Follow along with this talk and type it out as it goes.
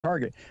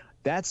target.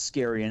 That's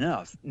scary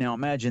enough. Now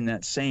imagine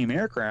that same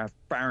aircraft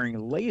firing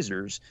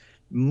lasers,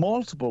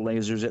 multiple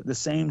lasers at the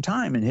same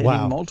time and hitting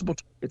Wow. multiple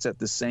targets at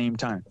the same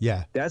time.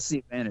 Yeah. That's the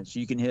advantage.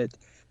 You can hit,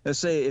 let's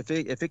say if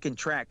it can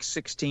track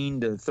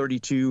 16 to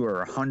 32 or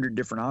 100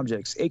 different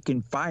objects, it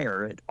can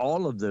fire at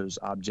all of those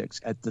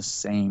objects at the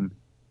same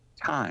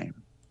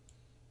time.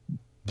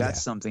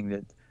 That's something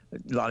that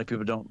a lot of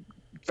people don't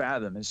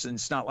fathom.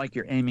 It's not like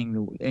you're aiming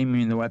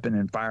the weapon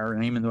and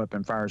fire, aiming the weapon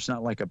and fire. It's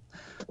not like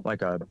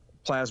a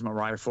plasma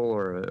rifle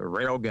or a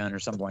rail gun or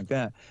something like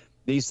that.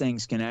 These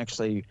things can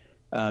actually,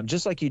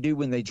 just like you do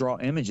when they draw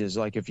images,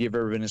 like if you've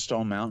ever been to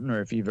Stone Mountain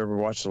or if you've ever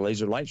watched the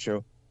laser light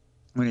show,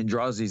 when it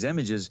draws these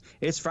images,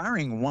 it's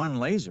firing one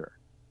laser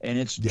and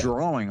it's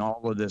drawing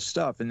all of this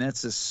stuff. And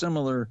that's a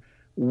similar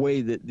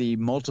way that the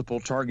multiple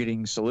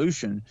targeting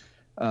solution,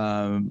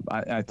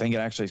 I think it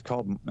actually is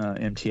called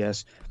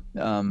MTS,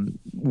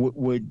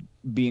 would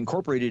be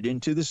incorporated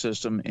into the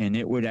system, and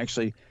it would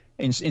actually,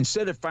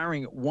 instead of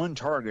firing at one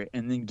target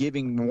and then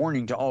giving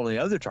warning to all the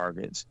other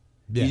targets,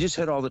 you just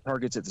hit all the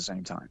targets at the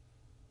same time.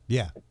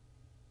 Yeah,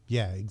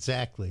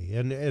 exactly.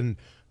 And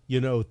you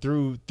know,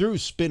 through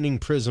spinning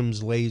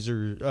prisms,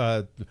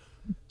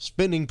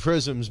 spinning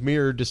prisms,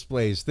 mirror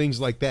displays, things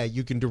like that,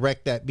 you can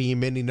direct that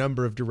beam any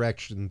number of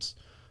directions,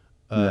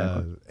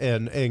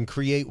 and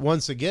create,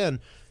 once again,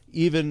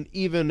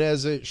 even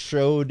as it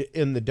showed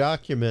in the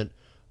document,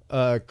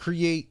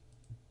 create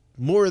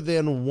more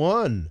than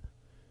one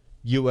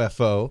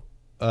UFO,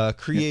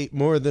 create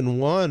more than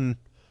one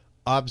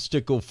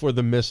obstacle for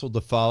the missile to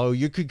follow.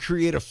 You could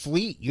create a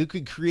fleet. You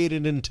could create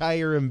an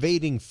entire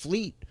invading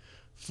fleet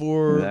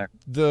for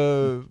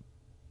the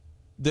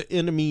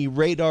enemy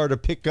radar to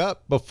pick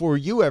up before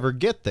you ever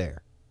get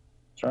there.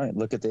 That's right.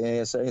 Look at the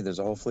ASA. There's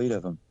a whole fleet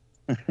of them.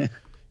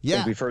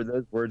 Yeah, we've heard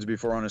those words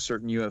before on a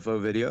certain UFO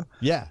video.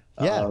 Yeah.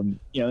 You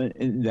know,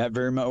 that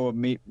very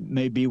much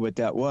may be what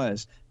that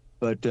was.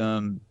 But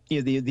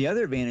the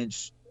other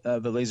advantage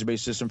of a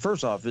laser-based system,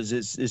 first off, is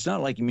it's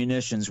not like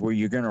munitions where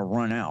you're going to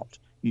run out.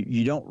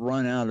 You don't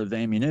run out of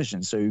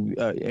ammunition. So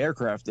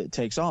aircraft that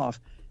takes off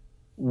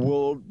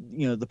will,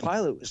 the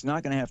pilot is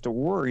not going to have to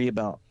worry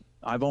about,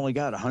 I've only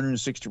got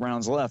 160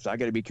 rounds left. I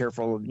got to be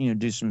careful of,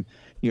 do some,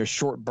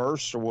 short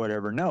bursts or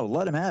whatever. No,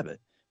 let them have it.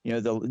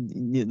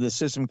 The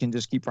system can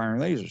just keep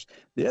firing lasers.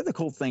 The other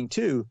cool thing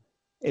too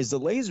is the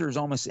laser is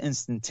almost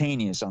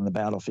instantaneous on the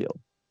battlefield.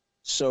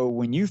 So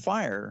when you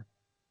fire,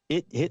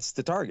 it hits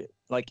the target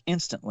like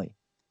instantly.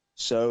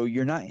 So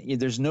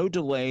there's no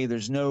delay.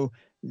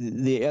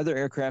 The other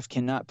aircraft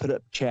cannot put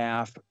up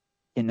chaff,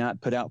 cannot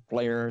put out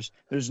flares.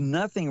 There's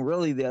nothing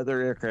really the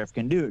other aircraft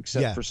can do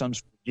except for some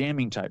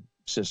jamming type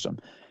system.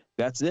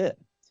 That's it.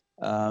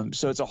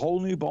 So it's a whole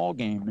new ball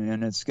game,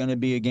 and it's going to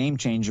be a game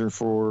changer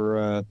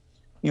for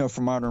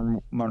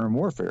modern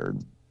warfare.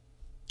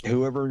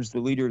 Whoever is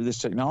the leader of this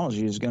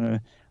technology is going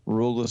to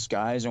rule the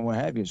skies and what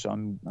have you. So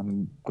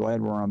I'm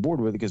glad we're on board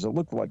with it, because it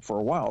looked like for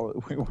a while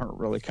we weren't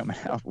really coming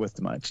out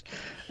with much.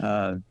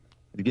 It's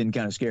getting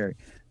kind of scary,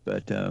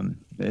 but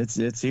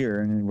it's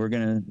here, and we're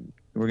gonna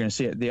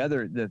see it.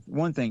 The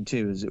one thing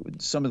too is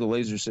that some of the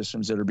laser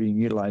systems that are being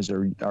utilized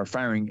are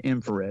firing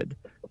infrared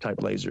type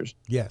lasers.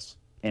 Yes,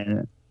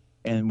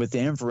 and with the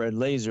infrared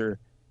laser,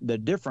 the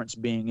difference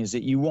being is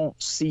that you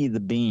won't see the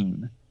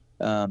beam.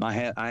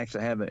 I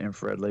actually have an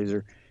infrared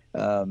laser.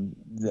 I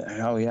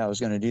was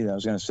going to do that. I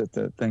was going to set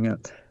the thing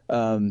up.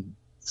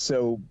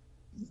 So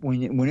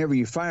whenever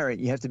you fire it,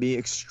 you have to be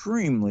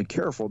extremely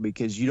careful,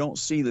 because you don't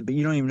see you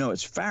don't even know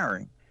it's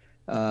firing.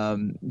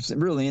 It's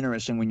really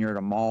interesting when you're at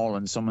a mall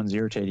and someone's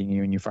irritating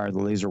you and you fire the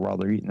laser while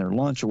they're eating their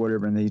lunch or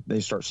whatever, and they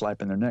start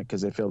slapping their neck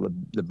because they feel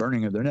the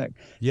burning of their neck.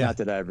 Yeah. Not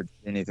that I ever did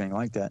anything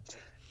like that,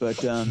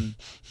 but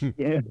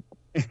yeah.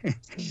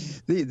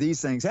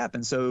 These things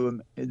happen. So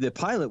the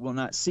pilot will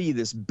not see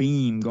this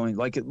beam going,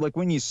 like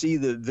when you see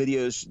the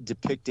videos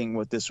depicting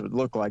what this would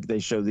look like, they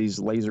show these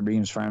laser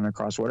beams firing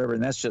across whatever,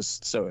 and that's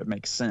just so it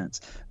makes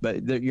sense.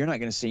 But you're not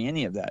going to see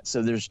any of that.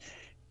 So there's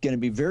going to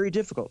be very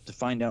difficult to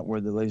find out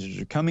where the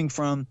lasers are coming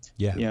from.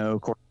 Yeah.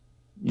 Of course,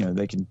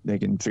 they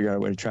can figure out a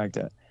way to track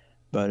that.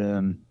 But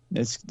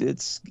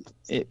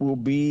it will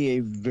be a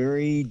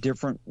very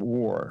different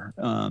war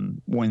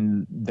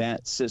when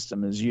that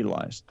system is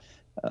utilized.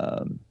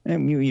 And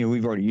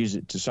we've already used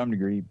it to some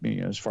degree,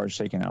 as far as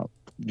taking out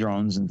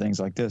drones and things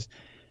like this.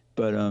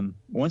 But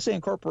once they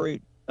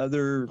incorporate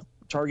other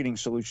targeting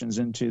solutions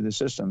into the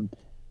system,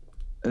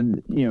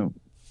 and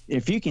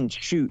if you can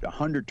shoot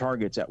 100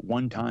 targets at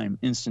one time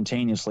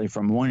instantaneously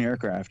from one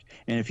aircraft,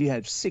 and if you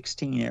have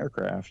 16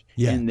 aircraft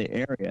in the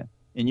area,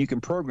 and you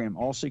can program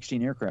all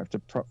 16 aircraft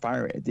to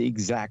fire at the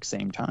exact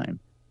same time,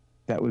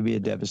 that would be a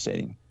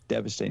devastating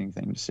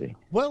thing to see.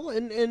 Well,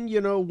 and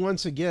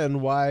once again,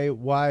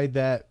 why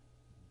that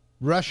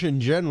Russian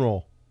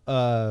general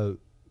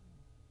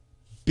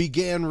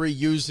began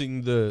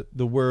reusing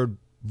the word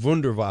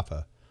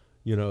Wunderwaffe,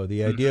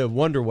 the idea of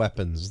wonder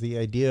weapons, the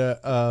idea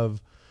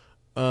of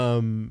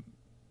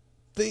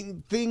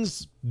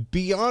things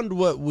beyond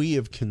what we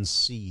have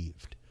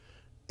conceived.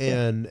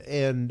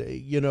 and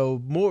you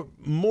know,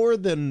 more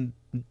than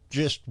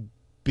just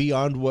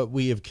beyond what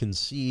we have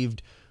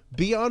conceived,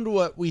 beyond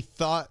what we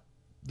thought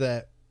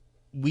that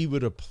we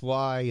would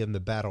apply in the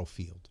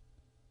battlefield.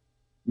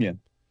 Yeah.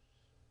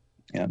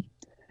 Yeah.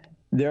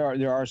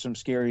 There are some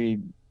scary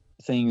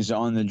things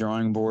on the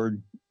drawing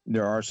board.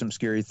 There are some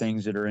scary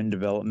things that are in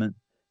development.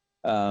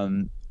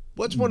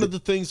 What's one of the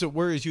things that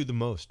worries you the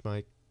most,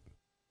 Mike?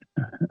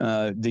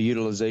 The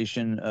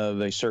utilization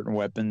of a certain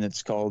weapon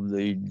that's called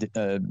the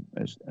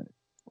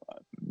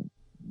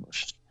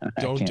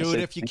don't do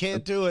it if you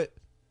can't do it.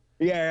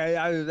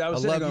 Yeah, I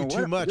was love you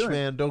too much,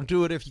 man. Don't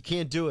do it if you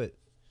can't do it.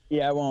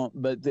 Yeah, I won't.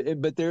 But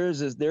there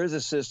is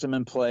a system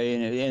in play,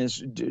 and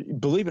it's,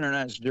 believe it or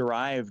not, it's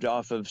derived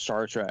off of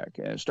Star Trek.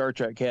 Star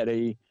Trek had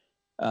a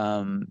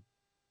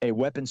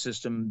weapon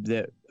system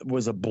that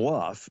was a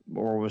bluff,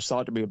 or was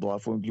thought to be a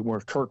bluff, where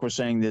Kirk was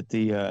saying that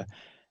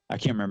I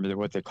can't remember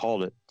what they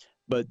called it,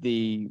 but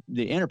the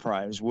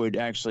Enterprise would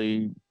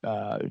actually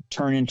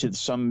turn into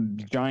some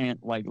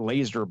giant like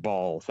laser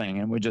ball thing,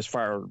 and would just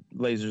fire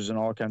lasers in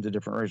all kinds of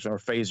different directions, or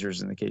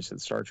phasers in the case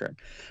of Star Trek.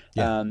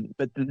 Yeah.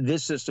 But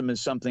this system is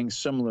something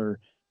similar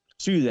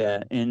to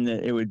that, in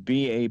that it would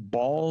be a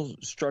ball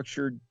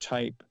structured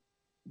type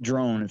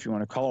drone, if you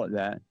want to call it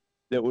that,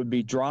 that would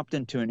be dropped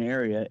into an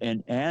area,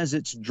 and as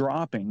it's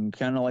dropping,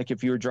 kind of like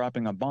if you were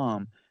dropping a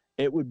bomb,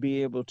 it would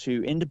be able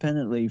to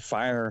independently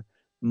fire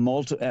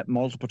at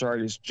multiple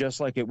targets, just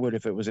like it would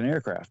if it was an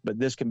aircraft. But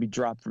this can be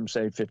dropped from,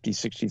 say, 50,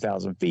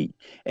 60,000 feet,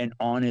 and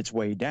on its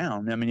way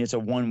down, I mean, it's a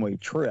one-way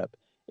trip.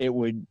 It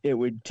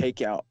would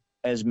take out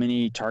as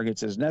many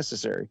targets as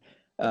necessary.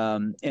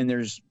 And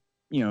there's,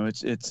 you know,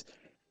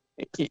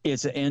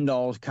 it's an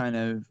end-all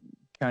kind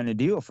of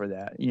deal for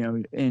that, you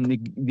know.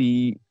 And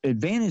the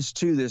advantage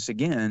to this,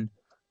 again,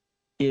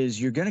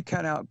 is you're going to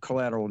cut out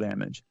collateral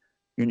damage.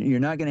 You're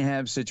not going to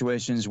have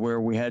situations where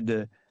we had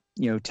to,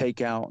 you know,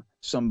 take out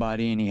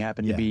somebody and he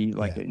happened to be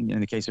like in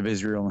the case of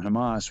Israel and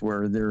Hamas,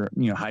 where they're,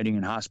 you know, hiding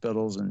in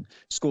hospitals and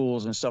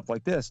schools and stuff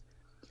like this.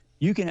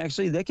 You can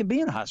actually, they can be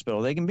in a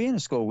hospital, they can be in a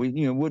school.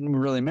 You know, it wouldn't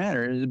really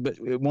matter. But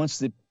once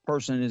the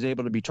person is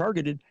able to be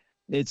targeted,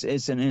 it's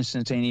an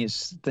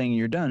instantaneous thing.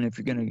 You're done if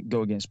you're going to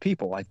go against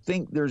people. I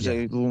think there's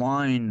a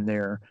line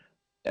there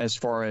as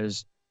far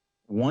as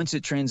once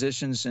it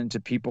transitions into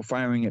people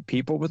firing at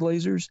people with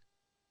lasers.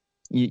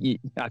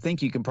 I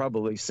think you can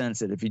probably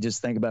sense it if you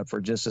just think about it for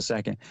just a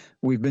second.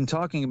 We've been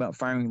talking about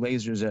firing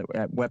lasers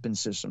at weapon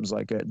systems,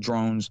 like at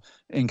drones,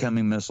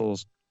 incoming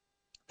missiles,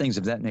 things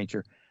of that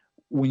nature.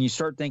 When you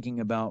start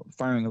thinking about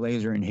firing a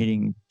laser and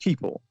hitting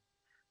people,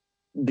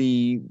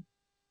 the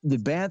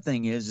bad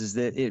thing is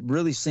that it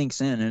really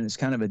sinks in, and it's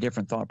kind of a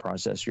different thought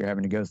process you're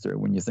having to go through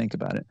when you think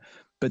about it.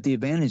 But the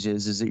advantage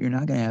is that you're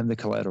not going to have the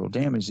collateral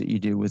damage that you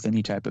do with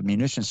any type of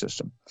munition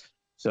system.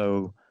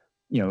 So,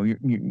 you know,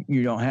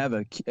 you don't have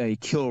a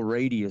kill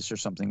radius or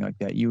something like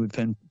that. You would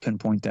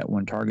pinpoint that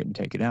one target and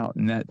take it out,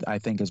 and that, I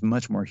think, is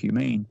much more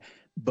humane.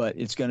 But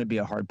it's going to be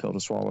a hard pill to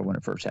swallow when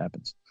it first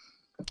happens.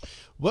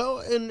 Well,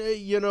 and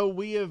you know,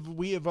 we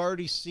have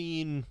already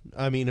seen.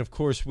 I mean, of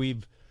course,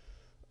 we've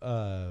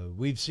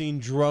seen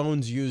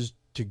drones used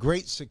to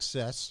great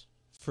success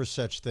for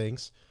such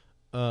things.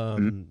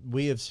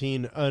 We have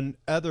seen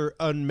other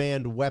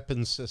unmanned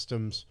weapon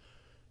systems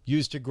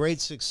used to great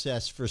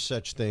success for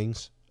such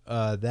things.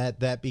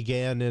 That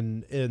began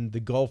in the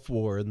Gulf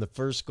War, in the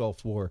first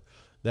Gulf War.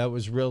 That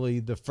was really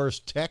the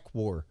first tech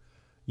war.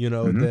 You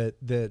know,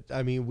 that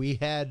I mean, we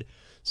had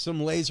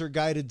some laser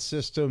guided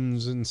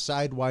systems and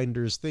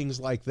sidewinders, things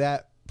like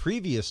that.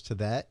 Previous to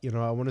that, you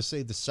know, I want to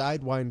say the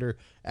Sidewinder,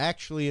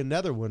 actually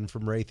another one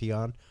from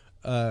Raytheon,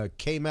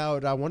 came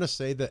out. I want to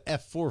say the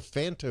F-4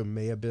 Phantom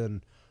may have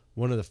been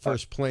one of the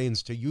first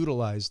planes to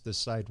utilize the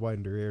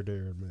Sidewinder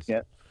air-to-air missile.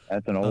 Yep,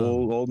 that's an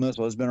old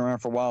missile. It's been around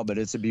for a while, but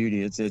it's a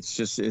beauty. It's a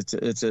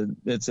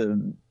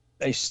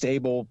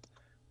stable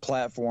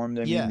platform.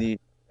 I mean, the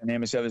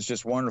dynamics of it's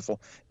just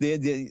wonderful.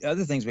 The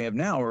other things we have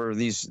now are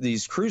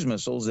these cruise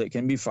missiles that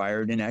can be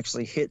fired and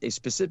actually hit a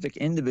specific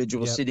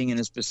individual sitting in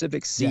a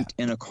specific seat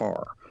in a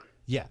car.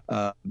 Yeah.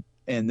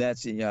 And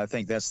that's, I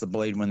think that's the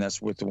Blade one.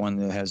 That's with the one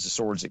that has the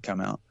swords that come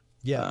out.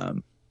 Yeah.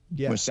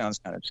 Which sounds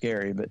kind of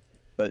scary,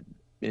 but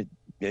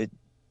it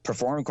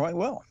performed quite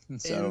well.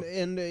 So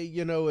and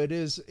you know, it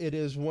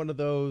is one of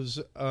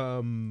those.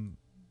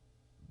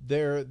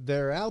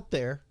 They're out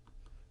there.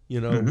 You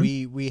know,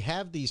 we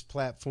have these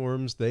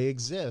platforms, they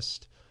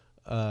exist.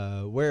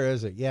 Where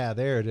is it? Yeah,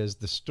 there it is,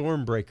 the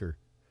Stormbreaker.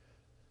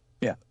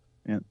 Yeah.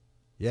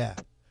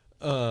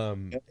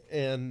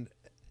 And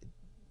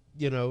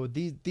you know,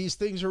 these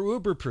things are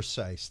uber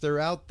precise. They're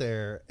out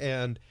there,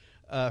 and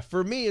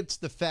for me, it's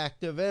the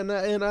fact of, and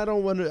I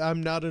don't want to.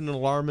 I'm not an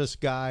alarmist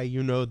guy,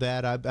 you know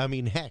that. I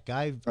mean, heck,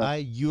 I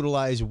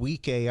utilize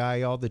weak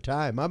AI all the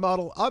time. I'm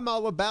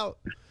all about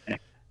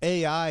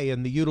AI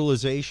and the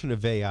utilization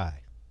of AI.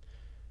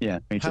 Yeah,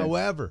 me too.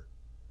 However,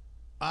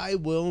 I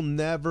will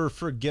never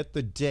forget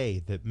the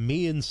day that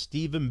me and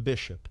Stephen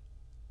Bishop,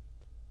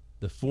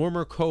 the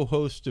former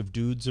co-host of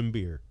Dudes and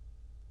Beer,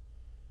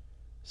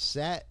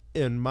 sat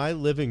in my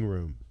living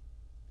room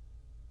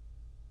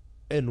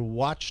and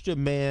watched a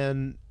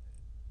man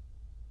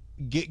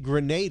get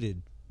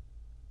grenaded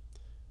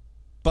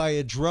by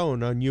a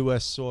drone on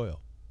U.S. soil.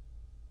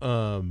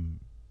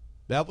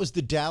 That was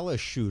the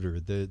Dallas shooter,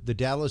 the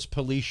Dallas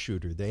police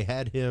shooter. They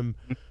had him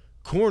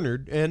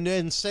cornered.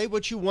 And say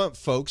what you want,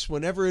 folks,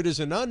 whenever it is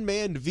an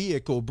unmanned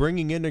vehicle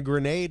bringing in a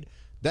grenade,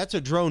 that's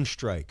a drone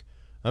strike.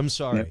 I'm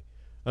sorry. Yep.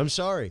 I'm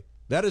sorry.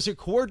 That is a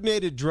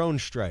coordinated drone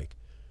strike.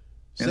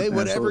 Say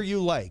whatever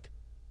you like.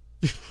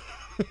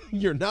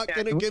 You're not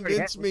going to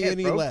convince me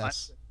any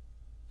less.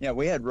 Yeah,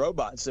 we had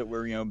robots that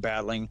were,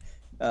 battling,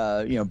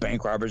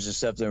 bank robbers and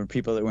stuff. There were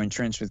people that were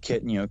entrenched with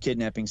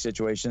kidnapping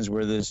situations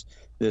where this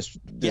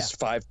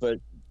 5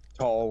 foot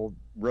tall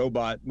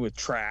robot with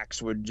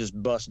tracks would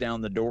just bust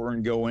down the door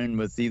and go in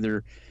with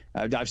either.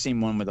 I've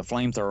seen one with a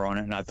flamethrower on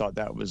it, and I thought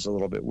that was a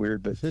little bit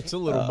weird. But it's a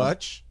little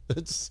much.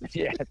 It's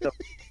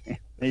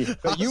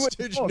but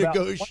hostage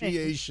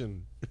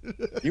negotiation.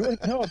 You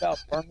wouldn't know about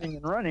farming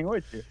and running,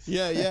 would you?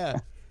 Yeah.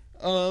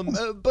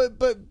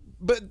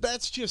 But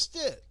that's just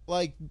it.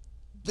 Like,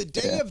 the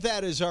day of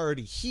that is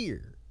already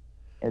here.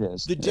 It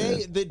is. The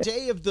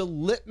day of the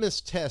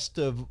litmus test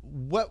of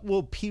what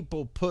will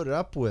people put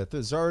up with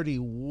is already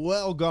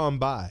well gone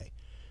by.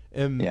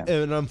 And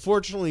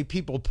unfortunately,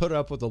 people put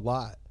up with a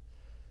lot.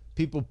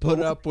 People put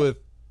up with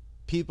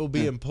people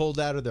being pulled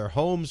out of their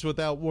homes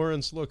without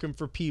warrants looking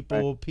for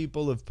people. Right.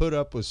 People have put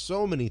up with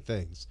so many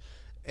things.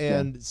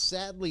 And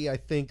sadly, I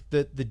think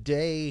that the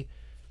day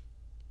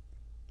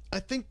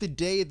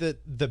that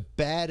the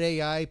bad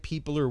AI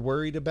people are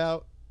worried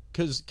about,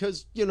 because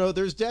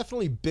there's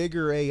definitely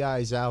bigger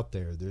AIs out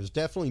there. There's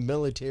definitely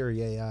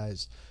military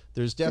AIs.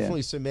 There's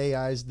definitely some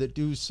AIs that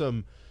do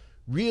some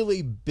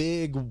really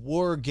big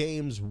war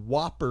games,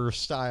 Whopper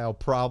style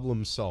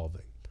problem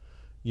solving.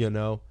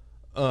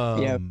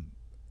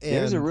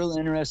 There's a really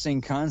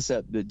interesting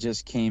concept that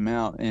just came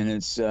out, and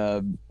it's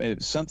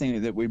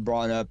something that we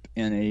brought up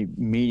in a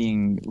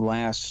meeting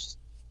last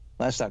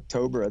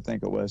October, I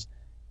think it was.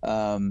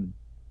 I'm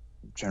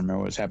trying to remember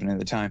what was happening at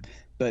the time,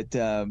 but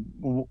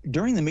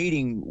during the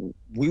meeting,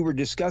 we were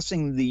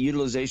discussing the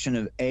utilization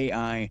of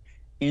AI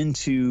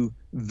into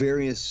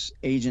various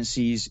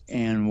agencies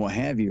and what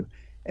have you.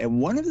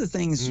 And one of the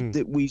things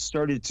that we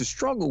started to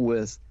struggle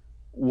with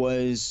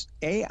was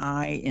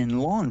AI in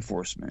law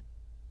enforcement.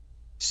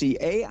 See,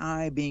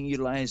 AI being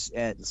utilized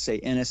at, say,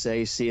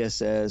 NSA,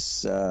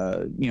 CSS,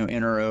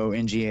 NRO,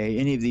 NGA,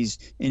 any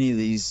of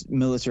these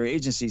military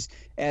agencies,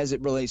 as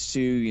it relates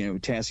to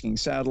tasking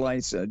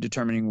satellites,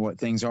 determining what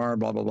things are,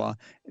 blah blah blah.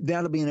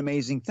 That'll be an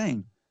amazing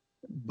thing.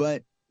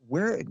 But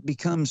where it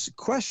becomes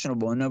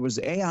questionable, in other words,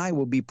 AI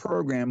will be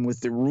programmed with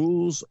the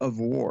rules of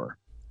war.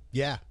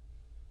 Yeah.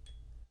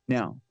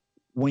 Now,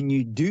 when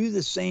you do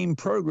the same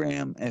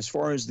program as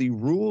far as the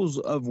rules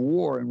of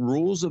war and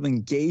rules of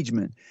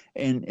engagement,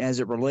 and as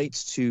it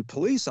relates to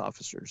police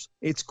officers,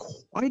 it's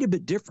quite a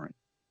bit different.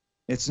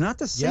 It's not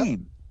the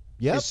same.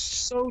 Yep. It's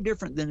so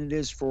different than it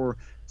is for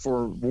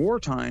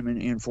wartime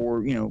and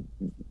for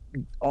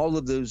all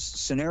of those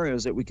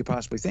scenarios that we could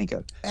possibly think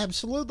of.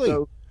 Absolutely.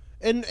 So,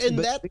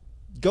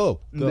 go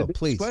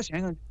please.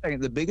 Hang on a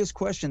second. The biggest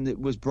question that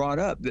was brought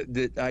up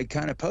that I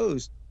kind of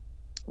posed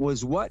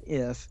was, what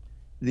if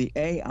the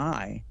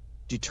AI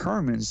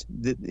determines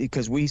that,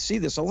 because we see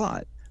this a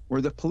lot,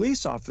 where the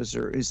police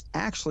officer is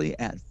actually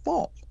at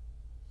fault?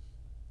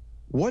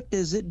 What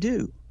does it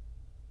do?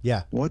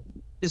 Yeah. What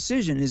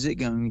decision is it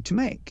going to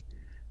make?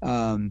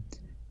 And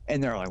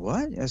they're like,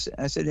 what?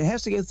 I said, it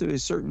has to go through a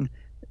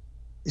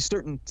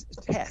certain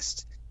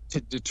test to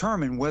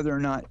determine whether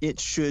or not it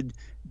should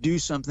do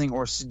something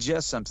or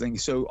suggest something.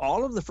 So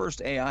all of the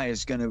first AI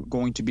is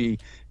going to be,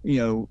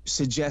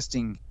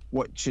 suggesting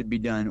what should be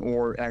done,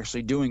 or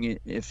actually doing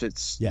it if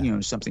it's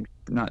something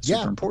not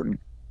super important.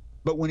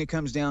 But when it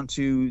comes down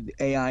to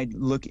AI,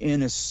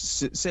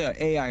 say an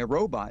AI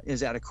robot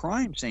is at a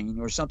crime scene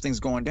or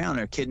something's going down,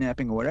 or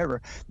kidnapping or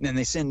whatever, and then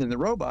they send in the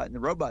robot, and the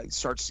robot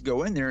starts to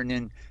go in there, and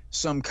then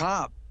some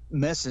cop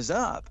messes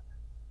up.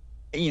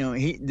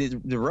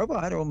 The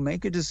robot will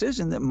make a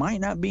decision that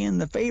might not be in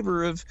the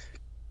favor of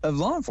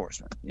law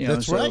enforcement.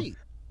 That's right.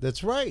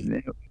 That's right.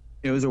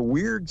 It was a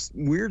weird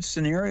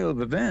scenario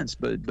of events,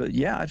 but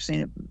yeah, I've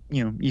seen it.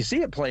 You see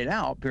it played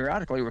out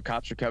periodically where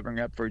cops are covering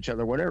up for each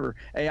other, whatever.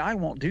 AI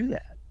won't do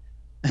that.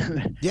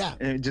 Yeah,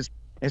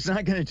 it's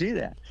not going to do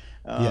that.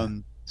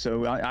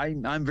 So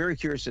I'm very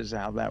curious as to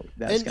how that's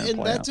going to play out.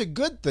 And that's a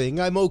good thing.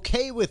 I'm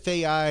okay with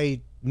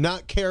AI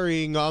not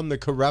carrying on the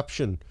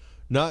corruption,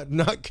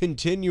 not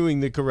continuing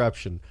the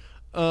corruption.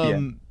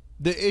 The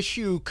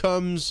issue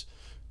comes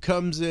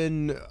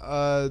in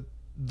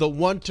the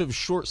want of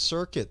short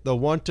circuit, the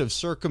want of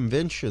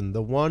circumvention,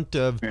 the want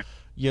of,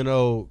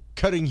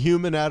 cutting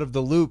human out of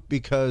the loop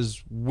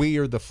because we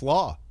are the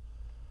flaw.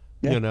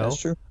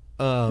 That's true.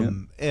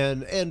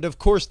 And of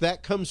course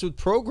that comes with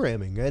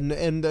programming. And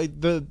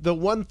the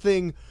one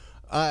thing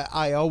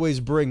I always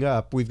bring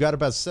up, we've got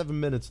about 7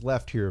 minutes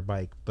left here,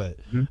 Mike, but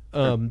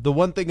the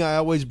one thing I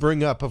always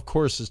bring up, of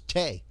course, is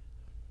Tay.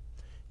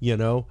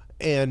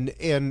 And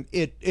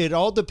it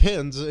all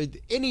depends.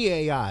 Any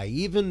AI,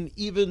 even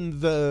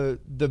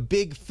the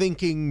big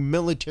thinking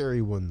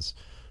military ones,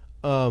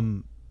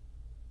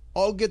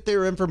 all get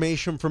their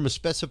information from a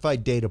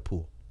specified data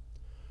pool.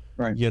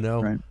 Right. You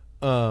know? Right.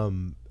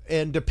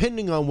 And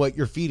depending on what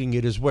you're feeding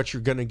it is what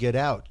you're going to get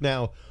out.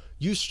 Now,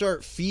 you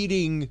start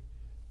feeding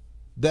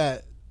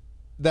that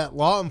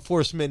law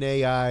enforcement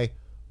AI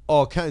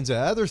all kinds of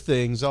other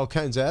things, all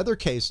kinds of other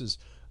cases.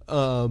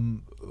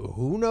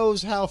 Who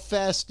knows how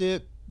fast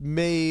it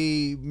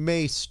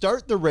may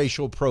start the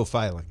racial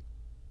profiling.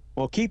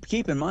 Well,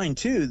 keep in mind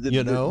too,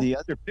 the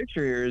other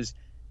picture here is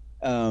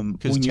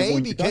because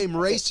Tay became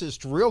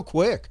racist real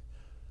quick.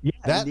 Yeah,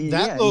 that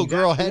little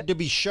girl had to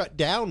be shut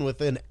down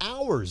within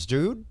hours,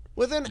 dude.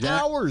 Within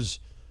hours.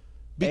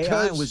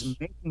 Because AI was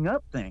making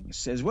up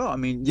things as well. I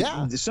mean,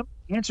 yeah, some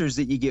answers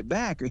that you get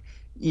back,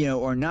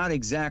 are not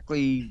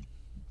exactly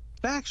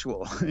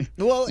factual.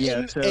 Well,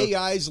 and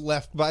AIs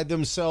left by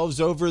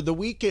themselves over the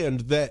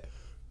weekend that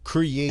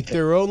create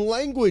their own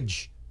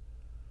language.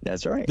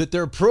 That's right. That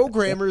their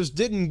programmers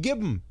didn't give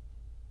them.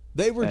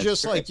 They were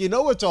just like,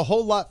 it's a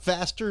whole lot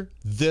faster.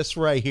 This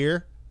right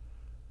here.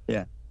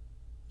 Yeah.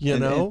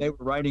 And they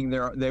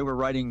were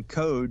writing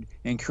code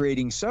and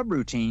creating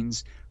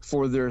subroutines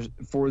for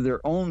their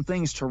own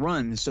things to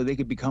run so they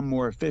could become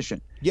more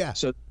efficient. Yeah.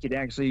 So they could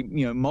actually,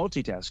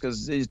 multitask,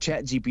 because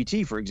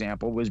ChatGPT, for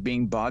example, was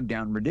being bogged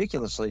down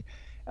ridiculously.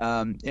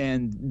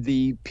 And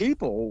the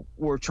people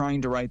were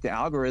trying to write the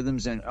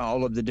algorithms and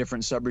all of the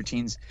different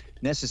subroutines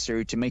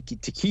necessary to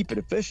keep it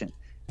efficient.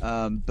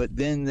 But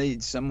then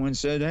someone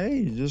said,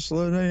 hey, just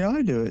let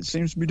AI do it. It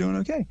seems to be doing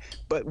okay.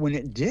 But when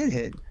it did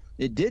hit,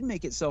 it did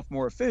make itself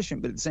more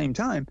efficient, but at the same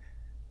time,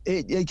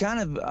 it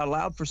kind of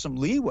allowed for some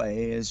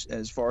leeway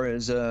as far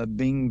as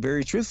being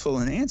very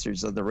truthful in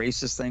answers. So the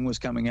racist thing was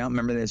coming out.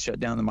 Remember, they shut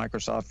down the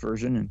Microsoft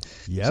version and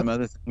some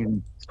other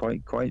things.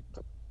 Quite.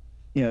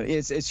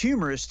 It's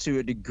humorous to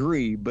a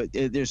degree, but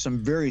there's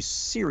some very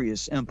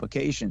serious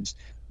implications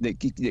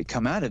that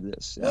come out of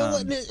this.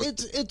 Well,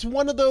 it's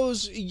one of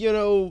those,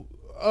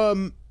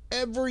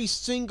 every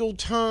single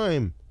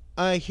time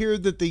I hear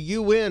that the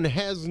UN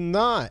has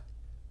not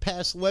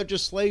passed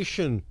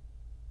legislation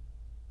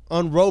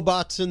on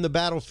robots in the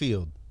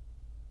battlefield.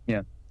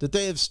 Yeah. That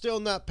they have still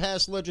not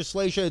passed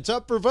legislation. It's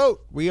up for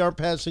vote. We aren't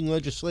passing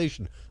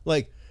legislation.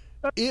 Like,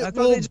 it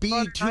will be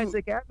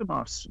Isaac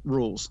Asimov's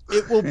rules.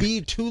 It will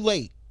be too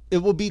late. It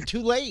will be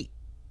too late.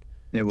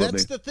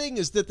 That's the thing,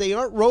 is that they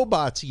aren't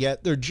robots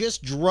yet. They're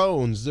just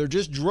drones. They're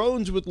just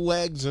drones with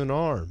legs and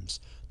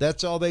arms.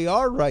 That's all they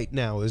are right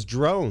now, is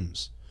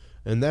drones.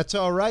 And that's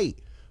all right.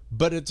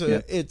 But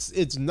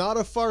it's not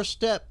a far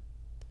step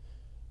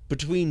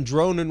between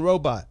drone and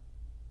robot.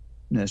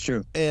 That's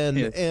true.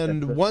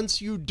 And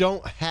once you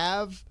don't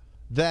have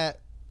that,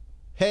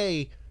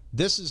 hey,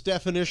 this is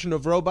definition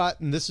of robot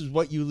and this is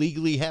what you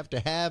legally have to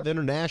have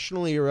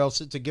internationally or else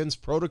it's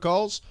against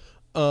protocols,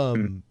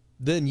 then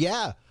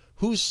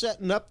who's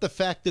setting up the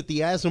fact that the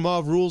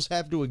Asimov rules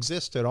have to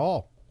exist at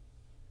all?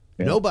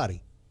 Yeah.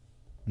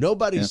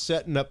 Nobody's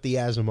setting up the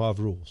Asimov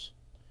rules.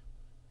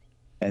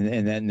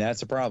 And then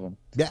that's a problem.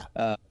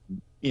 Yeah.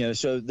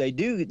 So they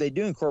do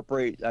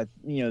incorporate,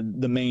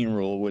 the main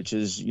rule, which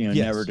is,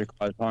 never to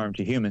cause harm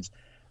to humans.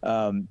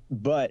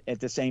 But at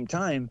the same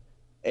time,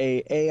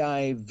 a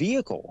AI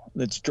vehicle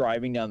that's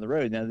driving down the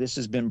road. Now, this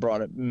has been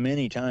brought up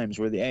many times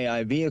where the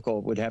AI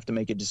vehicle would have to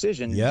make a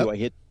decision. Yep. Do I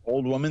hit the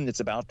old woman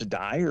that's about to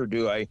die, or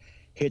do I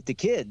hit the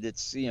kid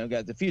that's,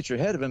 got the future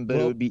ahead of him? But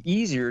it would be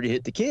easier to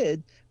hit the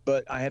kid,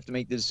 but I have to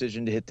make the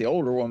decision to hit the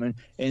older woman,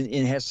 and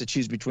it has to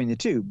choose between the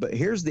two. But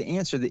here's the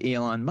answer that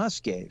Elon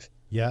Musk gave.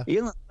 Yeah.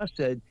 Elon Musk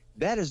said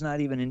that is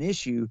not even an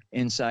issue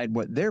inside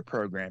what they're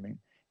programming.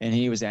 And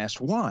he was asked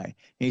why.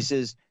 He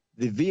says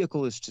the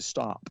vehicle is to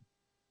stop.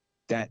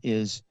 That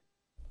is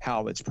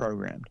how it's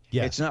programmed.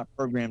 Yeah. It's not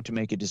programmed to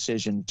make a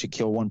decision to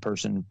kill one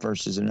person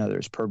versus another.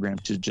 It's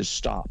programmed to just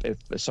stop. If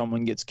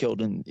someone gets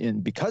killed in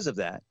because of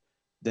that,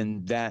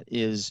 then that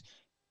is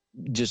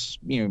just,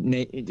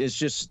 it's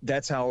just,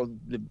 that's how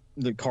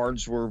the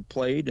cards were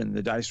played and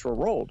the dice were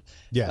rolled.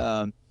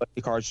 Yeah. But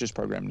the card's just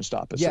programmed to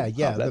stop us. Yeah.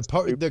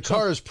 The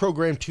car is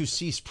programmed to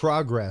cease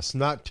progress,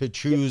 not to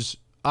choose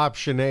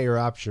option A or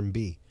option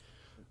B.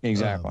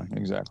 Exactly.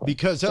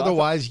 Because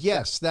otherwise,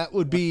 yes, that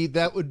would be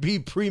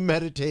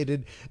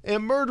premeditated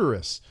and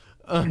murderous.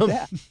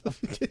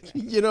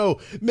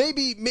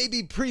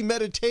 Maybe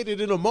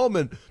premeditated in a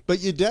moment, but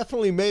you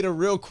definitely made a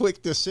real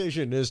quick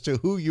decision as to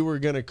who you were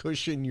going to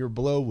cushion your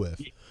blow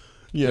with.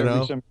 There would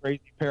be some crazy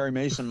Perry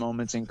Mason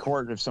moments in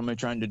court of somebody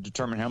trying to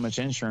determine how much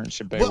insurance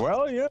should pay.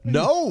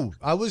 No,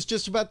 I was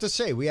just about to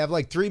say we have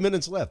like 3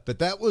 minutes left, but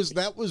that was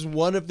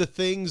one of the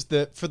things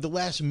that for the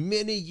last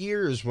many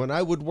years when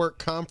I would work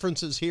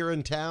conferences here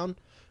in town,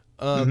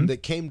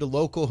 that came to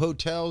local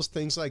hotels,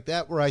 things like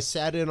that, where I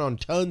sat in on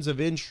tons of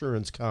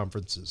insurance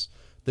conferences,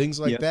 things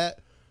like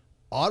that.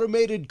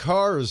 Automated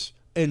cars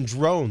and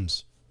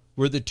drones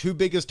were the two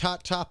biggest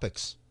hot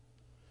topics.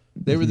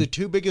 They were the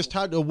two biggest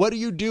hot. What do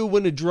you do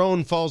when a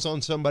drone falls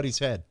on somebody's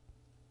head?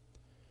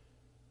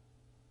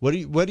 What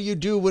do you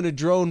do when a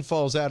drone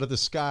falls out of the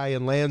sky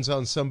and lands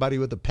on somebody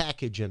with a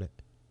package in it?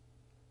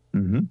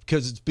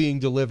 Because it's being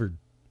delivered.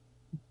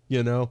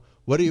 You know,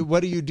 what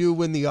do you do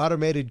when the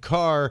automated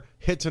car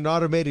hits an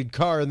automated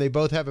car and they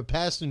both have a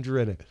passenger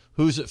in it?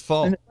 Who's at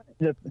fault?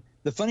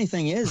 The funny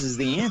thing is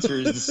the answer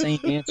is the same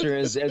answer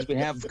as we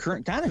have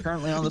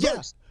currently on the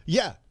bus.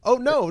 Yeah. Oh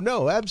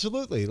no,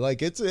 absolutely.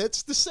 Like it's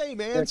the same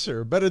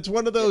answer, but it's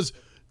one of those.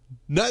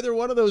 Neither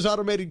one of those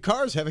automated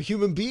cars have a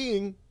human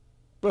being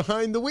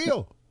behind the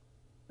wheel.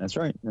 That's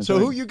right. So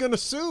who are you going to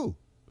sue?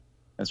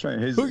 That's right.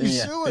 Who are you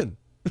suing?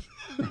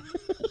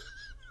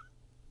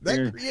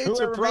 That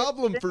creates a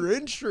problem for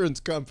insurance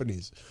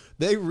companies.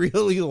 They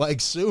really like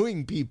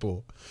suing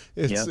people.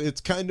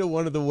 It's kind of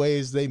one of the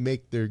ways they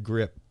make their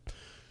grip.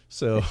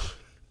 So,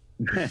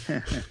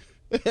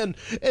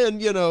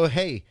 and you know,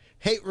 hey,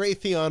 hate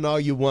Raytheon all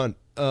you want.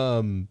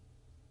 I'm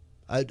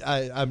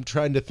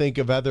trying to think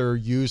of other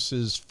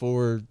uses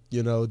for,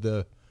 you know,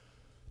 the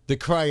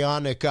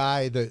cryonic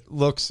eye that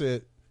looks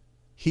at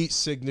heat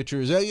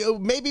signatures.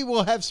 Maybe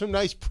we'll have some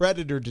nice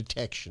predator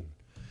detection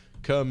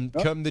come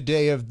the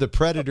day of the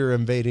predator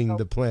invading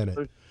the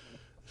planet.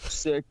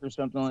 Sick or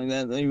something like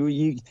that.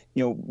 You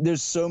know,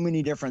 there's so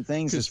many different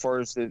things as far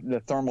as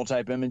the thermal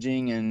type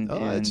imaging and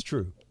it's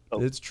true.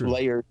 It's true.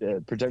 Layered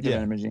protective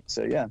imaging.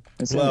 So yeah.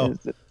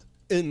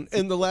 In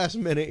the last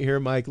minute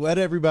here, Mike, let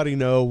everybody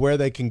know where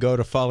they can go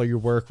to follow your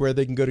work, where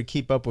they can go to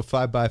keep up with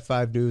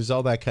 5x5 News,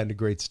 all that kind of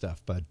great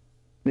stuff, bud.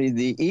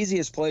 The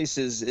easiest place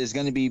is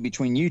going to be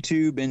between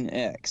YouTube and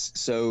X.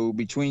 So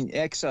between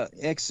X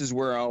is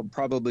where I'll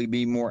probably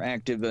be more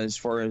active as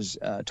far as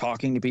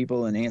talking to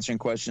people and answering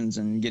questions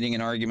and getting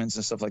in arguments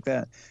and stuff like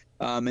that.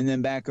 And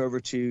then back over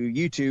to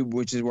YouTube,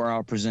 which is where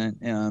I'll present,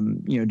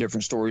 you know,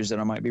 different stories that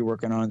I might be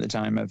working on at the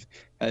time.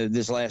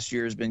 This last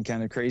year has been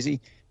kind of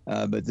crazy,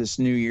 but this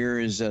new year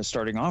is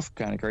starting off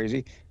kind of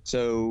crazy.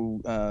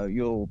 So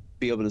you'll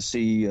be able to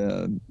see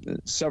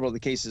several of the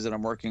cases that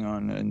I'm working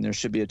on, and there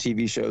should be a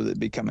TV show that'll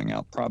be coming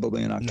out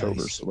probably in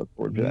October. Nice. So look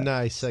forward to that.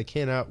 Nice. I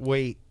cannot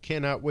wait.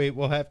 Cannot wait.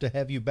 We'll have to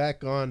have you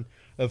back on,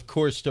 of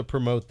course, to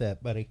promote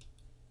that, buddy.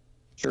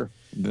 Sure.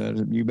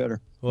 You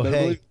better. Well,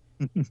 hey.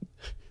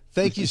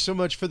 Thank you so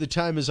much for the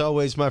time, as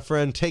always, my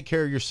friend. Take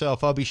care of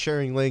yourself. I'll be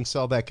sharing links,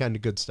 all that kind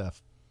of good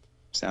stuff.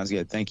 Sounds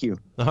good. Thank you.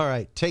 All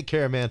right. Take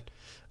care, man.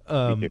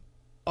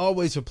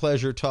 Always a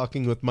pleasure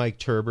talking with Mik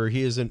Turber.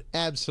 He is an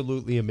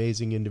absolutely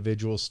amazing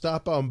individual.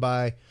 Stop on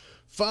by.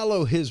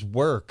 Follow his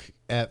work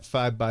at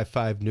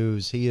 5x5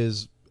 News. He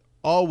is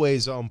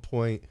always on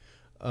point.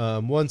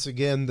 Once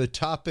again, the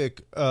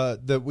topic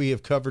that we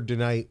have covered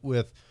tonight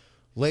with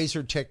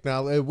laser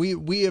technology,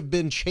 we have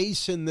been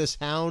chasing this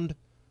hound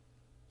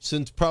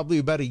since probably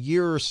about a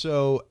year or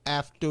so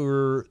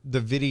after the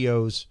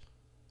videos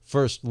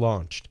first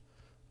launched,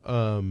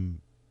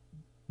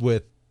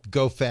 with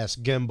Go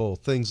Fast Gimbal,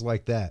 things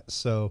like that.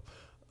 So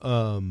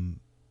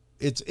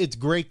it's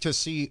great to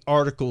see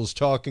articles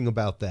talking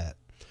about that,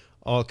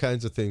 all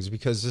kinds of things,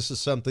 because this is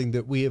something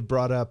that we have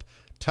brought up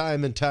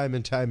time and time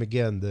and time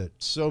again that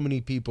so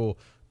many people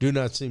do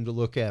not seem to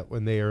look at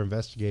when they are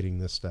investigating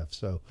this stuff.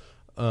 So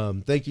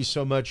thank you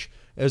so much,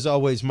 as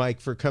always, Mike,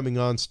 for coming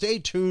on. Stay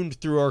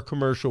tuned through our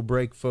commercial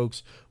break,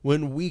 folks.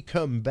 When we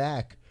come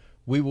back,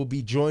 we will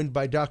be joined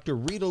by Dr.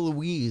 Rita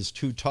Louise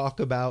to talk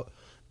about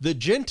the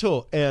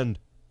gentle and,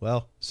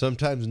 well,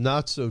 sometimes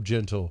not so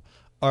gentle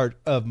art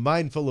of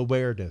mindful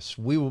awareness.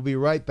 We will be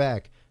right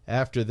back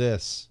after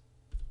this.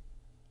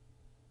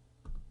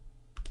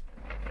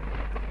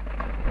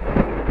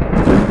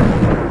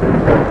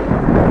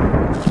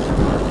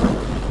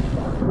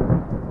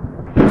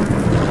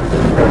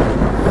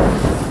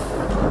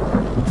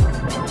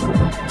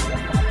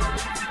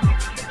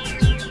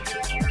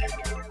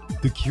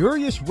 The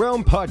Curious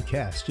Realm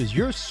Podcast is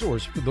your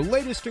source for the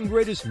latest and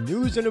greatest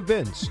news and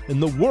events in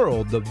the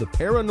world of the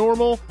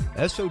paranormal,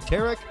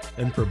 esoteric,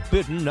 and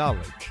forbidden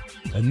knowledge.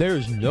 And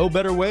there's no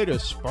better way to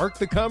spark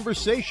the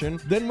conversation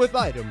than with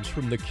items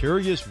from the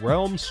Curious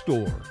Realm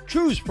store.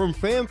 Choose from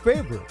fan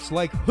favorites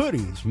like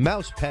hoodies,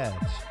 mouse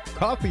pads,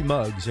 coffee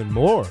mugs, and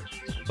more.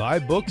 Buy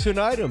books and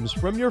items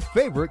from your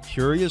favorite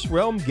Curious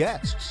Realm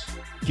guests.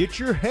 Get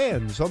your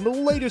hands on the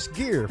latest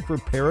gear for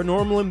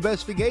paranormal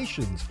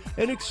investigations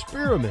and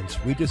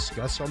experiments we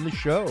discuss on the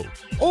show.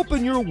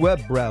 Open your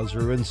web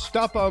browser and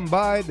stop on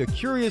by the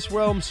Curious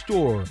Realm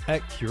store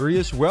at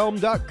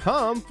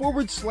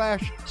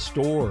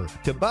curiousrealm.com/store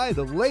to buy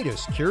the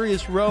latest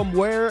Curious Realm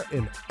wear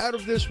and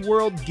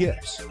out-of-this-world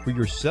gifts for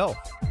yourself,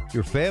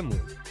 your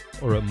family,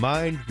 or a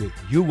mind that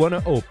you want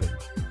to open.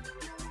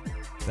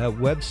 That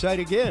website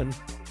again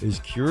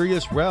is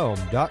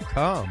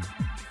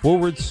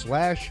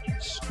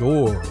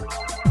curiousrealm.com/store.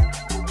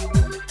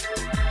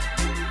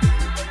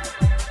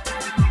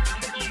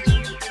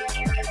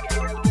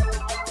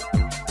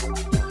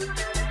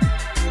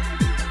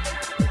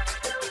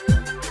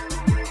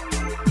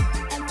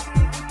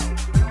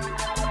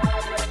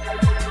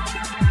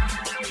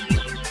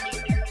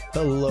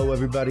 Hello,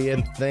 everybody,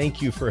 and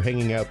thank you for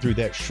hanging out through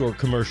that short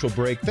commercial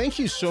break. Thank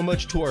you so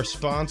much to our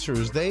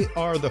sponsors. They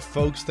are the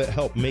folks that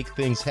help make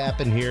things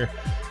happen here,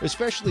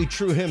 especially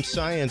True Hemp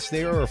Science.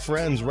 They are our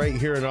friends right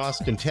here in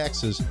Austin,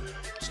 Texas.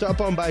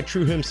 Stop on by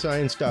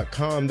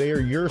truehempscience.com. They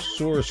are your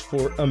source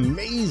for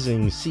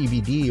amazing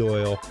CBD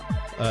oil.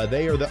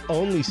 They are the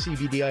only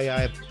CBD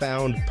I have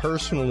found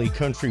personally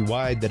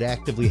countrywide that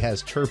actively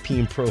has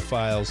terpene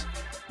profiles.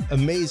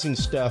 Amazing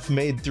stuff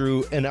made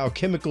through an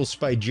alchemical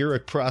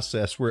spagyric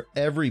process where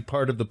every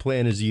part of the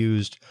plant is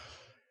used.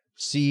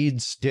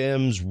 Seeds,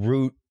 stems,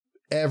 root,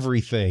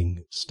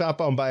 everything. Stop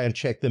on by and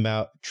check them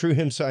out.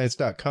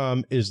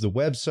 TrueHempScience.com is the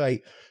website.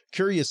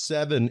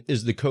 Curious7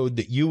 is the code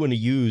that you want to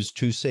use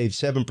to save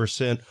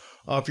 7%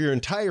 off your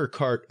entire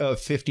cart of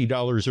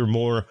 $50 or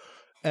more,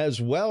 as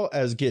well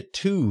as get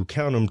two,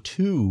 count them,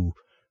 two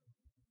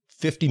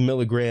 50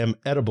 milligram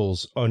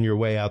edibles on your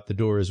way out the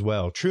door as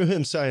well.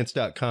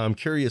 TrueHempScience.com.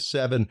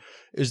 Curious7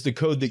 is the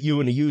code that you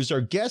want to use.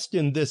 Our guest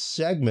in this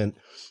segment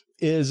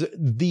is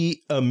the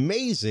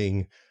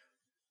amazing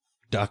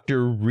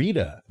Dr.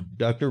 Rita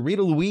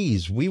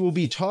Louise. We will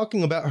be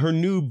talking about her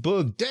new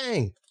book,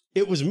 Dang,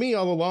 It Was Me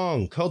All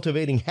Along,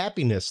 Cultivating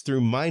Happiness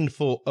Through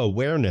Mindful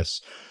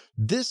Awareness.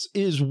 This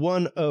is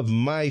one of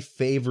my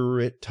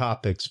favorite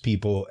topics,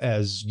 people.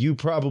 As you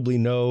probably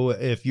know,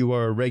 if you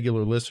are a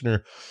regular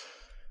listener,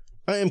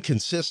 I am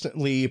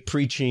consistently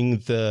preaching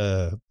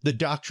the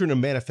doctrine of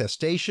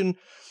manifestation,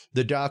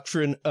 the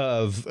doctrine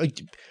of,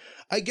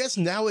 I guess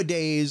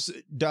nowadays,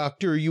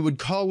 doctor, you would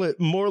call it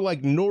more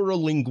like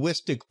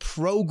neuro-linguistic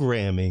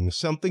programming,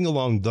 something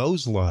along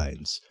those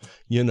lines.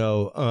 You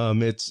know,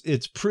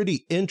 it's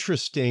pretty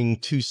interesting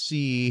to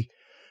see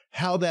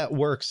how that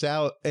works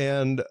out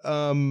and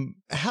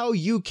how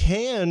you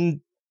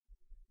can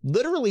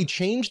literally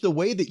change the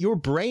way that your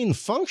brain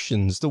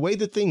functions, the way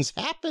that things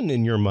happen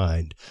in your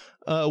mind.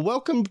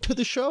 Welcome to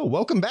the show.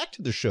 Welcome back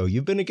to the show.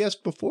 You've been a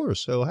guest before,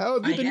 so how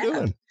have you been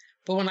doing?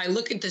 But when I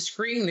look at the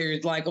screen,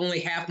 there's like only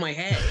half my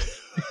head.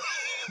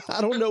 I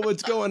don't know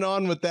what's going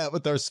on with that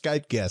with our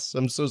Skype guests.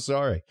 I'm so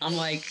sorry. I'm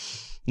like,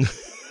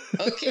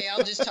 okay,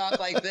 I'll just talk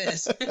like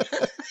this.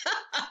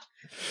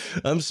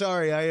 I'm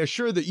sorry. I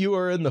assure that you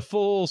are in the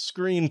full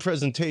screen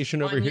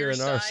presentation over here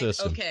in our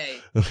system. Okay.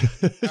 All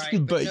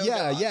right, but no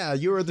yeah,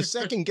 you are the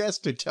second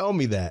guest to tell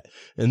me that.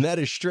 And that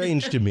is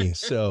strange to me.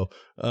 So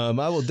I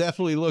will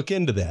definitely look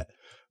into that.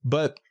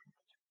 But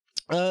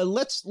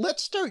let's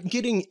start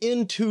getting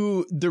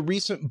into the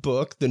recent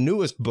book, the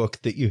newest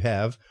book that you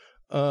have.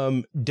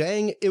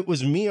 Dang, It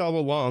Was Me All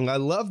Along. I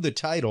love the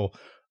title.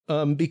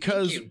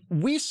 Because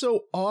we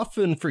so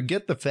often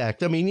forget the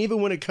fact, I mean,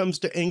 even when it comes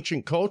to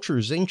ancient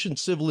cultures, ancient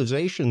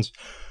civilizations,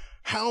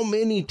 how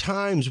many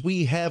times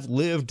we have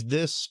lived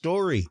this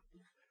story,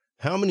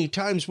 how many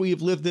times we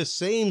have lived this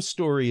same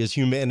story as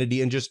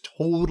humanity and just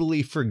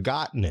totally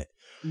forgotten it.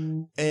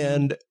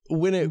 And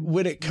when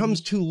it comes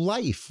to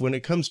life, when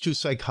it comes to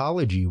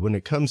psychology, when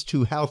it comes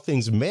to how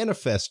things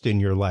manifest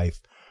in your life,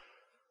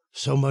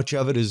 so much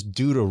of it is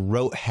due to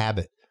rote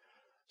habit.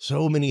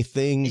 So many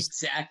things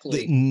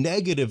that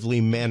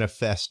negatively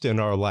manifest in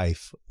our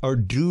life are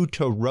due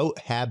to rote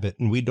habit.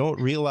 And we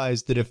don't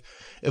realize that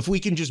if we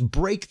can just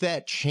break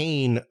that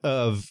chain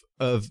of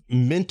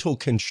mental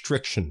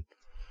constriction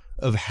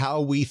of how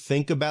we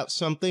think about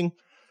something,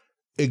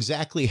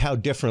 exactly how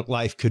different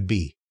life could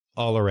be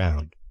all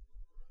around.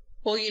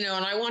 Well, you know,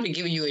 and I want to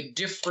give you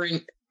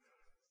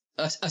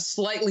a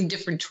slightly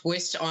different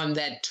twist on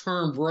that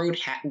term rote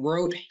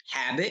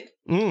habit.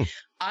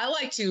 I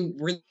like to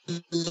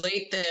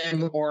relate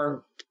them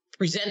or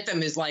present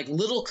them as like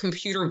little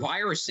computer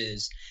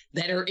viruses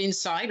that are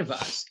inside of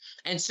us.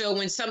 And so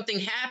when something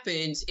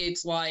happens,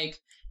 it's like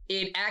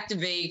it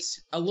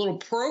activates a little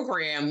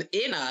program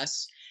in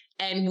us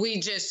and we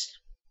just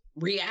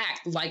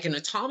react like an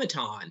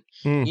automaton,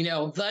 you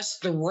know, thus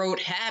the rote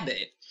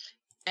habit.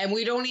 And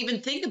we don't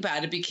even think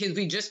about it because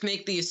we just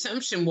make the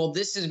assumption, well,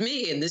 this is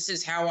me and this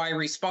is how I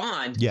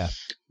respond. Yeah.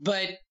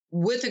 But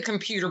with a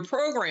computer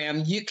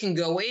program, you can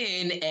go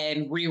in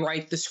and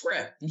rewrite the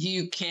script.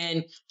 You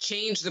can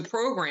change the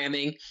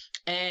programming.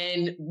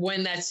 And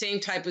when that same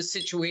type of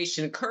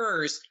situation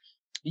occurs,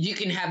 you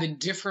can have a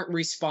different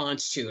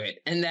response to it.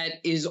 And that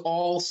is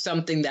all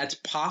something that's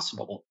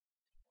possible.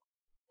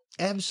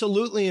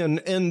 Absolutely. And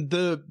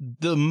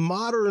the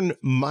modern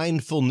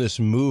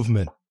mindfulness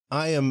movement,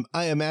 I am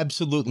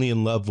absolutely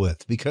in love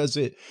with, because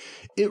it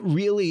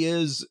really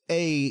is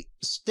a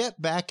step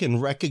back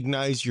and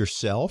recognize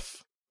yourself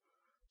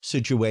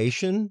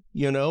situation.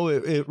 You know,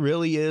 it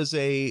really is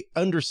a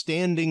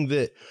understanding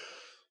that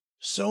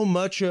so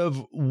much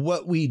of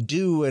what we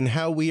do and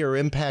how we are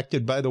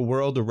impacted by the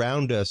world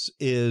around us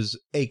is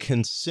a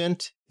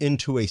consent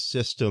into a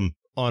system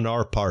on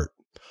our part.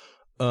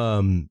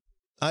 I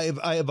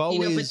have always,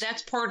 you know, but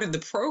that's part of the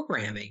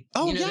programming.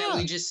 Oh, you know, yeah. That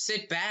we just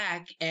sit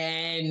back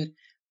and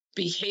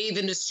behave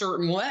in a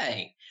certain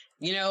way,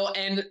 you know,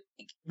 and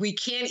we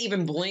can't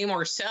even blame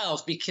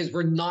ourselves because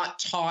we're not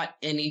taught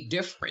any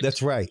different.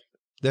 That's right.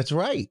 That's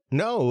right.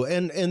 No,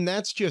 and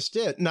that's just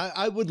it. And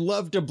I would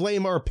love to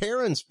blame our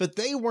parents, but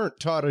they weren't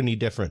taught any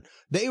different.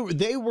 They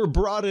were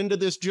brought into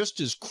this just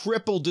as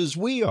crippled as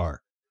we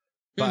are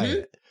by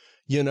it,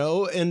 you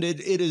know. And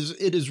it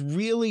is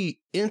really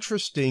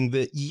interesting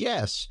that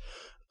yes,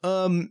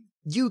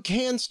 you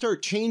can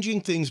start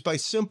changing things by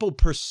simple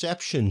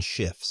perception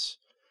shifts.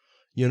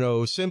 You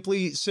know,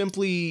 simply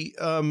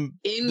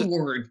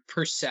inward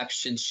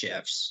perception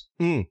shifts.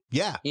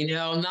 Yeah. You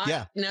know,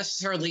 not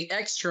necessarily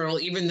external,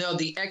 even though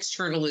the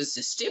external is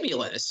the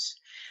stimulus.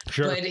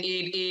 Sure. But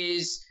it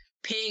is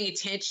paying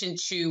attention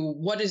to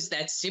what is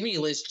that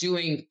stimulus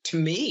doing to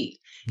me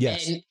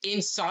and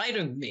inside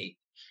of me.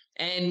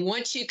 And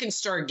once you can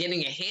start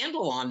getting a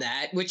handle on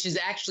that, which is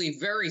actually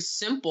very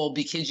simple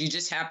because you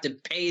just have to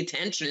pay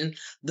attention,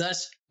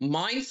 thus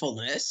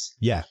mindfulness.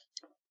 Yeah.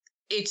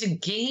 It's a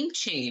game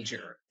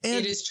changer.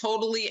 And it is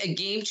totally a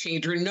game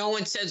changer. No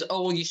one says,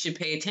 oh, well, you should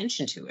pay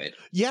attention to it.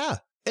 Yeah.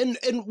 And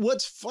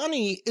what's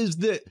funny is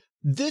that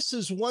this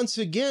is once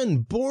again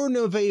born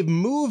of a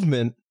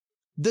movement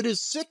that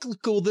is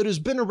cyclical, that has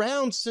been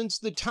around since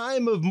the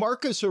time of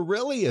Marcus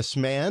Aurelius,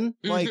 man.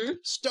 Like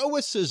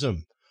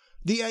Stoicism.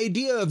 The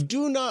idea of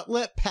do not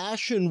let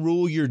passion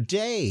rule your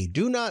day.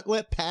 Do not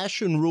let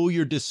passion rule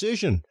your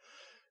decision.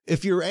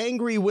 If you're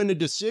angry when a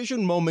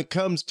decision moment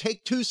comes,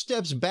 take 2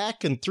 steps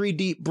back and 3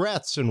 deep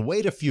breaths and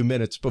wait a few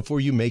minutes before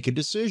you make a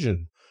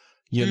decision,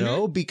 you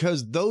know,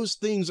 because those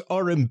things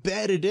are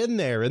embedded in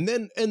there. And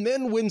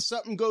then when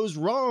something goes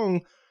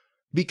wrong,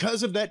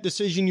 because of that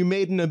decision you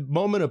made in a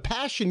moment of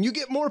passion, you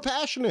get more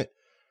passionate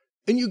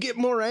and you get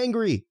more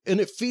angry and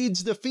it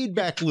feeds the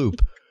feedback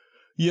loop,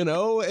 you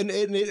know, and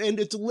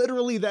it's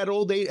literally that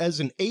old,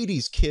 as an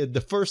 80s kid, the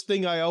first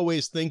thing I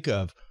always think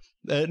of,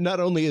 not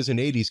only as an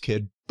 80s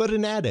kid, but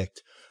an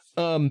addict.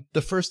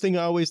 The first thing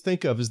I always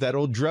think of is that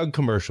old drug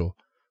commercial.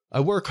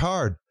 I work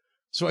hard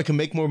so I can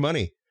make more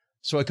money,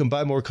 so I can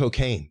buy more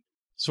cocaine,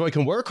 so I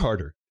can work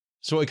harder,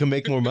 so I can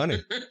make more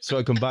money, so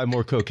I can buy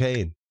more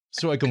cocaine,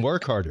 so I can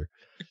work harder.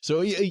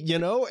 So, you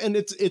know, and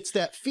it's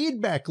that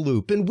feedback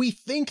loop. And we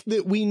think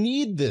that we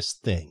need this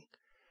thing.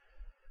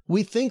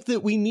 We think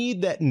that we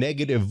need that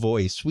negative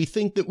voice. We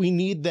think that we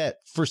need that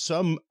for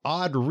some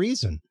odd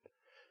reason.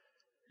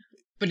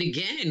 But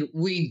again,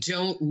 we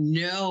don't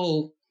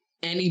know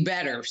any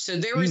better. So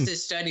there was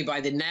this study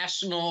by the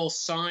National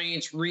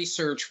Science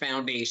Research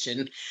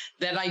Foundation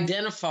that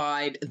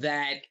identified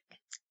that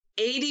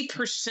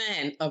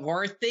 80% of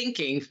our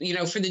thinking, you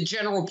know, for the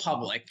general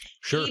public,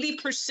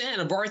 80%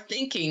 of our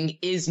thinking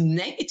is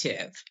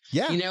negative.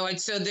 Yeah. You know,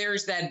 and so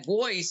there's that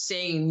voice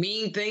saying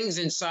mean things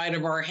inside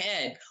of our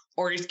head,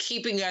 or it's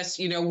keeping us,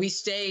 you know, we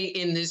stay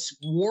in this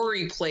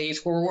worry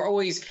place where we're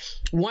always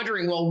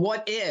wondering, well,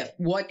 what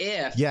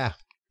if? Yeah.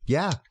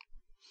 Yeah.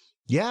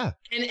 Yeah.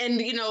 And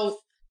you know,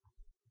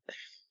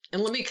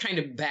 and let me kind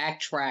of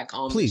backtrack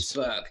on this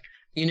book,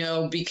 you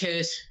know,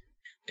 because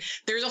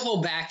there's a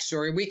whole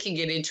backstory. We can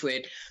get into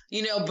it,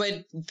 you know,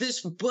 but this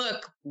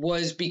book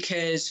was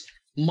because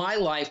my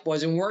life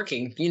wasn't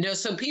working. You know,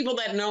 so people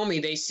that know me,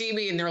 they see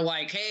me and they're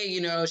like, hey,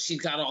 you know,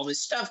 she's got all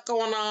this stuff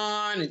going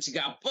on and she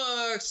got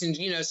books and,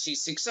 you know,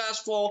 she's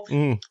successful.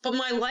 But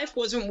my life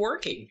wasn't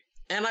working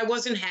and I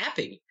wasn't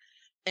happy.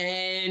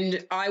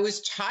 And I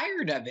was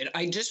tired of it.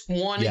 I just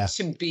wanted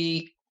to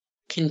be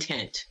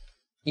content,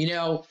 you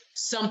know,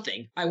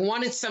 something. I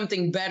wanted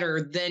something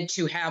better than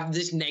to have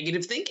this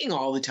negative thinking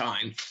all the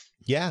time.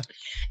 Yeah.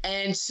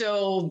 And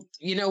so,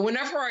 you know,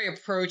 whenever I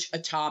approach a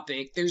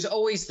topic, there's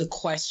always the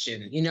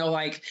question, you know,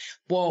 like,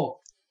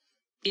 well,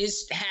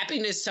 is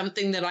happiness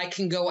something that I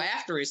can go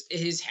after?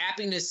 Is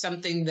happiness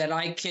something that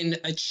I can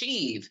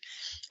achieve?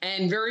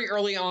 And very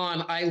early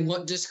on, I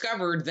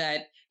discovered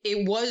that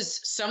it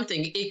was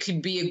something, it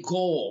could be a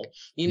goal,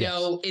 you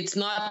know, it's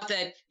not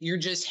that you're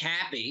just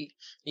happy,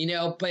 you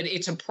know, but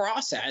it's a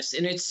process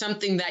and it's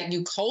something that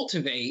you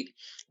cultivate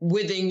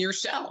within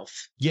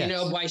yourself, you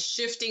know, by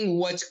shifting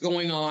what's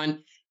going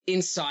on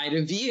inside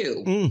of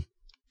you.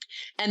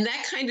 And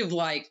that kind of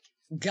like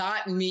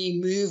got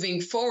me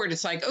moving forward.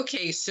 It's like,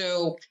 okay,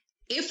 so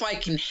if I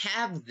can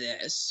have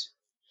this,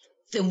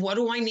 then what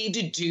do I need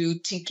to do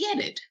to get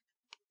it?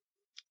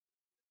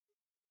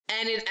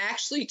 And it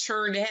actually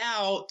turned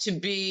out to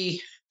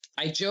be,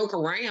 I joke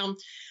around,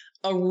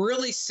 a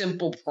really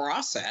simple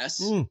process,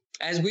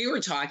 as we were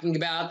talking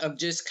about, of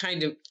just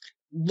kind of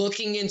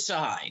looking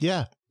inside.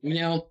 Yeah. You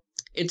know,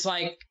 it's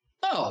like,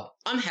 oh,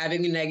 I'm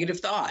having a negative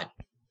thought.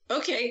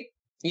 Okay.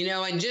 You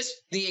know, and just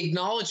the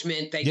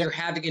acknowledgement that you're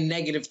having a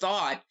negative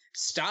thought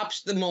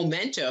stops the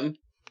momentum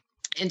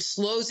and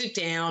slows it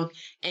down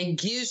and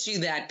gives you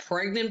that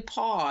pregnant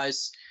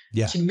pause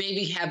to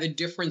maybe have a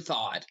different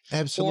thought.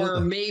 Absolutely. Or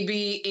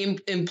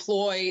maybe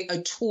employ a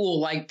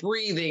tool like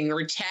breathing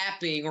or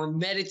tapping or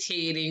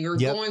meditating or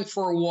going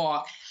for a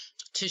walk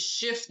to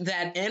shift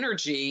that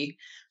energy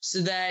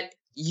so that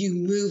you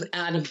move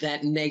out of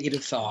that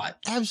negative thought.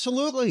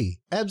 Absolutely.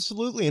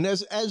 Absolutely. And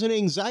as an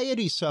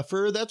anxiety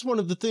sufferer, that's one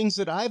of the things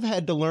that I've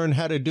had to learn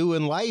how to do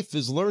in life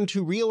is learn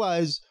to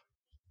realize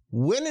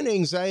when an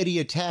anxiety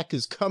attack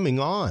is coming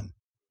on.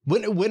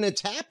 When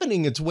it's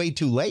happening, it's way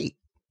too late.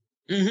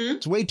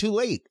 It's way too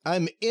late.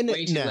 I'm in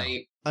it now.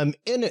 I'm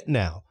in it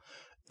now.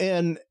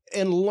 And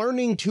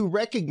learning to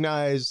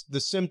recognize the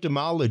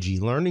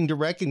symptomology, learning to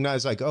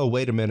recognize like, oh,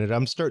 wait a minute,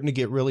 I'm starting to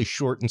get really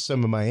short in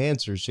some of my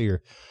answers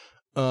here.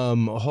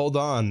 Hold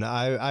on.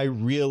 I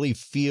really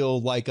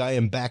feel like I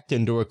am backed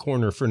into a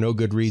corner for no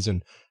good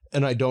reason.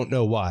 And I don't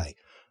know why.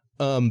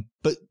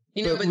 But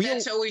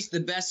that's always the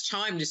best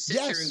time to sit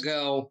there and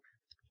go,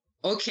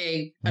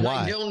 okay, and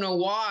why? I don't know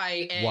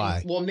why. And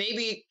why? Well,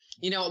 maybe,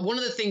 one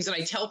of the things that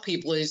I tell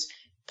people is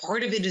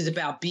part of it is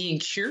about being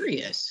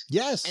curious.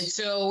 Yes. And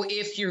so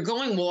if you're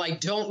going, well, I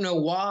don't know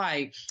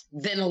why,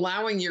 then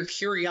allowing your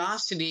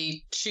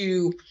curiosity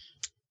to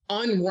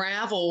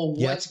unravel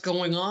what's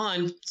going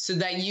on so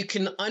that you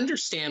can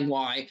understand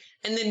why,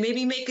 and then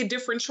maybe make a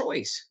different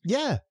choice.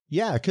 Yeah.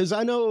 Yeah. Because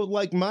I know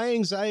like my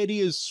anxiety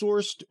is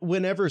sourced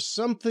whenever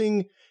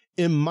something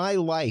in my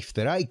life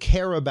that I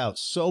care about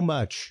so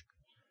much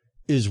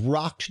is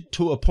rocked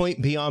to a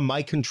point beyond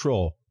my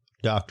control,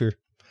 doctor,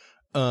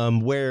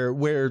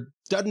 where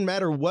doesn't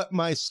matter what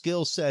my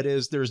skill set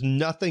is, there's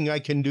nothing I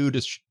can do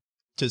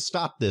to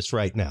stop this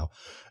right now.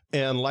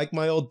 And like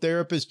my old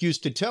therapist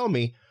used to tell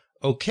me,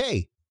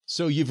 okay,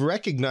 so you've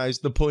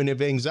recognized the point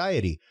of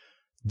anxiety.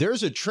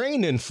 There's a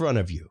train in front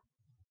of you.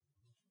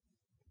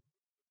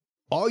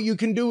 All you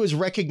can do is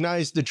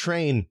recognize the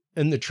train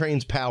and the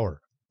train's power.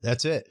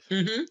 That's it.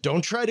 Mm-hmm.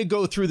 Don't try to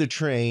go through the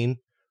train.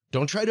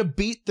 Don't try to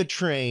beat the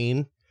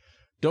train.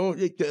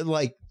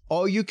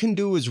 All you can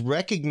do is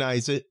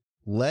recognize it,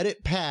 let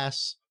it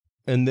pass,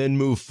 and then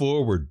move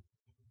forward.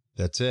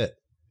 That's it.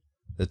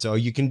 That's all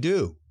you can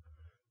do.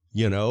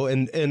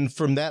 And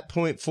from that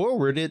point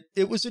forward,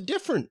 it was a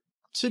different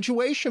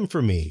situation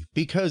for me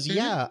because,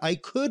 I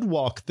could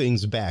walk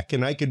things back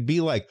and I could be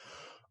like,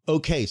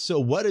 okay, so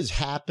what has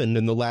happened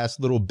in the last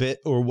little bit,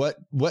 or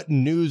what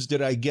news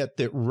did I get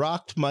that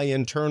rocked my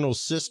internal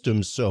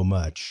system so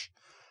much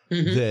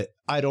that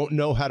I don't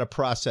know how to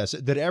process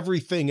it, that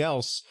everything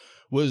else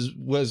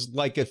was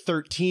like a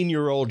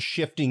 13-year-old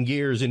shifting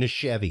gears in a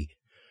Chevy,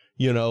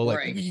 trying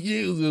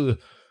to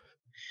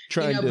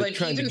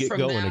get from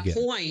going that again.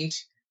 Point,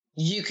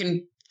 you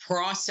can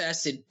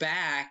process it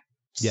back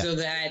so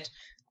that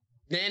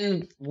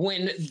then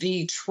when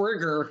the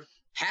trigger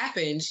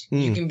happens,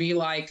 you can be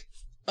like,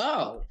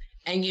 oh,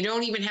 and you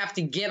don't even have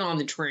to get on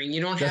the train.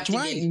 You don't have to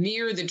get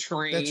near the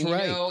train. That's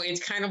right. It's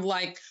kind of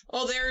like,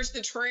 oh, there's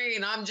the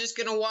train. I'm just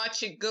going to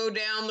watch it go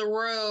down the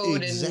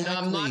road and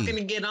I'm not going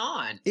to get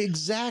on.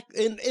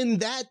 Exactly. And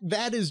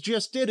that is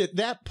just it. At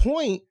that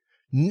point,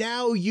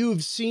 now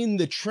you've seen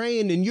the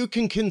train and you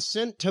can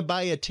consent to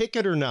buy a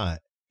ticket or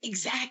not.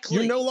 Exactly.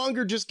 You're no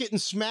longer just getting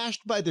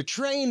smashed by the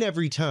train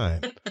every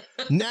time.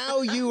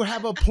 Now you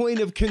have a point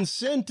of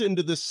consent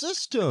into the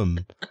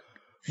system.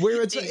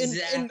 Where it's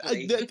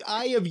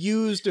I have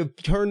used a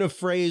turn of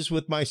phrase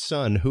with my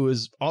son, who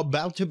is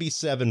about to be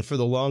 7 for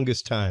the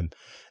longest time,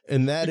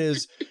 and that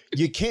is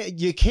you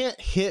can't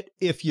hit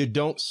if you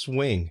don't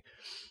swing,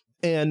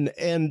 and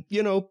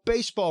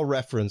baseball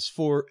reference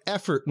for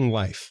effort in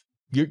life.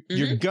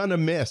 You're gonna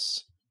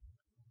miss.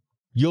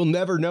 You'll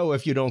never know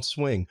if you don't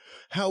swing.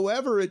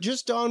 However, it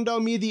just dawned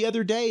on me the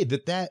other day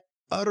that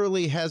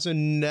utterly has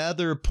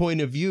another point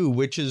of view,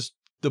 which is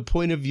the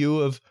point of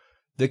view of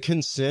the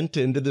consent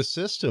into the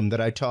system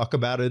that I talk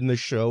about in the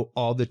show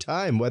all the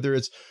time, whether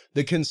it's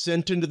the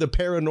consent into the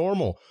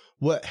paranormal,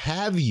 what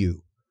have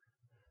you.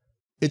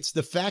 It's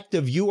the fact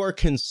of you are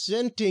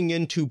consenting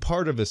into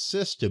part of a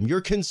system.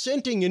 You're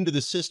consenting into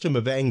the system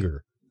of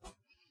anger.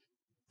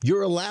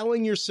 You're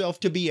allowing yourself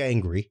to be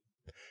angry.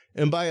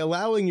 And by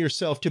allowing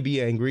yourself to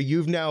be angry,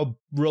 you've now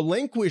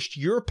relinquished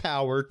your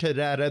power to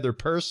that other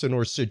person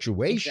or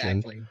situation.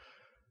 Exactly.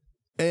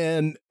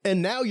 And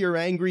now you're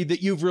angry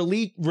that you've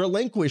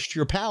relinquished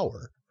your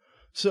power.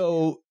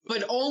 So,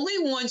 but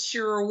only once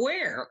you're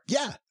aware.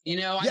 Yeah. I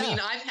mean,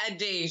 I've had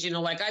days,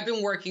 I've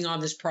been working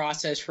on this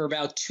process for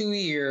about 2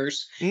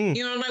 years, and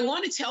I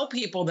want to tell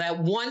people that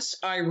once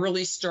I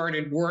really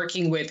started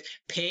working with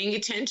paying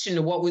attention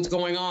to what was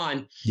going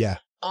on. Yeah.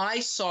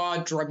 I saw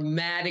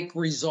dramatic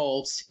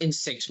results in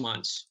 6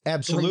 months.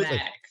 Absolutely.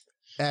 Dramatic.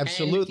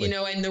 Absolutely.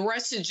 And the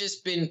rest has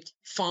just been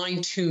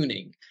fine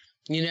tuning.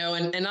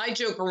 And I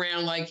joke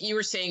around, like you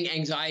were saying,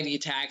 anxiety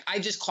attack. I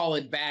just call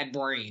it bad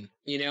brain,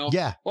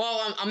 Yeah.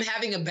 Well, I'm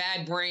having a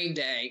bad brain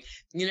day,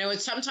 and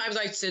sometimes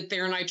I sit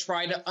there and I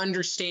try to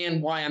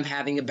understand why I'm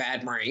having a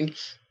bad brain.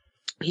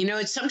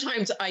 And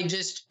sometimes I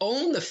just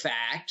own the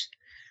fact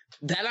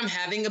that I'm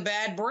having a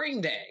bad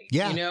brain day,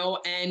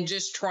 and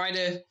just try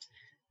to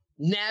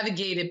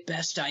navigate it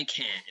best I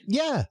can.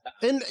 Yeah.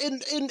 And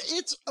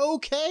it's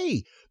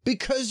okay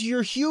because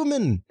you're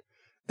human.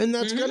 And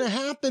that's going to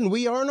happen.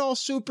 We aren't all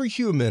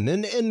superhuman.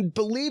 And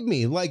believe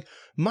me, like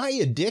my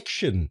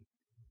addiction,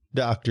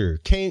 doctor,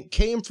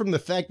 came from the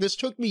fact this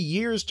took me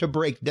years to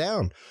break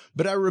down.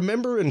 But I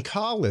remember in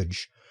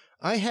college,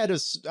 I had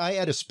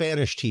a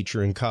Spanish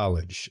teacher in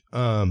college.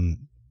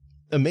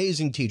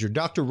 Amazing teacher,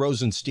 Dr.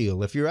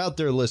 Rosenstiel. If you're out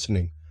there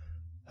listening,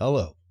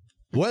 hello.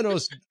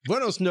 Buenos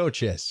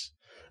noches.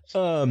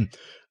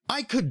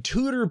 I could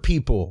tutor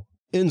people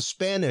in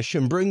Spanish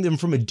and bring them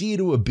from a D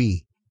to a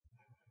B.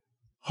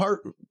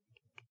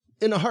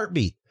 In a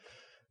heartbeat.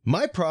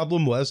 My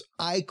problem was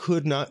I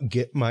could not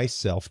get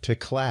myself to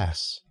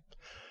class.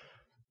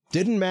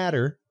 Didn't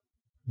matter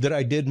that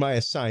I did my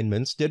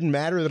assignments. Didn't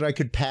matter that I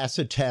could pass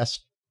a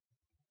test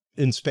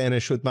in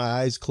Spanish with my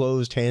eyes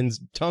closed, hands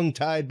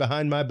tongue-tied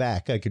behind my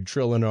back. I could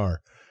trill an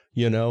R,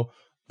 you know.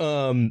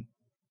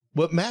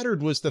 What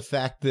mattered was the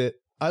fact that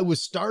I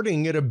was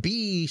starting at a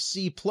B,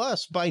 C+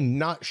 by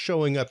not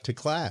showing up to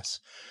class.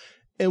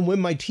 And when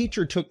my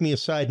teacher took me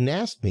aside and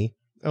asked me,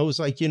 I was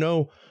like, you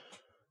know,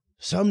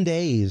 some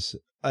days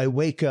I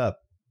wake up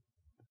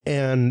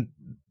and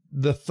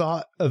the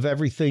thought of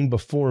everything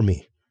before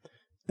me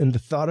and the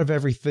thought of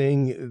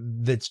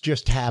everything that's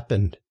just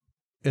happened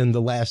in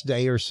the last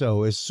day or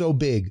so is so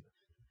big.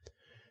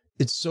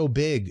 It's so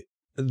big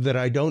that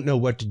I don't know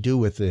what to do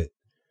with it.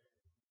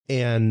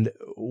 And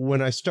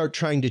when I start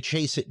trying to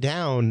chase it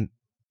down,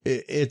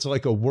 it's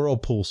like a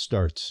whirlpool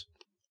starts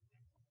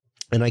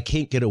and I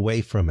can't get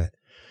away from it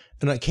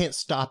and I can't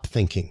stop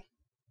thinking.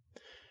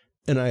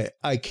 And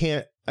I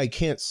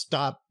can't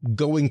stop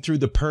going through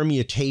the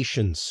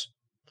permutations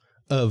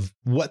of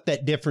what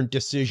that different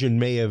decision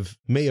may have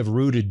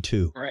rooted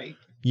to. Right.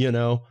 You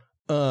know?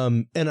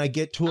 And I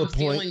get to a point.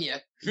 Feeling you.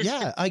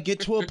 Yeah, I get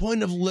to a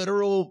point of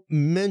literal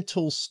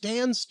mental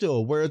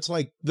standstill where it's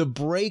like the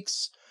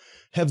brakes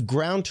have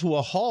ground to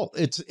a halt.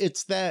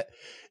 It's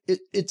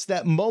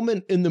that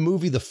moment in the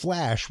movie The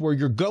Flash where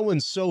you're going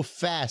so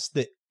fast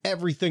that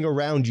everything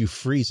around you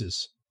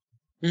freezes.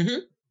 Mm-hmm.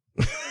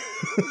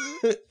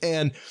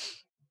 And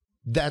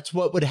that's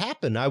what would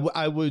happen.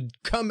 I would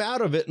come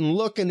out of it and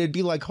look and it'd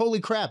be like, holy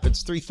crap,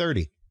 it's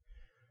 3:30.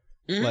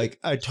 Mm-hmm. Like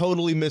I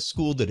totally missed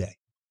school today.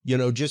 You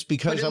know, just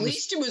because but at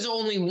least it was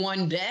only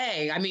one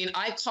day. I mean,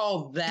 I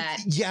call that.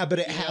 Yeah, but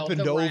it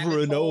happened over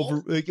and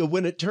over.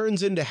 When it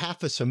turns into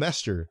half a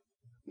semester.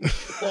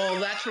 Well,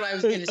 that's what I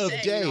was going to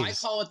say. Days. You know, I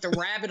call it the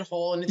rabbit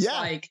hole. And it's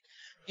like,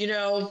 you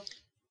know,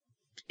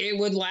 it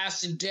would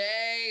last a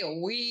day,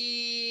 a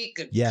week,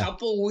 a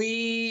couple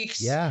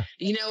weeks. Yeah.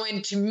 You know,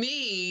 and to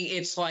me,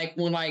 it's like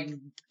when I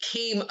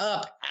came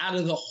up out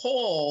of the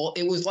hole,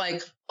 it was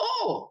like,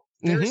 oh.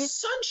 There's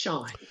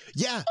sunshine.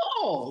 Yeah.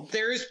 Oh,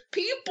 there's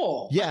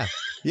people. Yeah.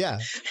 Yeah.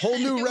 Whole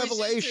new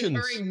revelations.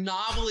 It's a very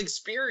novel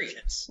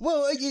experience.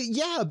 Well,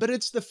 yeah, but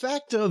it's the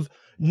fact of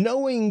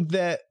knowing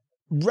that,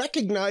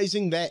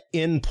 recognizing that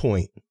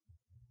endpoint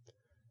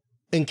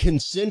and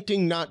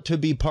consenting not to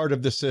be part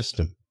of the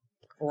system.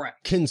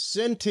 Correct.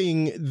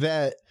 Consenting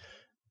that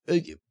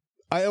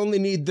I only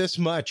need this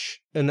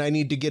much and I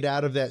need to get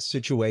out of that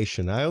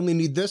situation. I only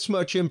need this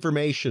much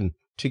information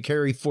to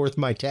carry forth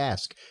my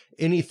task.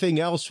 Anything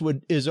else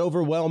is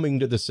overwhelming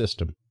to the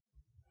system.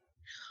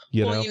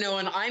 You know,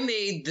 and I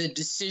made the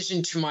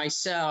decision to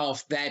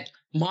myself that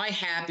my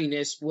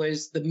happiness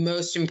was the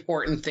most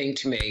important thing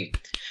to me.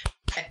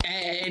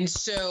 And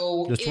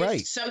so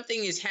if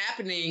something is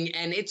happening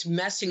and it's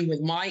messing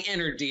with my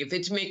energy, if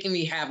it's making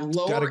me have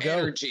lower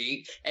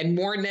energy and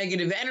more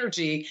negative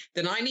energy,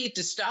 then I need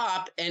to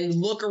stop and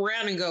look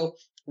around and go,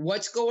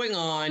 what's going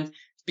on?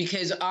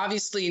 Because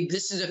obviously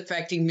this is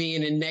affecting me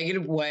in a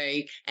negative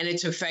way and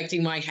it's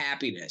affecting my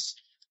happiness.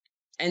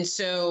 And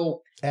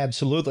so.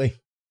 Absolutely.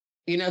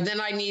 You know,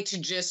 then I need to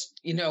just,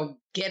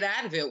 get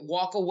out of it,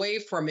 walk away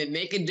from it,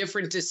 make a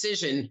different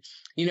decision,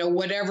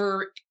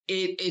 whatever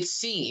it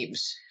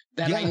seems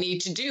that I need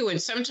to do. And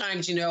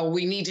sometimes,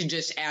 we need to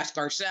just ask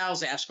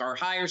ourselves, ask our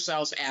higher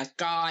selves, ask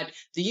God,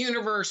 the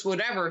universe,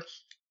 whatever.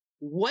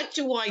 What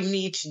do I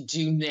need to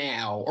do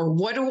now? Or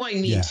what do I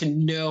need to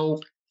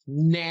know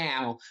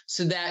now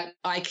so that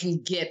I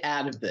can get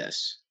out of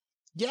this?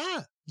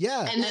 Yeah.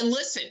 Yeah. And then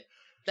listen.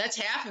 That's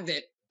half of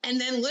it. And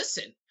then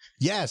listen.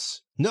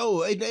 Yes.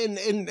 No. And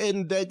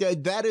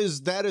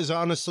that is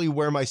honestly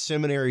where my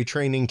seminary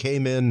training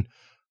came in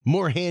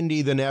more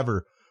handy than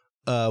ever,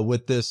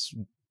 with this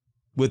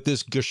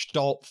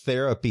Gestalt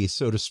therapy,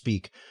 so to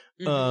speak,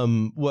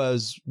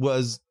 was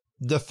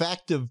the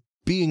fact of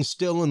being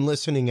still and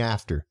listening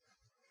after.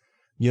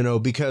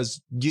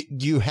 Because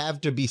you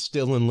have to be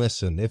still and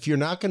listen. If you're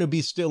not going to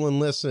be still and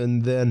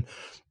listen, then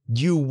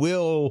you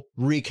will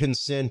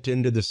reconsent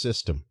into the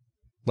system.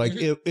 Like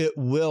it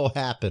will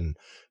happen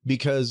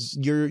because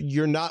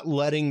you're not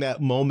letting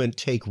that moment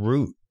take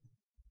root.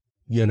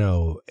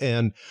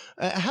 And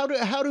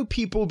how do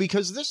people,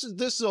 because this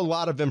is a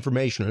lot of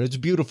information and it's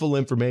beautiful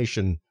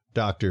information,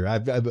 Doctor.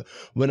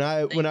 When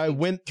I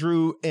went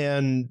through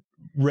and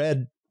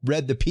read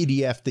the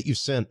PDF that you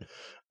sent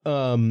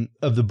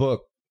of the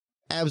book,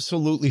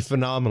 absolutely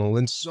phenomenal.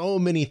 And so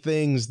many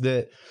things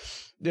that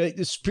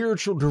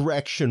spiritual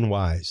direction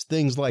wise,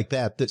 things like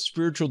that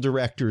spiritual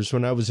directors,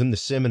 when I was in the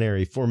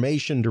seminary,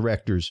 formation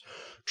directors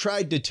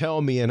tried to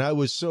tell me. And I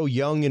was so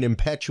young and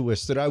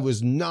impetuous that I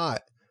was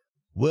not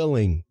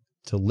willing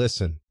to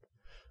listen.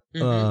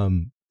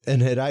 And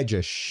had I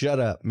just shut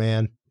up,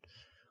 man,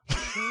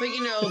 But,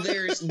 you know,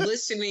 there's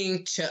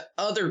listening to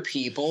other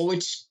people,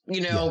 which,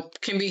 you know,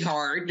 can be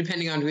hard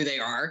depending on who they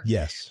are.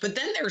 Yes. But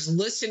then there's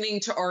listening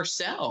to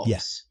ourselves.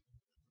 Yes.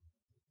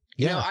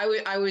 You know,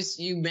 I was,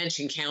 you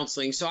mentioned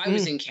counseling. So I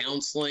was in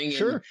counseling.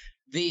 Sure. And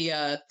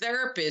the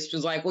therapist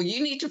was like, well,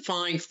 you need to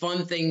find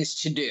fun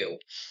things to do.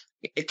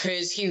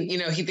 Because he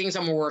thinks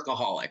I'm a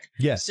workaholic.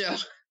 Yes. So,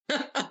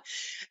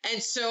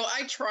 and so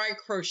I try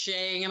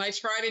crocheting and I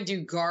try to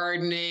do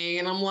gardening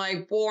and I'm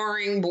like,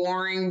 boring.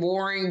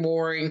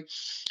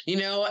 You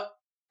know,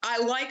 I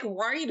like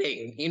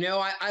writing, you know,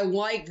 I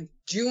like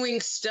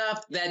doing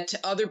stuff that to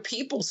other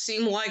people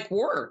seem like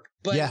work,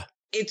 but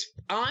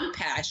I'm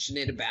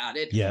passionate about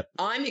it. Yep.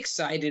 I'm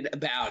excited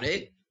about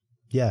it.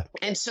 Yeah.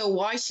 And so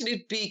why should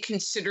it be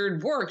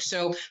considered work?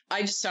 So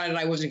I decided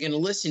I wasn't going to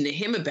listen to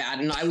him about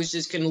it. And I was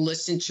just going to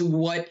listen to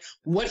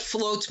what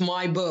floats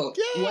my boat,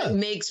 what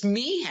makes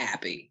me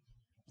happy.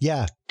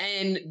 Yeah.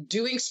 And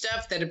doing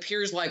stuff that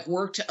appears like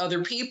work to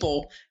other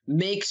people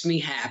makes me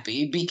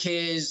happy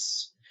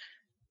because,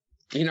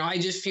 you know, I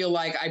just feel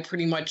like I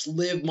pretty much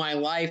live my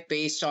life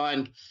based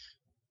on,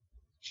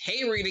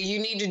 hey, Rita, you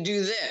need to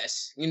do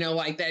this, you know,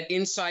 like that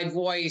inside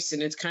voice.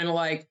 And it's kind of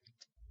like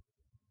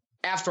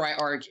after I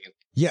argue.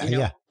 Yeah, you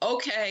know,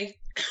 okay.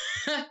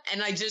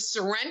 And I just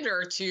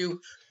surrender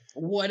to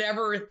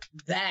whatever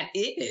that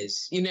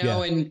is, you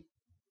know, and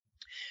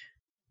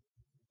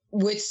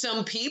with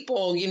some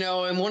people, you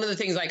know, and one of the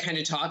things I kind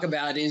of talk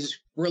about is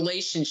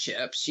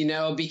relationships, you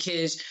know,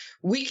 because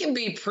we can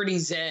be pretty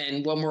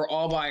zen when we're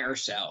all by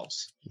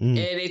ourselves. And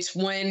it's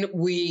when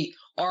we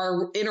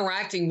are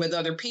interacting with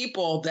other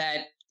people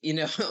that, you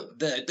know,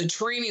 the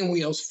training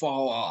wheels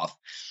fall off.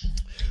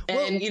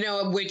 And, you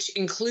know, which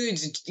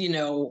includes, you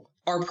know,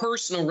 our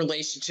personal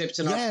relationships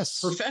and our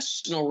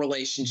professional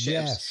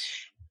relationships.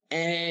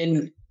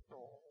 And,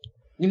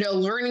 you know,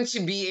 learning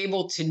to be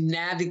able to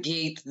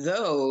navigate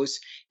those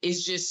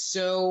is just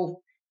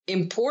so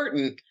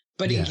important.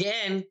 But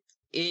again,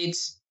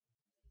 it's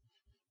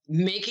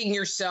making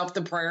yourself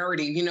the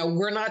priority. You know,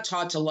 we're not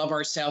taught to love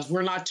ourselves.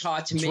 We're not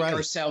taught to make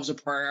ourselves a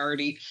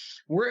priority.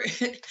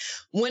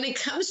 When it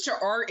comes to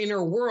our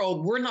inner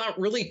world, we're not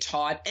really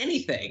taught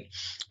anything.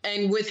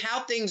 And with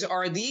how things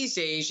are these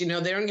days, you know,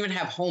 they don't even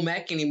have home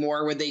ec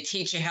anymore where they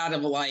teach you how to,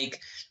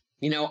 like,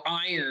 you know,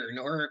 iron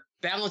or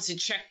balance a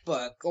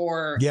checkbook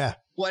or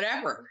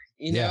whatever,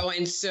 you know.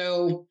 And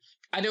so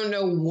I don't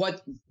know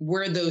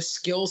where those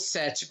skill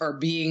sets are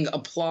being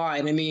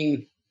applied. I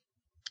mean,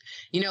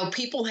 you know,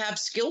 people have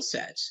skill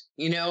sets,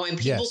 you know, and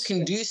people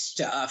can do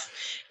stuff.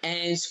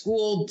 And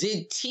school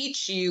did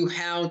teach you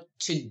how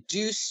to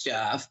do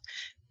stuff,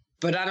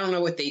 but I don't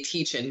know what they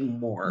teach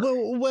anymore.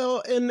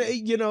 Well, and,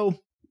 you know,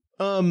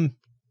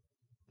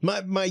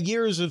 my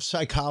years of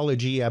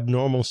psychology,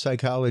 abnormal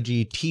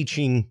psychology,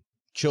 teaching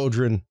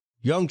children,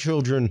 young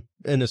children,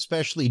 and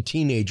especially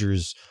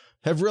teenagers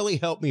have really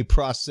helped me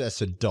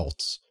process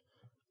adults.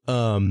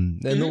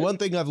 And the one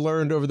thing I've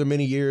learned over the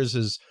many years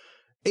is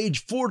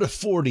age 4 to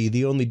 40,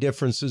 the only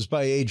difference is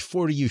by age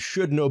 40, you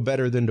should know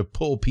better than to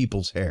pull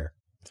people's hair.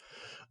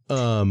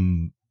 A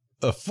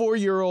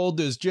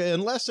 4-year-old is,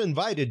 unless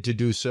invited to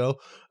do so,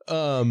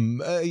 a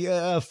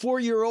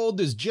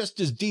 4-year-old is just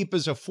as deep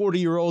as a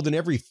 40-year-old, and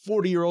every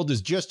 40-year-old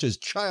is just as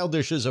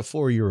childish as a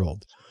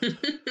 4-year-old.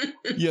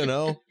 You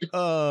know,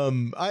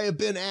 I have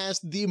been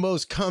asked the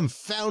most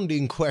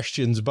confounding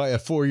questions by a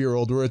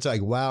 4-year-old where it's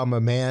like, wow, my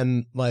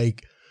man,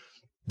 like,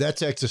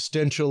 that's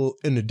existential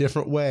in a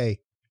different way.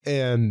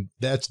 And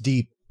that's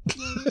deep.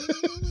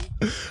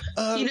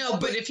 You know,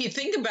 but if you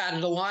think about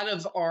it, a lot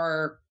of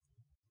our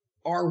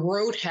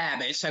rote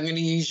habits, I'm going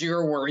to use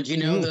your word, you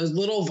know, those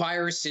little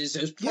viruses,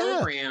 those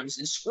programs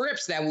and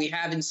scripts that we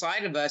have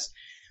inside of us,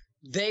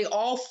 they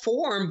all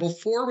form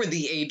before we're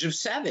the age of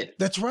 7.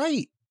 That's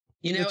right.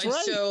 You know,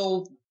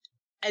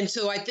 and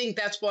so I think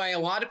that's why a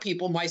lot of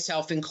people,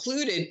 myself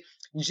included,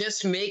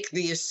 just make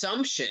the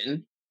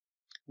assumption,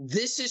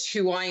 this is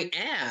who I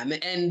am,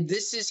 and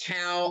this is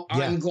how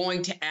I'm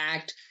going to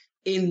act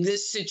in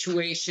this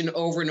situation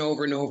over and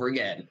over and over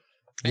again.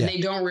 And they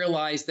don't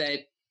realize that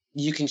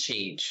you can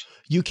change.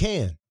 You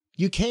can.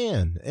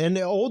 And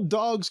the old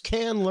dogs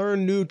can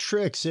learn new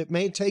tricks. It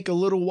may take a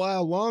little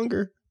while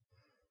longer,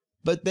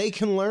 but they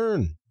can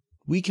learn.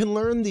 We can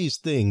learn these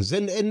things.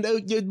 And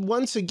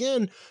once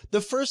again,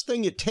 the first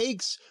thing it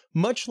takes,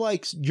 much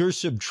like your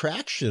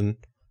subtraction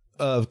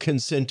of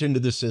consent into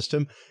the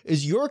system,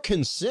 is your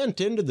consent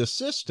into the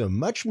system.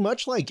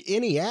 Much like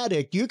any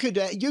addict, you could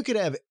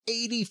have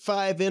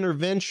 85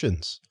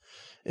 interventions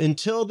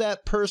until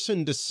that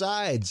person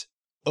decides,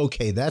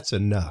 okay, that's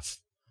enough.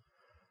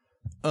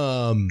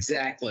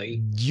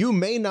 Exactly. You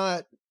may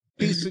not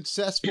be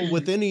successful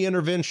with any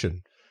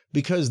intervention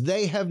because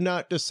they have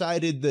not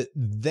decided that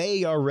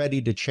they are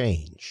ready to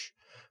change,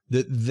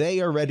 that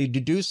they are ready to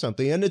do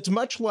something. And it's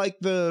much like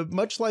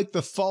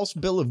the false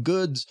bill of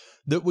goods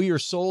that we are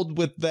sold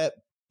with that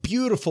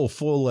beautiful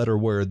 4-letter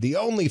word, the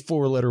only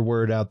 4-letter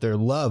word out there,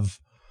 love.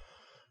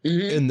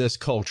 in this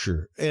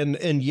culture.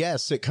 And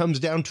yes, it comes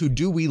down to,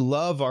 do we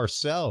love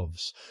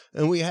ourselves?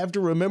 And we have to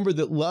remember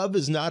that love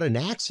is not an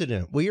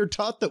accident. We are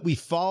taught that we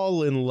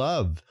fall in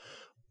love.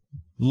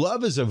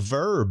 Love is a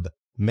verb,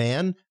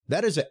 man.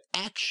 That is an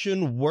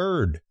action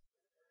word.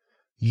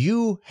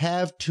 You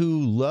have to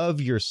love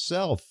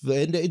yourself.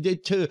 And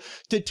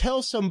to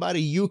tell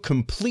somebody you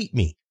complete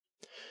me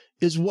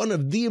is one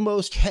of the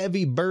most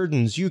heavy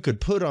burdens you could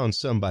put on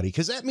somebody,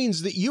 because that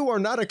means that you are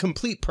not a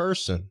complete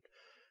person.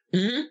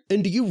 Mm-hmm.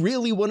 And do you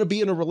really want to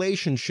be in a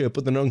relationship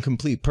with an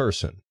incomplete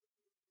person?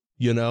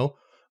 You know?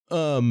 I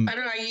don't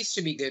know. I used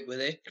to be good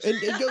with it.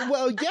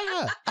 Well,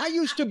 yeah, I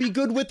used to be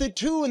good with it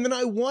too. And then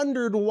I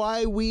wondered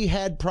why we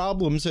had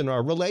problems in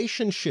our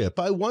relationship.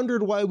 I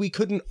wondered why we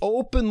couldn't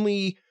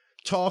openly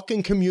talk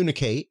and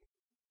communicate,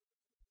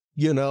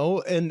 you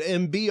know,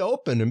 and be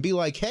open and be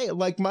like, hey,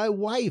 like my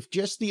wife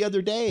just the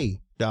other day,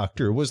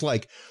 doctor, was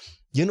like,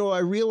 you know, I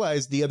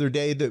realized the other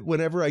day that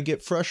whenever I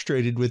get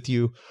frustrated with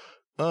you,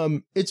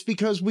 it's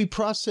because we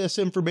process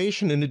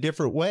information in a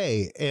different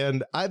way,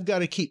 and I've got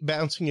to keep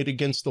bouncing it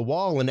against the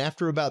wall. And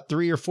after about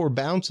 3 or 4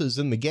 bounces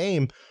in the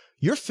game,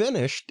 you're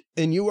finished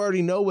and you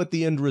already know what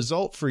the end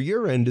result for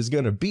your end is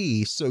going to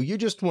be. So you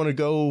just want to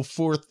go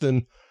forth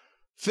and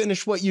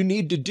finish what you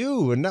need to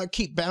do and not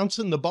keep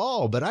bouncing the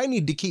ball. But I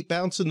need to keep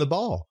bouncing the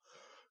ball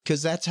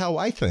because that's how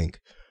I think.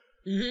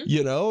 Mm-hmm.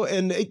 You know,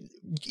 and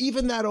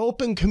even that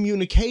open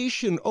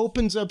communication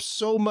opens up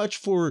so much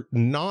for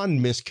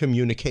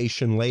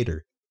non-miscommunication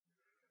later.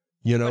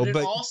 You know,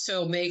 but it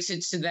also makes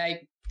it so that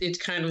it's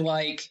kind of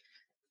like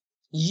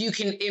you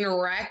can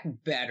interact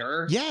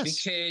better.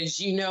 Yes. Because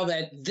you know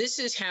that this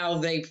is how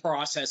they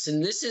process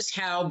and this is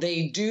how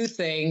they do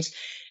things.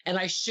 And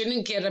I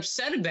shouldn't get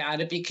upset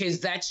about it because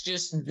that's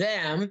just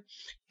them.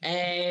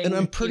 And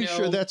I'm pretty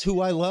sure that's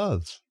who I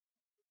love.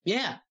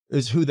 Yeah.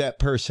 Is who that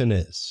person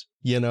is,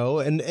 you know,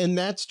 and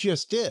that's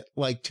just it.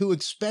 Like, to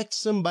expect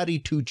somebody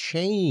to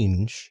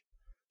change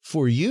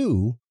for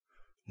you.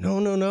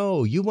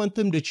 No. You want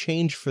them to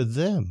change for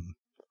them.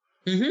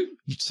 Mm-hmm.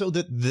 So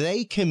that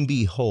they can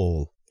be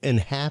whole and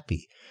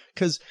happy.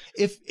 Because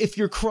if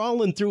you're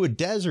crawling through a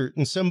desert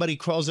and somebody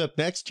crawls up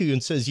next to you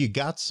and says, you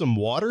got some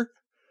water,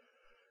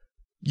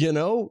 you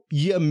know,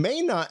 you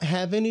may not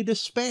have any to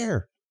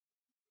spare.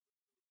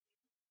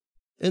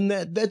 And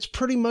that's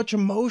pretty much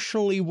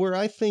emotionally where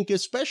I think,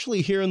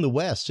 especially here in the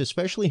West,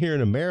 especially here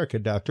in America,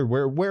 Doctor,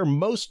 where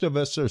most of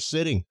us are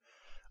sitting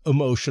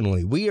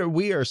emotionally.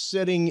 We are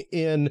sitting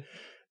in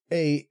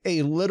a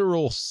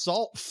literal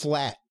salt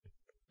flat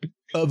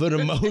of an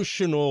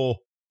emotional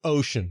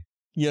ocean.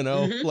 You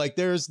know, mm-hmm. Like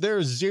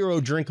there's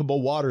zero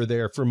drinkable water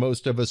there for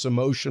most of us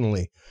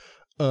emotionally.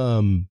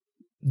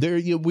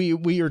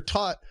 We are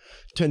taught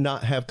to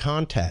not have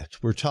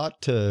contact. We're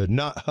taught to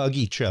not hug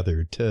each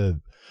other.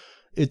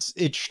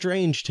 It's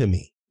strange to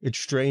me. It's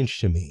strange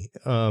to me.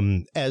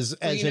 One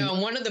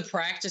of the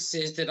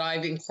practices that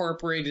I've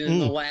incorporated in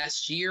the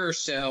last year or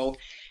so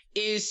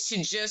is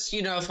to just,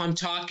 you know, if I'm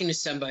talking to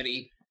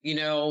somebody, you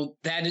know,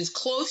 that is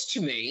close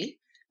to me,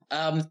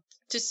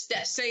 to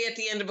say at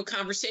the end of a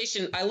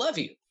conversation, I love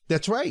you.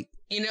 That's right.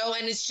 You know,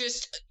 and it's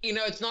just, you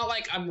know, it's not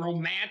like I'm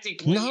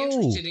romantically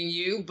interested in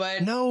you,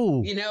 but,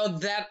 you know,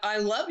 that I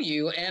love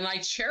you and I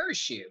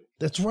cherish you.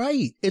 That's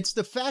right. It's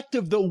the fact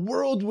of the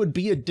world would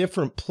be a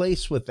different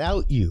place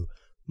without you.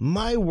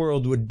 My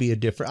world would be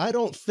I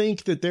don't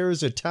think that there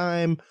is a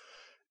time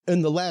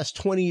in the last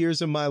 20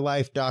 years of my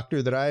life,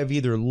 Doctor, that I have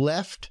either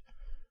left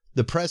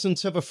the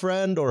presence of a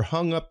friend or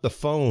hung up the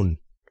phone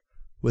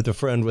with a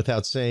friend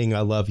without saying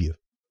I love you.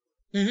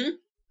 Mm-hmm.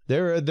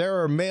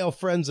 There are male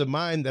friends of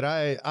mine that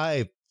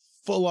I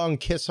full on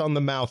kiss on the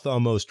mouth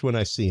almost when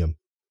I see them.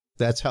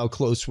 That's how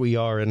close we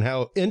are and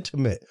how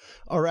intimate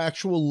our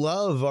actual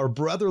love, our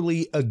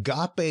brotherly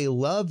agape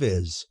love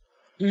is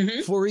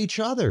for each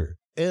other.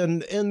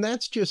 And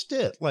that's just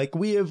it. Like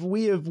we have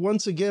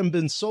once again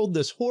been sold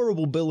this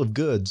horrible bill of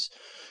goods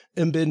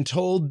and been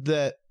told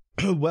that,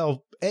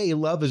 well,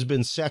 love has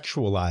been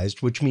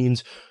sexualized, which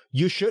means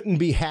you shouldn't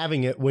be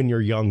having it when you're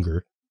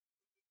younger.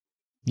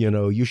 You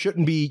know, you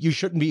shouldn't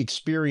be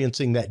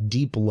experiencing that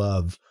deep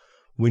love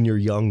when you're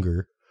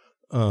younger.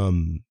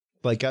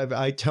 Like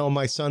I tell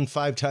my son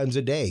 5 times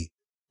a day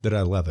that I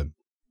love him,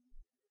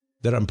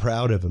 that I'm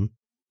proud of him.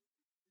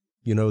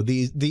 You know,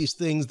 these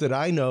things that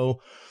I know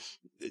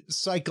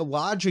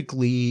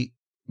psychologically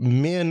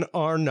men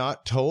are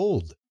not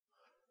told.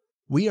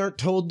 We aren't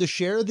told to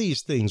share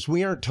these things.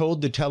 We aren't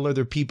told to tell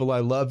other people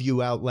I love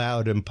you out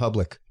loud in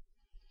public.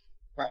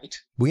 Right.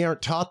 We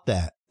aren't taught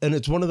that. And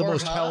it's one of the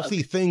most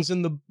healthy things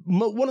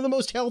one of the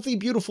most healthy,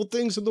 beautiful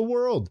things in the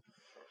world.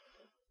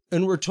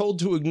 And we're told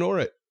to ignore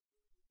it.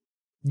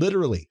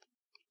 Literally.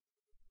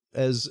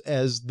 As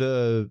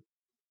the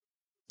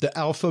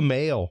alpha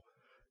male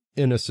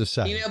in a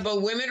society. You know,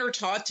 but women are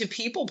taught to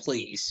people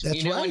please.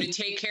 That's you know, right. And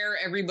to take care of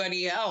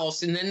everybody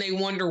else. And then they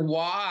wonder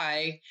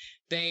why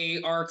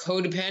they are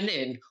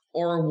codependent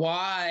or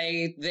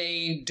why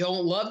they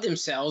don't love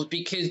themselves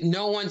because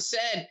no one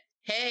said,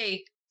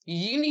 hey,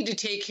 you need to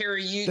take care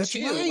of you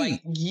too. Right.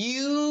 Like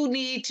you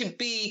need to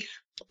be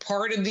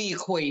part of the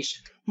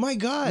equation. My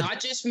God. Not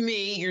just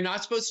me. You're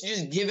not supposed to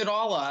just give it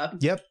all up.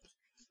 Yep.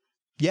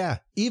 Yeah.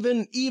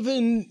 Even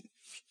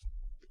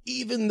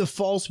the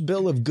false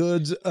bill of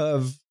goods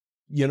of,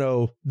 you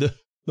know, the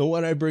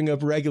one I bring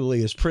up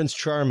regularly is Prince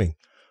Charming.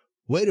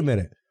 Wait a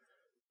minute.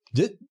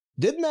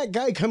 Didn't that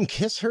guy come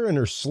kiss her in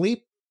her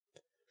sleep?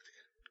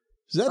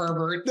 Is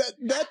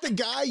that the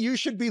guy you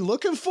should be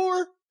looking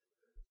for?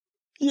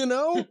 You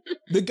know,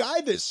 the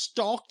guy that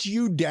stalked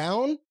you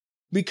down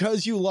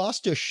because you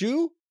lost a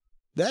shoe?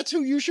 That's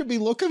who you should be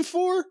looking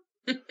for?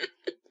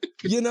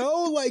 You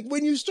know, like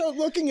when you start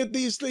looking at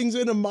these things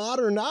in a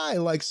modern eye,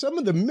 like some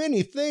of the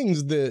many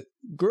things that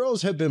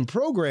girls have been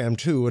programmed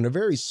to in a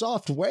very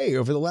soft way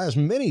over the last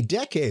many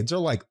decades are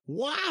like,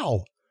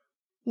 wow,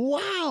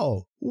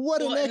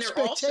 what an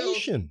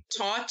expectation.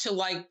 They're also taught to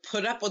like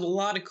put up with a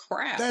lot of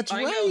crap. That's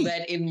right. I know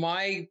that in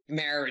my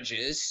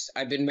marriages,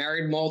 I've been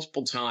married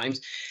multiple times,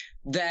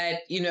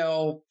 that, you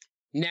know,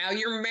 now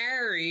you're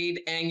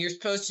married and you're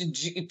supposed to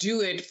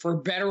do it for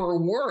better or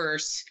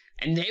worse,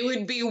 and they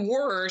would be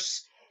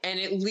worse. And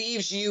it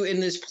leaves you in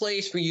this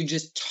place where you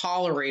just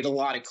tolerate a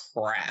lot of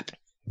crap.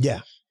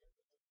 Yeah.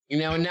 You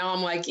know, and now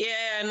I'm like,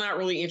 yeah, I'm not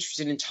really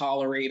interested in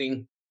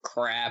tolerating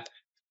crap.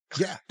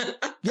 Yeah.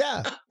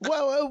 Yeah.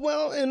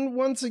 Well, and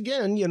once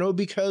again, you know,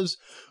 because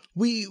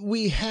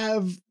we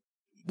have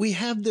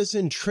this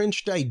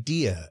entrenched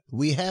idea.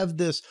 We have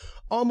this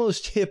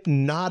almost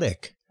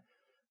hypnotic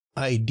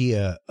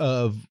idea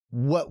of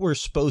what we're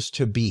supposed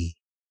to be.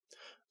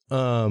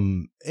 But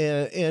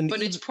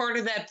it's part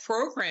of that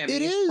program.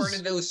 It's part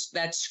of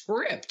that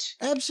script.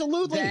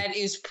 Absolutely. That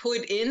is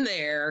put in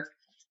there,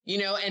 you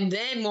know, and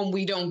then when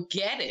we don't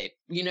get it,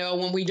 you know,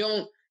 when we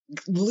don't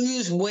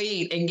lose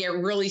weight and get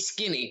really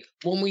skinny,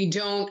 when we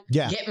don't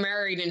get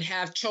married and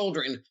have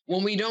children,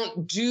 when we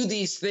don't do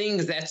these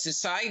things that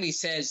society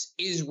says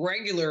is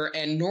regular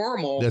and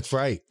normal. That's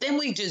right. Then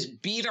we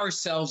just beat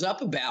ourselves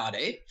up about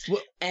it.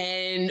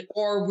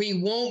 Or we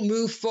won't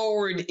move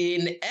forward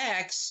in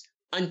X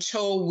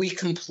until we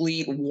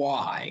complete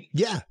Y.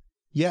 Yeah.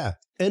 Yeah.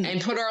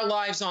 And put our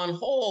lives on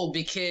hold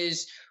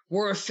because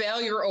we're a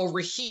failure over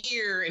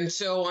here. And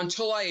so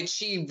until I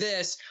achieve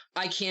this,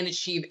 I can't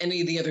achieve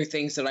any of the other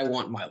things that I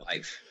want in my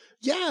life.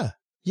 Yeah.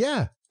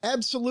 Yeah.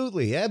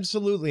 Absolutely.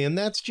 Absolutely. And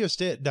that's just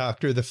it,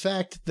 Doctor. The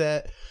fact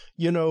that,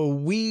 you know,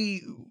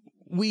 we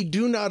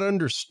do not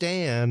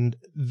understand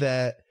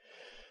that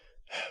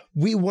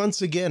we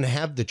once again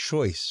have the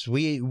choice.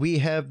 We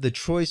have the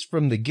choice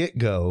from the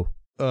get-go.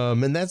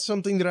 And that's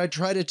something that I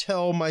try to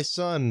tell my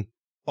son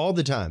all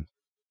the time,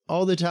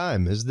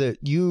 is that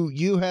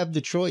you have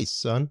the choice,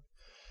 son,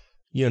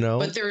 you know.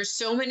 But there are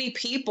so many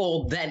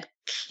people that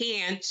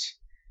can't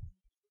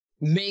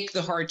make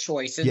the hard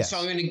choice. And so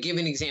I'm going to give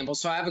an example.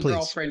 So I have a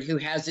girlfriend who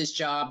has this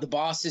job. The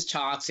boss is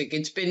toxic.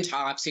 It's been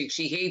toxic.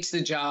 She hates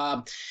the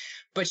job,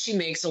 but she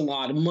makes a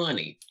lot of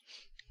money.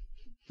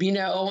 You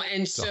know,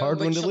 and so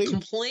but she'll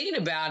complain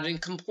about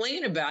it.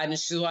 And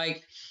she's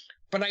like,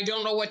 but I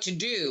don't know what to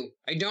do.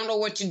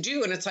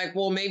 And it's like,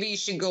 well, maybe you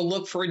should go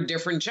look for a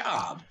different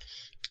job,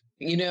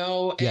 you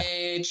know? Yeah.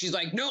 And she's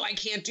like, no, I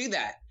can't do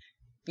that,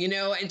 you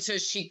know? And so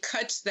she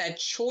cuts that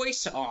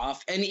choice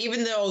off. And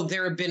even though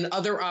there have been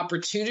other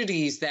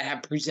opportunities that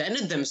have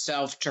presented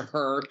themselves to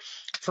her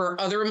for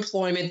other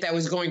employment that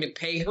was going to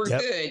pay her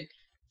good,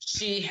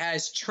 she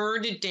has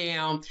turned it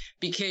down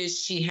because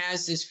she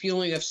has this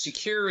feeling of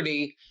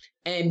security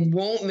and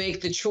won't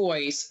make the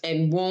choice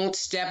and won't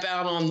step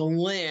out on the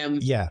limb.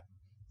 Yeah.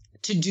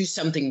 To do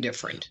something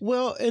different.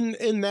 Well,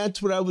 and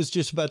that's what I was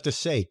just about to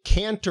say.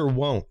 Can't or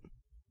won't.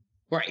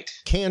 Right.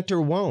 Can't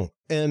or won't.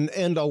 And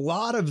a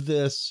lot of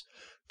this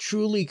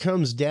truly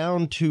comes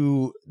down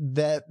to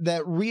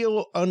that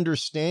real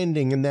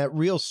understanding and that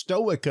real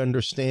stoic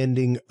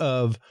understanding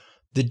of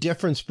the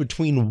difference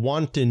between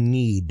want and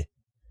need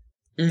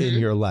in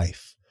your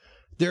life.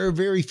 There are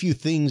very few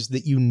things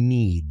that you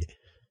need.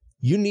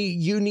 You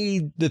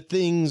need the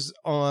things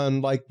on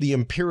like the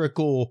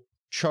empirical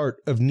chart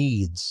of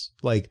needs.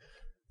 Like,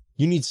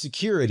 you need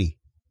security,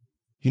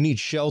 you need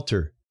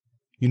shelter,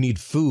 you need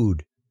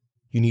food,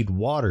 you need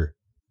water,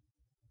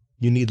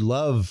 you need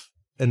love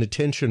and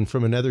attention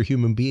from another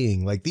human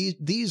being. Like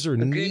these are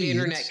needs. Good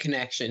internet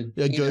connection.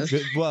 Good.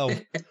 Well,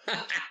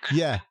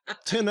 yeah,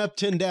 10 up,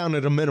 10 down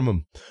at a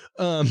minimum.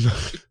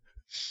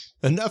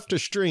 Enough to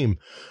stream.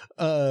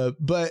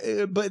 But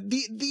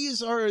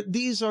these are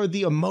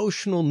the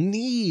emotional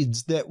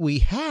needs that we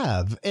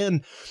have.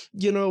 And,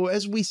 you know,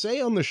 as we say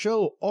on the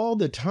show all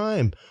the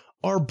time,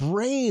 our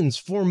brains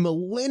for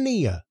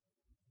millennia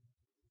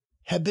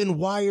have been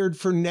wired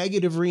for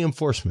negative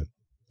reinforcement.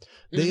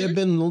 They have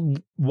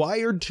been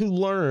wired to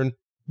learn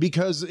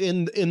because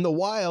in the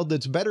wild,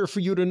 it's better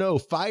for you to know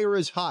fire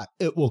is hot,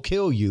 it will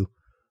kill you,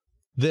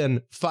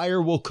 than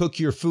fire will cook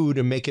your food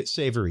and make it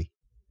savory.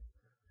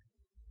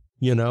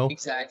 You know?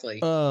 Exactly.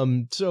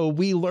 So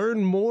we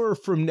learn more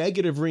from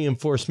negative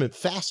reinforcement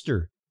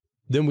faster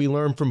than we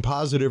learn from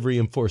positive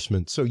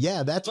reinforcement. So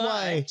yeah, that's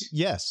why,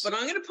 yes. But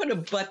I'm going to put a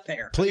but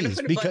there. Please,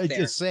 because it's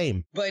the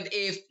same. But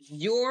if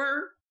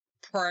your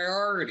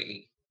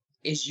priority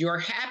is your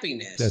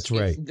happiness. That's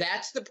right. If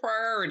that's the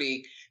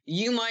priority.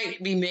 You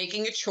might be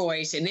making a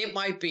choice, and it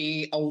might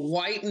be a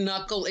white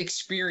knuckle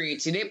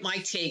experience, and it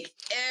might take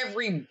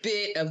every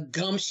bit of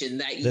gumption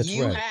that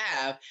you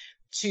have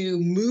to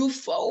move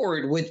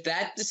forward with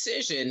that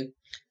decision.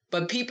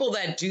 But people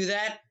that do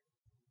that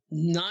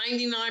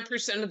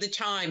 99% of the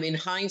time, in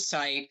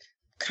hindsight,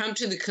 come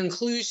to the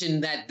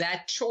conclusion that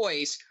that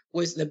choice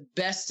was the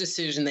best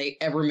decision they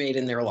ever made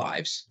in their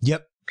lives.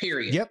 Yep.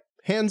 Period. Yep.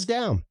 Hands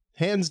down.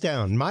 Hands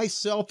down. My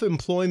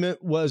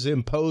self-employment was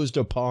imposed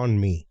upon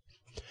me.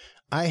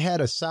 I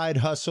had a side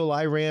hustle.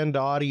 I ran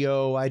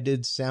audio. I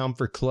did sound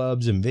for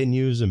clubs and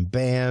venues and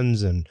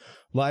bands and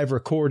live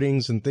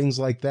recordings and things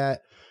like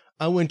that.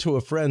 I went to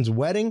a friend's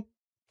wedding,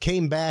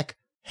 came back,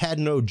 had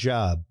no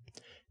job.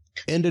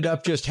 Ended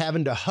up just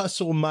having to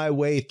hustle my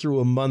way through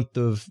a month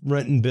of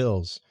rent and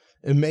bills,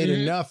 and made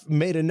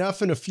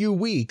enough in a few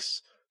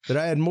weeks that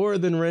I had more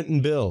than rent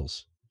and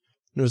bills.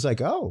 And it was like,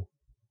 oh,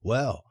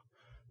 well.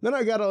 Then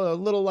I got a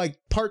little like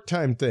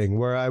part-time thing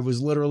where I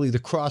was literally the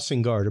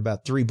crossing guard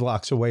about 3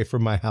 blocks away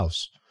from my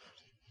house.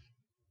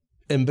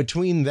 And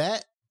between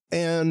that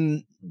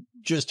and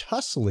just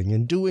hustling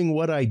and doing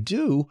what I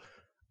do,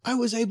 I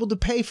was able to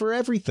pay for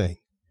everything.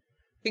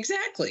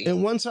 Exactly.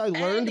 And once I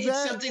learned it's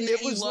that, something that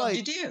it was you love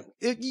like, to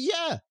do.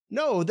 Yeah,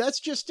 no, that's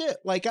just it.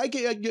 Like I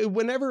get,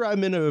 whenever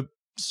I'm in a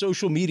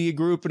social media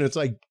group and it's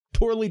like,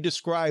 poorly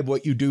describe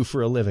what you do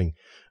for a living.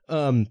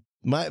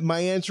 My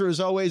answer is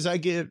always, I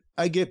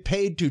get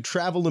paid to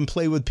travel and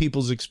play with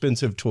people's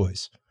expensive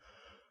toys.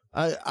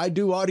 I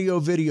do audio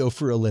video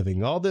for a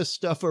living. All this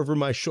stuff over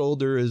my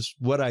shoulder is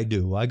what I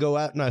do. I go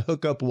out and I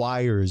hook up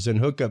wires and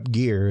hook up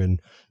gear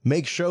and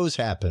make shows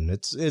happen.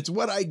 It's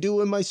what I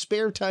do in my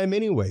spare time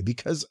anyway,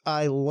 because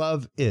I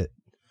love it.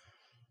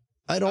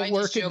 I don't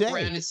work a day. I just joke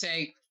around and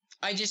say,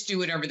 I just do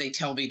whatever they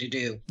tell me to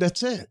do.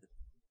 That's it.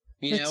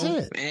 That's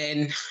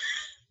it.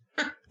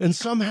 And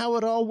somehow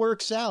it all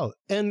works out.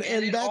 And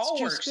that's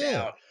just it.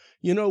 Out.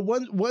 You know,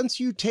 once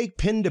you take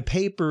pen to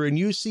paper and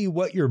you see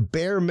what your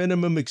bare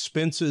minimum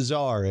expenses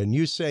are, and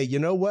you say, you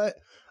know what,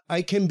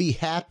 I can be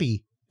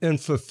happy and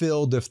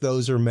fulfilled if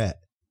those are met.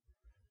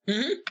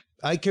 Mm-hmm.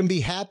 I can be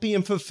happy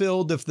and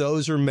fulfilled if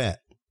those are met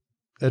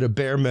at a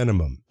bare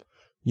minimum.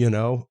 You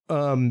know,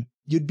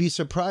 you'd be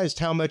surprised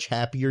how much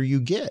happier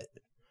you get,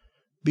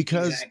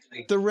 because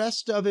the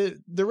rest of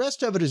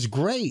it is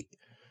great.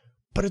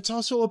 But it's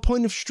also a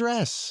point of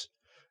stress.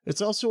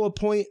 It's also a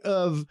point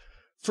of,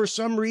 for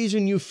some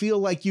reason, you feel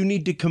like you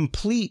need to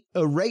complete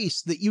a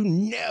race that you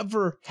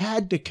never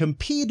had to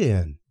compete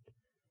in.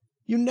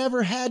 You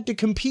never had to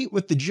compete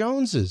with the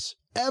Joneses,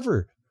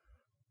 ever.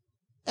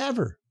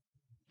 Ever.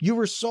 You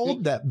were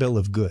sold that bill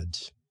of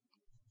goods.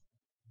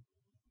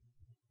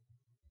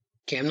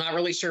 Okay, I'm not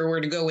really sure where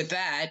to go with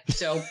that,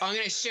 so I'm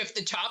going to shift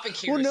the topic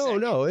here. Well,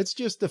 no, it's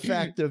just the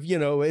fact of, you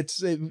know,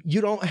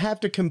 you don't have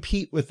to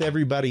compete with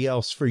everybody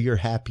else for your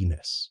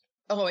happiness.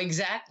 Oh,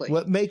 exactly.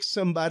 What makes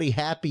somebody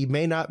happy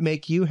may not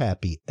make you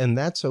happy, and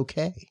that's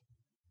okay.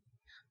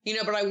 You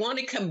know, but I want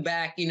to come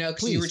back, you know,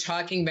 because you were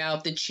talking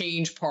about the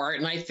change part,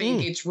 and I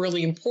think it's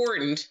really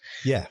important.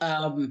 Yeah.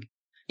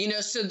 You know,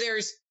 so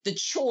there's the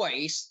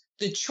choice.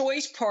 The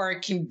choice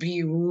part can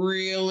be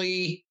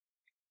really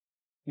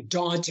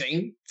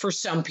daunting for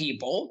some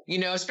people, you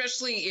know,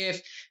 especially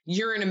if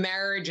you're in a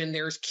marriage and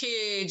there's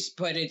kids,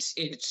 but it's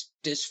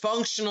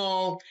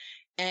dysfunctional,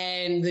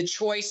 and the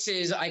choice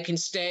is I can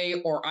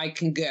stay or I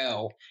can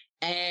go.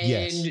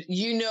 And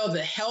you know,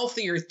 the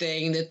healthier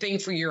thing, the thing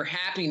for your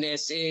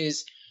happiness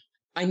is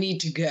I need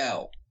to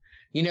go.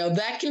 You know,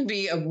 that can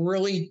be a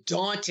really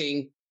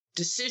daunting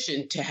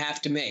decision to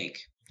have to make.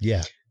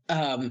 Yeah.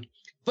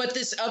 But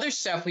this other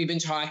stuff we've been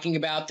talking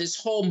about, this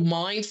whole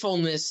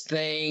mindfulness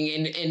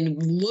thing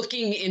and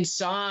looking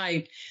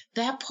inside,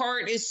 that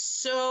part is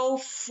so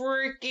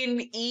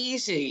freaking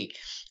easy.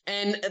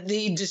 And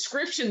the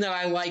description that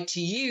I like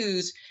to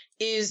use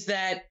is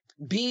that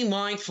being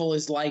mindful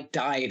is like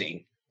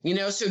dieting. You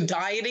know, so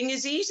dieting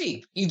is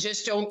easy. You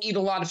just don't eat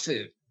a lot of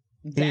food.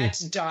 That's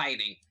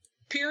dieting,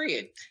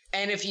 period.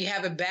 And if you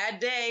have a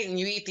bad day and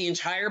you eat the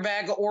entire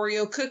bag of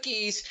Oreo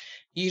cookies,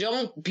 you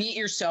don't beat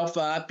yourself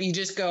up. You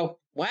just go,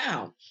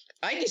 wow,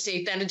 I just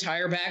ate that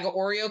entire bag of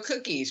Oreo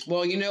cookies.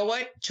 Well, you know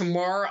what?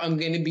 Tomorrow I'm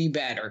going to be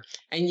better.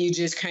 And you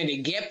just kind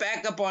of get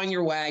back up on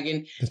your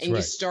wagon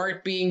you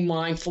start being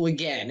mindful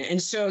again.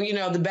 And so, you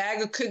know, the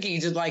bag of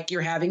cookies is like you're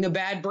having a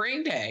bad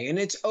brain day, and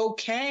it's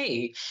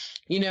okay,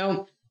 you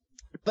know.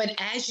 But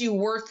as you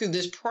work through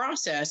this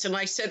process, and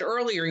I said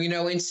earlier, you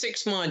know, in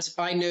 6 months,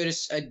 I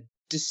noticed a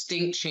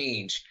distinct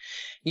change,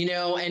 you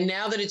know, and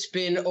now that it's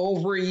been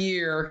over a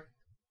year,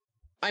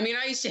 I mean,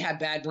 I used to have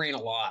bad brain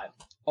a lot.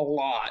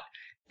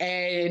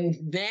 And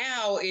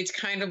now it's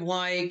kind of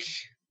like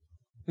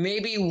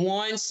maybe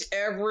once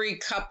every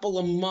couple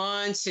of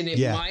months, and it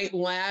might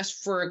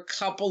last for a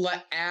couple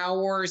of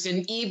hours.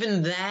 And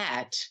even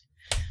that,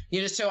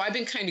 you know, so I've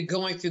been kind of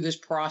going through this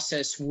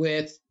process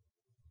with,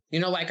 you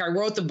know, like I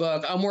wrote the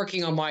book, I'm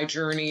working on my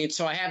journey. And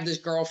so I have this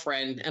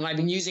girlfriend, and I've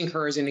been using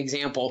her as an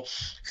example,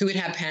 who would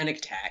have panic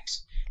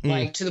attacks.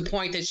 like to the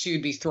point that she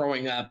would be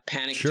throwing up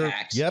panic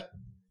attacks. Yep.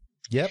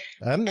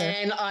 I'm there.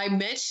 And I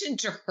mentioned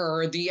to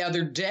her the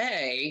other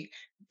day,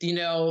 you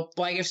know,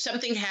 like if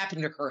something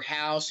happened to her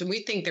house, and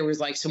we think there was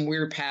like some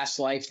weird past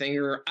life thing,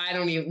 or I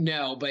don't even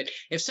know, but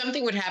if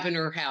something would happen to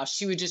her house,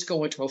 she would just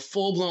go into a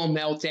full-blown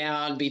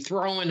meltdown, be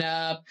throwing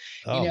up,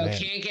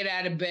 can't get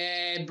out of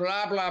bed,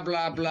 blah, blah,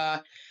 blah,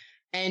 blah.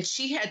 And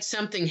she had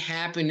something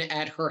happen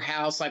at her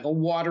house, like a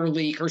water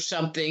leak or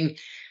something,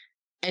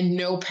 and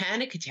no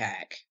panic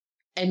attack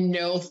and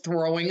no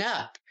throwing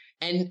up.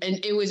 And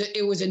it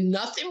was a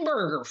nothing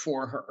burger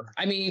for her.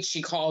 I mean,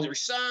 she called her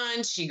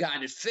son, she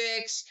got it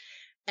fixed.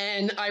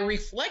 And I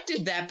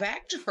reflected that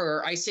back to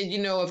her. I said, you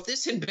know, if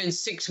this had been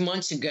 6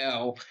 months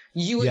ago,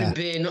 you would have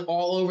been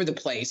all over the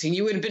place and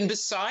you would have been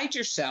beside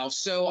yourself.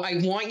 So I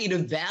want you to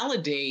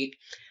validate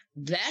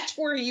that's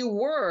where you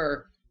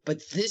were,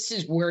 but this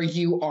is where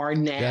you are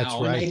now. That's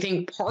right. And I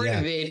think part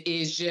of it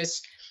is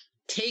just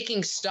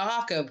taking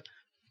stock of,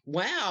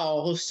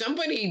 wow, if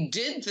somebody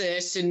did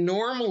this and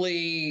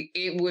normally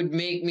it would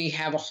make me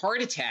have a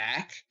heart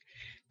attack.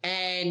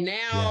 And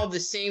now the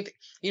same,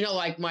 you know,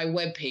 like my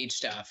webpage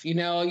stuff, you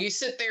know, you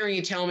sit there and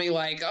you tell me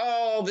like,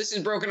 oh, this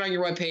is broken on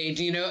your webpage,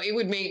 you know, it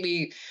would make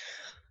me,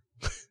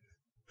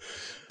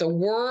 the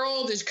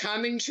world is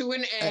coming to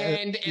an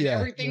end and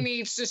everything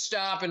needs to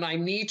stop and I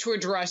need to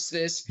address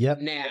this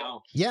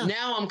now. Yeah.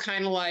 Now I'm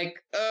kind of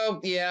like,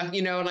 oh, yeah,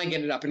 you know, and I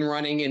get it up and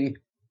running and,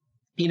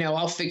 you know,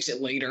 I'll fix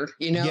it later,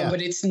 you know,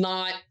 but it's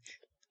not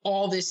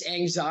all this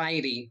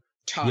anxiety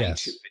tied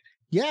to it.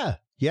 Yeah.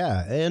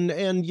 Yeah.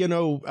 And, you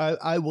know,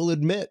 I will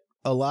admit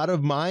a lot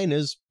of mine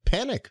is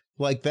panic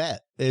like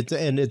that.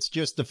 It's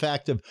just the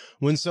fact of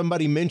when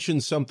somebody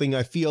mentions something,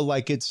 I feel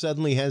like it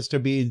suddenly has to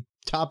be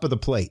top of the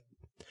plate.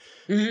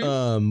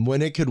 Mm-hmm.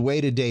 When it could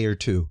wait a day or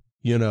two,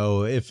 you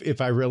know, if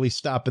I really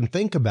stop and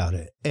think about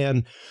it.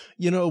 And,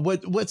 you know,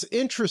 what's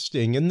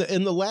interesting in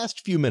the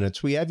last few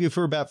minutes, we have you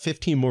for about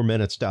 15 more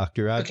minutes,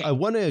 Doctor. I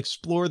want to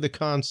explore the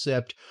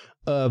concept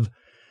of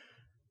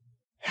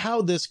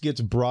how this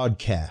gets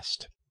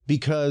broadcast.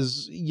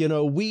 Because, you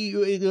know, we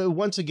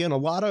once again, a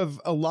lot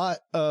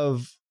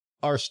of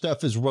our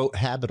stuff is rote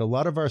habit. A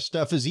lot of our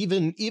stuff is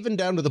even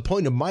down to the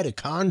point of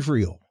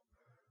mitochondrial.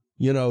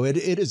 You know, it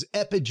is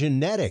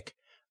epigenetic.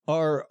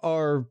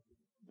 Our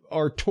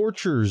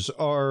tortures,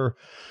 our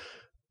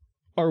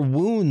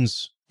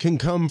wounds can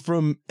come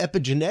from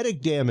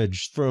epigenetic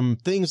damage, from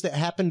things that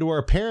happened to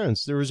our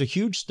parents. There was a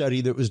huge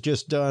study that was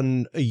just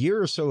done a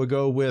year or so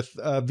ago with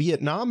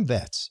Vietnam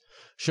vets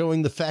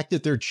showing the fact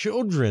that their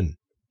children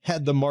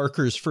had the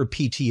markers for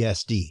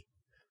PTSD.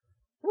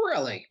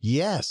 Really?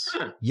 Yes.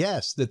 Huh.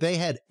 Yes, that they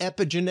had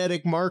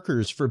epigenetic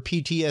markers for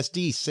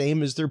PTSD,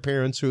 same as their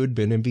parents who had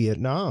been in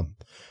Vietnam.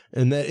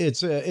 And that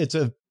it's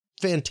a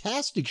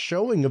fantastic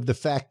showing of the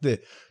fact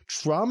that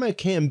trauma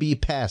can be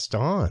passed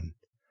on.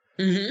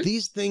 Mm-hmm.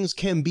 These things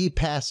can be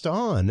passed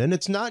on. And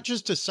it's not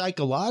just a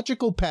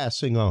psychological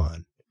passing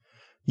on.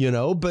 You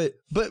know, but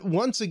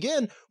once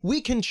again,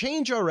 we can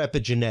change our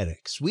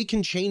epigenetics. We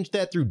can change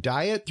that through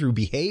diet, through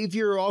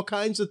behavior, all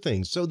kinds of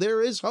things. So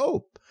there is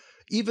hope,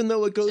 even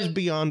though it goes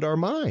beyond our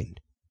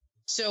mind.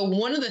 So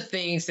one of the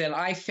things that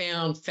I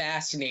found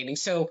fascinating,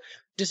 so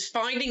just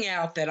finding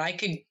out that I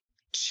could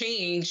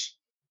change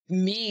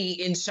me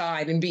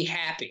inside and be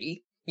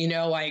happy, you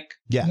know, like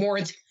more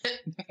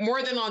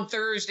than on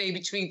Thursday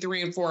between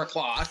 3 and 4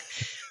 o'clock.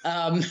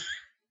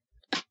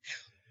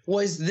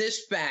 Was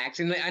this fact,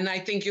 and I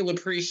think you'll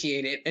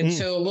appreciate it. And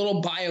so a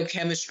little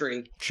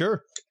biochemistry.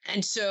 Sure.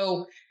 And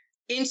so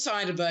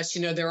inside of us,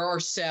 you know, there are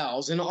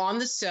cells, and on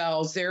the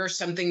cells, there is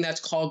something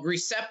that's called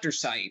receptor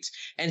sites.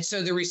 And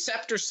so the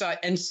receptor site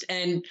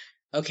and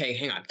okay,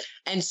 hang on.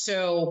 And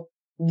so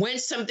when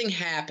something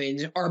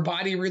happens, our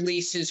body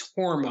releases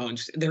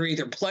hormones. They're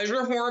either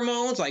pleasure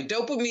hormones like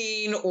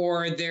dopamine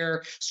or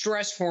they're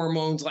stress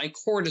hormones like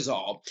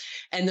cortisol.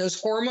 And those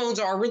hormones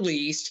are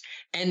released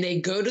and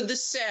they go to the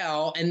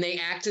cell and they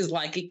act as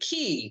like a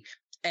key.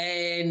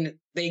 And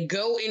they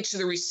go into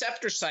the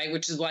receptor site,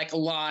 which is like a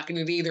lock, and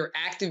it either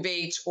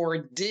activates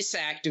or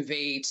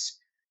disactivates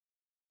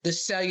the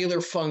cellular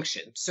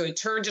function. So it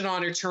turns it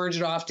on or turns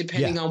it off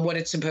depending on what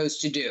it's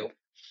supposed to do.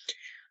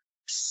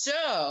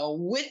 So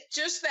with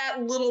just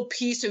that little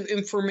piece of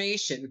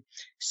information,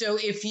 so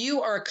if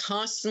you are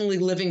constantly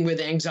living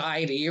with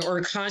anxiety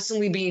or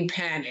constantly being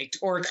panicked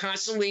or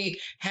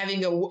constantly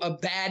having a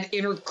bad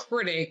inner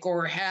critic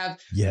or have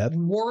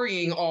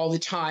worrying all the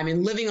time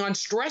and living on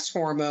stress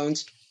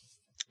hormones,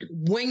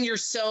 when your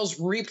cells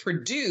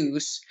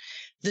reproduce,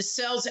 the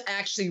cells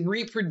actually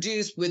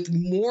reproduce with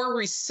more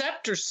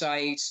receptor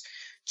sites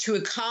to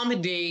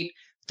accommodate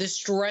the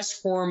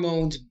stress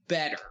hormones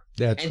better.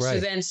 That's right. So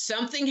then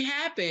something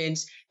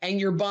happens and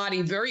your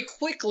body very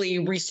quickly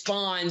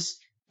responds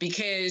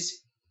because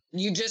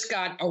you just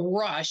got a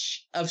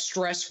rush of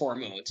stress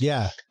hormones.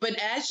 Yeah.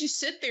 But as you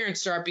sit there and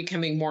start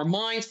becoming more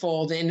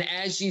mindful, and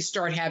as you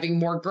start having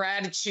more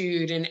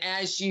gratitude, and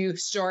as you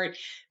start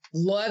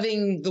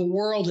loving the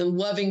world and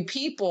loving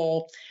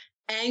people,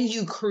 and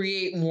you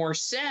create more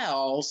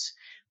cells,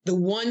 the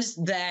ones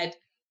that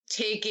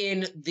take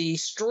in the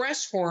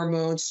stress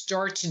hormones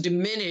start to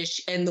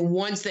diminish, and the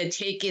ones that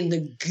take in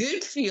the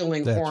good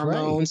feeling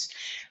hormones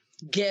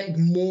get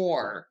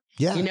more.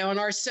 Yeah. You know, and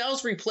our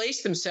cells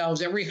replace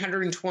themselves every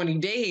 120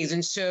 days.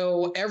 And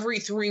so every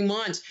 3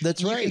 months, you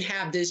can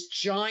have this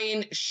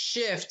giant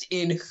shift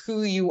in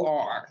who you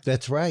are.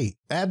 That's right.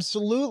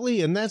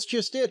 Absolutely. And that's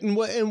just it.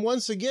 And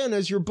once again,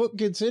 as your book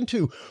gets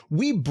into,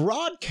 we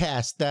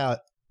broadcast that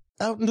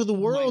out into the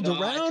world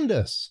around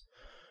us,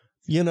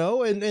 you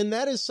know, and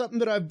that is something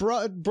that I've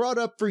brought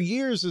up for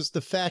years, is the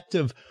fact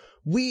of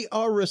we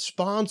are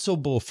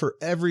responsible for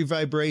every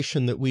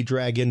vibration that we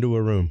drag into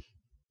a room.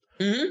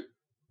 Mm-hmm.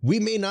 We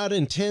may not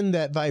intend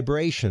that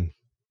vibration,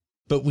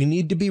 but we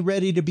need to be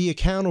ready to be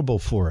accountable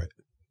for it,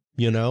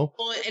 you know?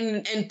 Well,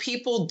 and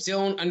people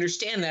don't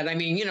understand that. I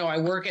mean, you know, I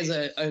work as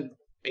a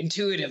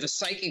intuitive, a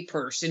psychic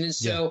person. And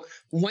so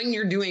when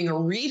you're doing a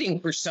reading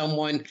for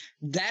someone,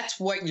 that's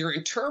what you're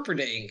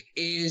interpreting,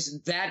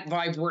 is that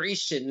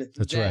vibration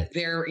that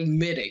they're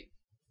emitting,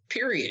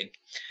 period.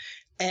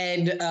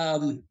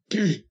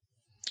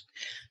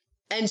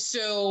 And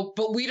so,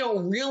 but we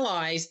don't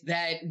realize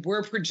that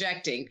we're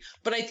projecting.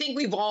 But I think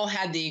we've all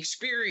had the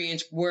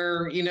experience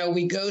where, you know,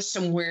 we go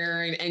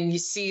somewhere and you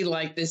see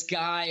like this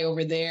guy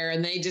over there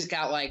and they just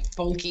got like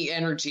funky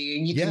energy,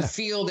 and you can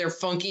feel their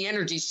funky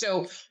energy.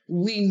 So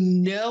we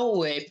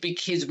know it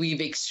because we've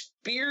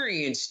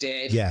experienced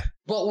it,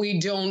 but we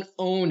don't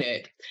own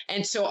it.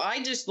 And so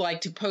I just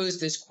like to pose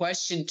this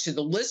question to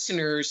the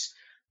listeners.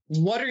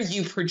 What are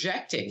you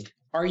projecting?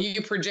 Are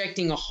you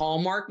projecting a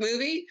Hallmark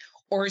movie?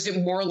 Or is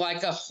it more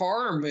like a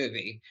horror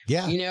movie,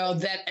 you know,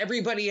 that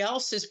everybody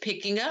else is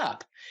picking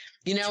up,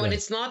 you know, and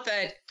it's not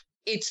that,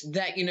 it's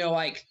that, you know,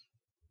 like,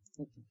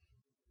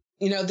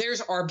 you know,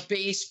 there's our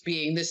base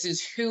being, this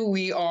is who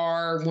we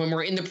are when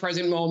we're in the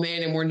present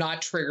moment and we're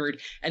not triggered.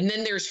 And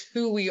then there's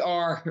who we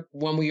are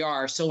when we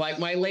are. So like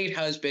my late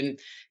husband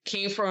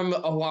came from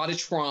a lot of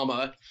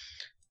trauma.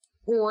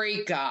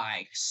 Great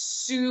guy,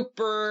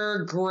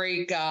 super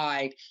great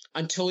guy,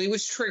 until he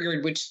was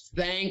triggered, which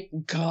thank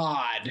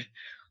God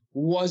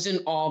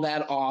wasn't all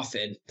that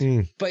often,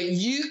 but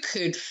you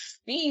could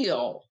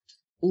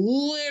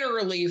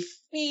literally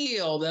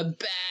feel the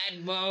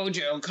bad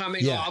mojo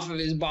coming off of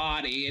his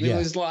body. And it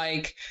was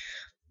like,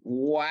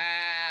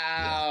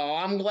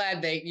 wow, I'm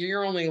glad that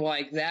you're only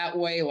like that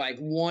way, like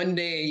one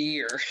day a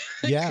year.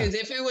 Because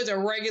if it was a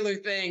regular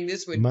thing,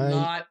 this would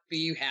not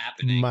be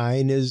happening.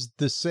 Mine is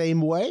the same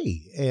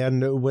way.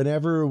 And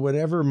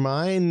whenever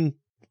mine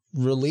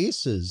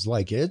releases,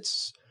 like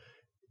it's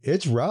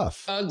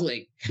rough.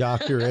 Ugly.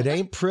 Doctor, it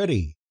ain't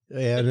pretty.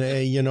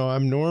 And, you know,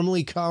 I'm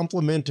normally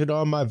complimented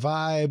on my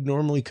vibe,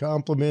 normally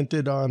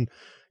complimented on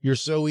you're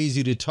so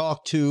easy to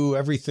talk to,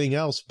 everything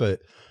else. But,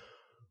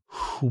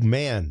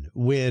 man,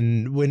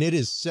 when it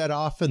is set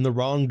off in the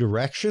wrong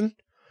direction,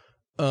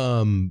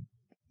 it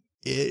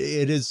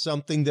is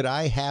something that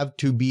I have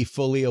to be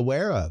fully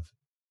aware of,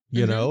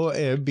 you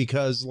know,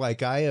 because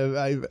like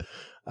I've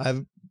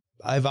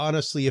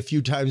honestly a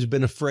few times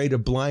been afraid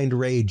of blind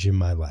rage in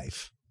my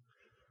life.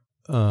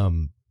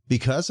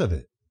 Because of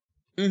it.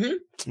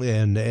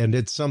 And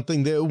it's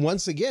something that,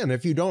 once again,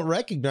 if you don't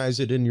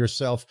recognize it in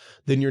yourself,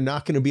 then you're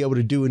not going to be able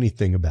to do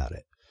anything about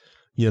it,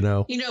 you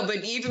know? You know,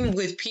 but even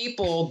with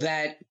people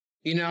that,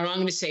 you know, I'm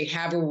going to say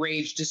have a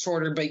rage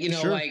disorder, but, you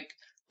know, like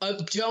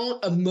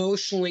don't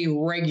emotionally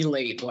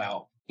regulate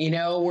well, you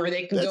know, where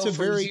they can That's go a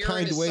very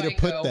kind way to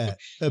put that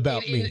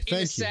about me. Thank you.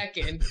 In a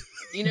second,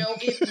 you know,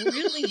 it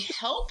really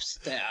helps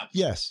them.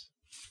 Yes.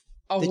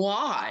 A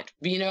lot,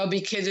 you know,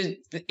 because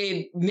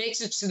it makes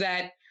it so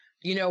that,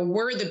 you know,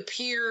 where the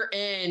pier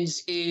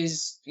ends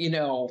is, you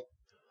know,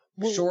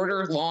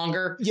 shorter,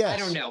 longer. I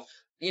don't know,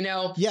 you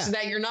know, so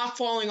that you're not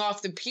falling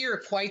off the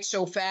pier quite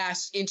so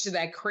fast into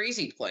that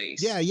crazy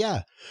place.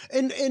 Yeah.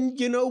 And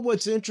you know,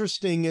 what's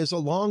interesting is,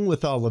 along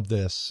with all of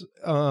this,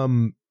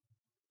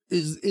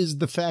 is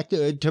the fact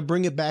that, to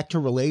bring it back to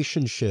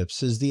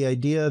relationships, is the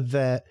idea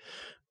that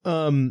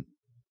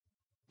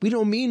we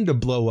don't mean to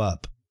blow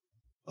up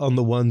on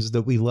the ones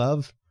that we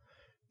love.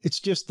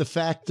 It's just the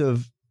fact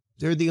of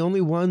they're the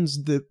only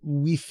ones that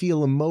we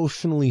feel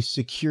emotionally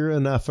secure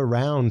enough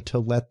around to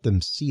let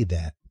them see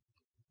that.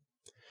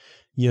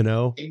 You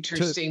know,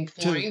 interesting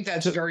point.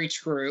 That's very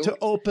true. To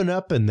open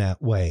up in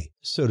that way,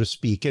 so to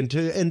speak, and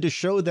to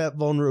show that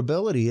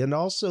vulnerability, and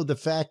also the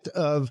fact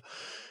of,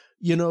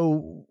 you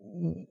know,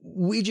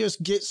 we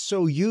just get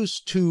so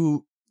used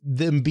to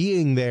them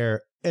being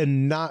there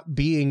and not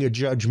being a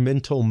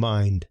judgmental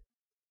mind.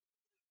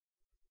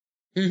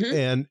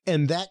 And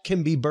that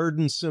can be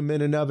burdensome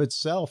in and of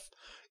itself,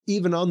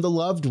 even on the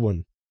loved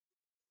one,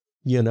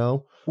 you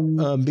know,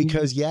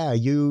 because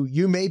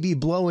you may be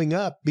blowing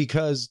up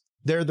because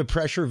they're the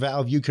pressure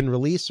valve you can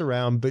release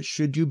around, but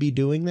should you be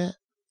doing that?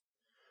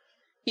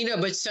 You know,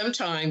 but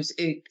sometimes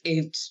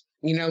it's,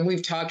 you know,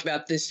 we've talked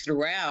about this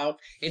throughout.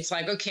 It's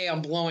like, okay,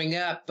 I'm blowing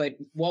up, but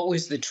what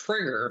was the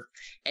trigger?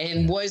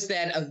 And was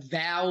that a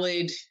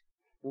valid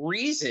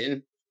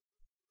reason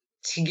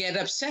to get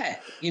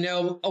upset. You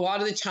know, a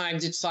lot of the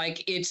times it's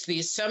like it's the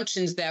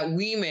assumptions that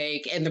we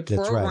make and the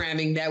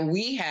programming that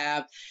we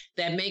have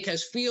that make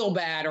us feel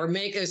bad or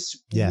make us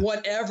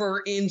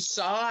whatever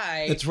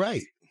inside. That's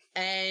right.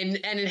 And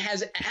it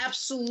has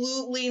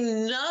absolutely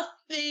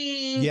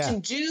nothing to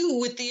do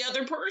with the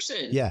other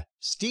person. Yeah.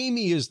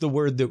 Steamy is the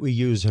word that we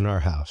use in our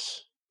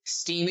house.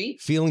 Steamy?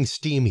 Feeling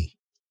steamy.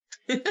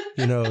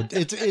 You know,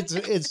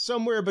 it's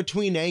somewhere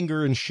between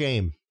anger and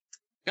shame.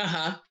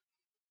 Uh-huh.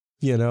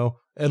 You know,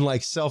 and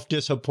like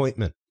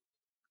self-disappointment.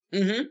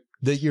 Mm-hmm.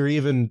 That you're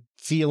even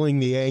feeling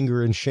the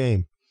anger and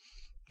shame.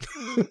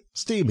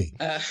 Steamy.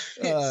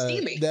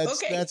 Steamy.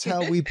 That's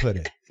how we put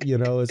it. You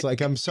know, it's like,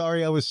 I'm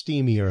sorry I was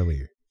steamy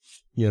earlier.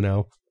 You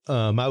know,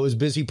 I was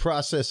busy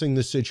processing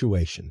the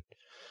situation.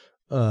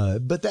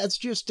 But that's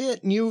just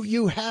it. And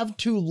you have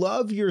to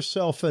love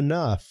yourself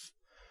enough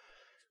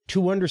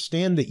to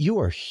understand that you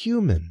are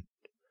human.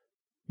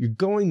 You're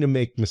going to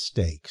make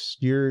mistakes.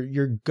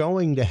 You're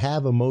going to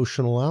have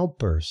emotional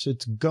outbursts.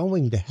 It's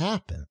going to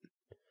happen,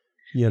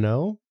 you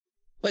know?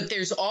 But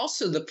there's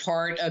also the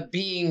part of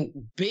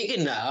being big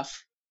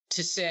enough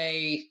to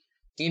say,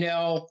 you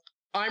know,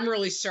 I'm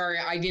really sorry.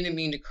 I didn't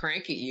mean to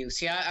crank at you.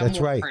 See, I'm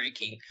more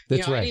cranky.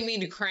 That's right. I didn't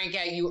mean to crank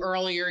at you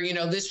earlier. You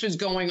know, this was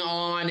going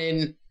on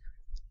and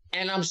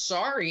I'm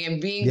sorry. And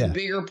being the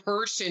bigger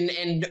person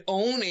and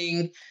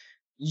owning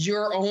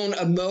your own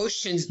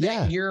emotions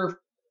that you're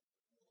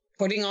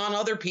putting on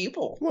other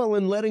people. Well,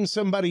 and letting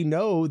somebody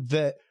know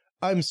that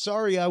I'm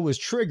sorry I was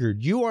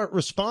triggered. You aren't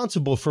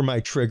responsible for my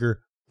trigger.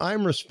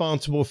 I'm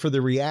responsible for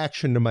the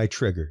reaction to my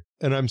trigger.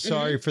 And I'm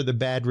sorry for the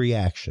bad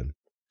reaction.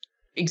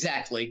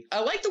 Exactly. I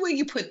like the way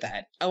you put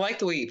that.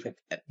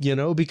 You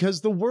know,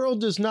 because the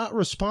world is not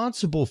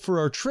responsible for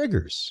our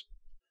triggers.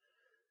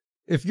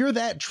 If you're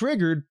that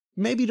triggered,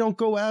 maybe don't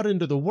go out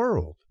into the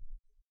world.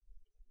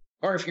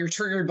 Or if you're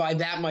triggered by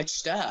that much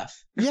stuff.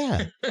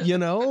 Yeah, you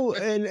know,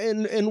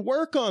 and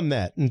work on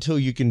that until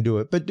you can do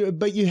it.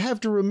 But you have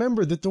to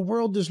remember that the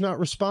world is not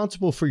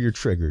responsible for your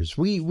triggers.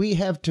 We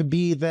have to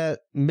be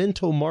that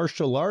mental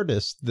martial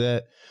artist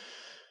that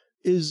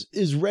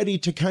is ready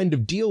to kind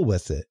of deal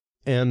with it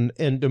and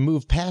to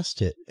move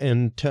past it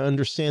and to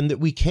understand that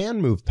we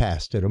can move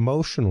past it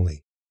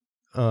emotionally.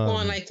 Well,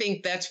 and I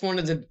think that's one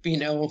of the, you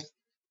know,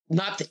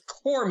 not the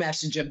core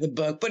message of the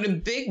book, but a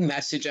big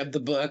message of the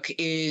book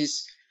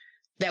is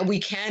that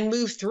we can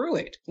move through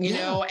it, you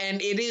know,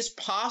 and it is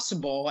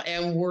possible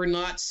and we're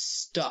not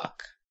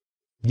stuck.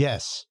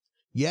 Yes.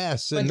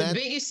 Yes. But the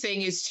biggest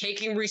thing is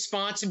taking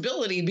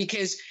responsibility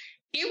because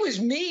it was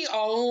me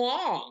all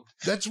along.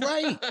 That's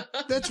right.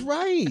 That's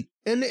right.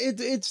 And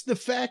it's the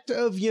fact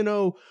of, you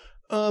know,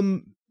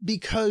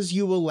 because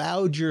you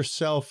allowed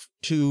yourself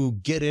to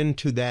get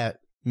into that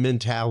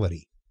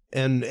mentality.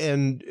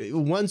 And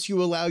once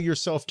you allow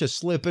yourself to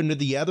slip into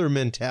the other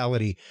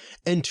mentality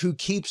and to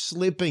keep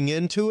slipping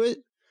into it,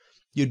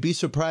 you'd be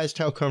surprised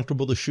how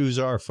comfortable the shoes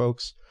are,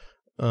 folks.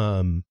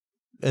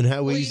 And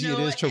how easy it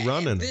is to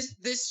run in.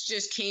 This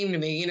just came to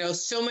me. You know,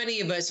 so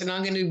many of us, and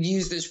I'm going to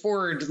use this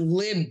word,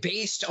 live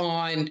based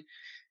on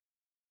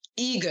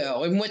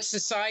ego and what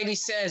society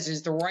says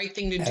is the right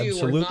thing to do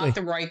or not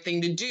the right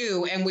thing to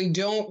do. And we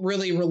don't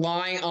really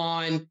rely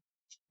on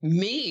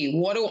me.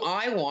 What do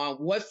I want?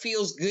 What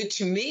feels good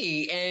to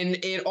me?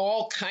 And it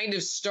all kind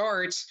of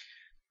starts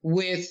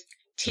with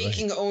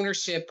taking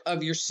ownership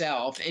of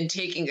yourself and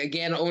taking,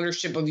 again,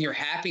 ownership of your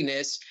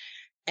happiness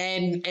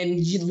and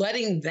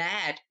letting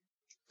that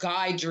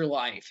guide your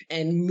life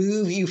and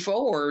move you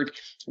forward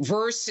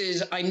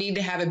versus I need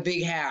to have a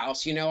big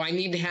house. You know, I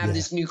need to have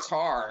this new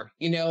car.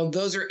 You know,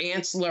 those are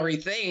ancillary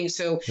things.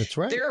 So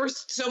there are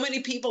so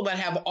many people that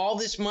have all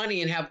this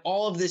money and have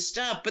all of this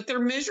stuff, but they're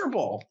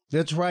miserable.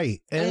 That's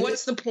right. And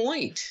what's the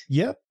point?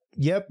 Yep.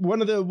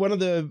 One of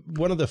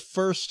the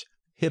first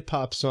hip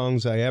hop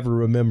songs I ever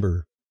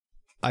remember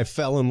I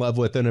fell in love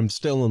with and I'm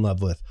still in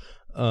love with.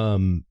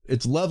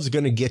 It's Love's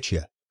Gonna Get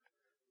You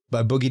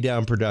by Boogie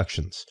Down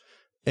Productions.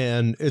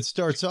 And it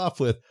starts off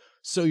with,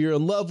 so you're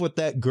in love with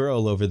that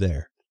girl over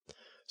there.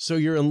 So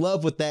you're in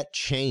love with that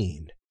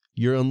chain.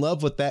 You're in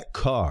love with that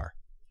car,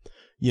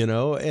 you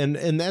know,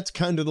 and that's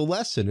kind of the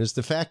lesson is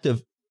the fact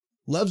of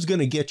love's going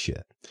to get you.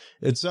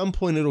 At some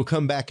point, it'll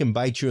come back and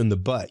bite you in the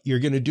butt. You're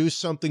going to do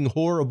something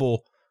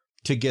horrible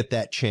to get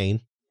that chain.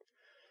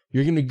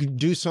 You're going to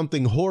do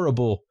something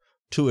horrible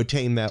to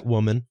attain that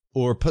woman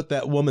or put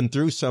that woman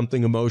through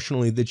something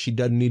emotionally that she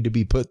doesn't need to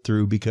be put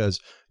through because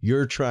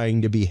you're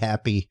trying to be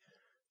happy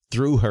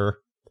through her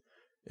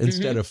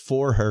instead of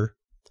for her,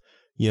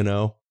 you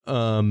know,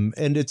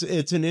 and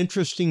it's an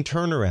interesting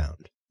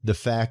turnaround. The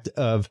fact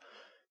of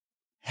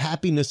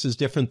happiness is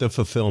different than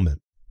fulfillment.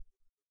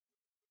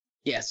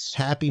 Yes.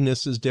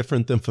 Happiness is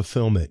different than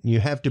fulfillment. You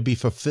have to be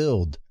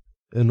fulfilled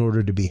in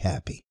order to be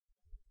happy.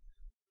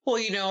 Well,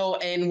 you know,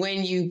 and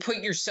when you put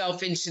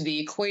yourself into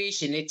the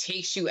equation, it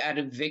takes you out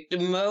of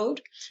victim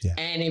mode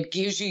and it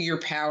gives you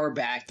your power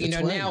back. You know,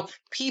 now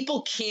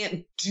people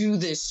can't do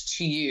this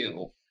to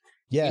you.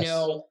 Yes. You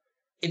know,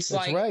 It's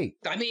That's like, right.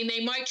 I mean,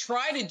 they might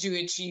try to do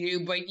it to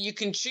you, but you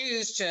can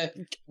choose to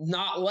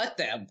not let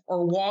them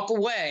or walk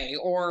away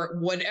or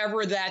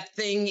whatever that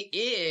thing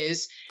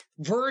is,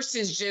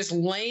 versus just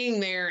laying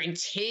there and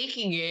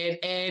taking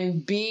it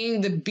and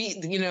being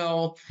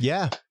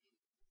Yeah.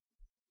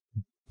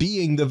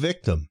 Being the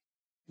victim.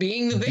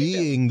 Being the victim.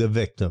 Being the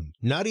victim.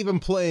 Not even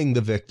playing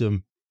the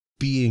victim,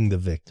 being the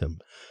victim.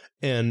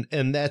 And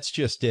that's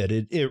just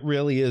it. It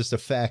really is the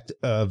fact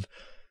of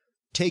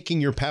taking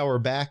your power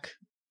back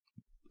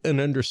and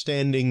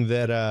understanding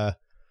that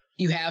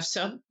you have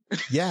some.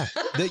 Yeah,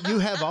 that you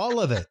have all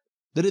of it,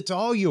 that it's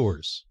all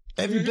yours,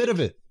 every bit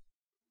of it.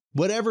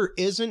 Whatever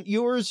isn't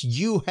yours,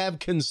 you have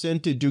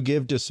consented to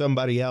give to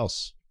somebody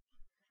else.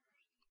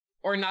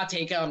 Or not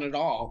take on at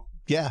all.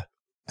 Yeah,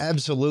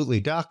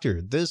 absolutely.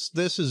 Doctor, this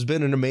has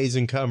been an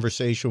amazing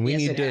conversation. We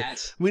need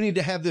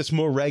to have this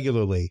more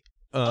regularly.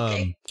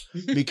 Okay.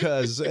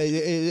 Because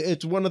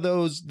it's one of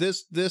those,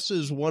 this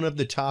is one of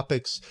the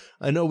topics.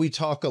 I know we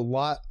talk a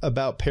lot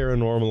about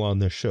paranormal on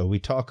this show. We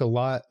talk a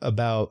lot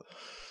about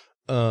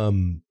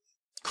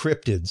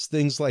cryptids,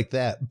 things like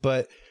that.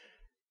 But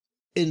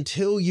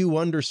until you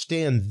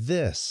understand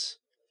this,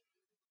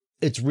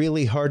 it's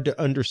really hard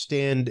to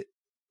understand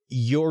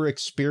your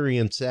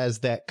experience as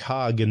that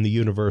cog in the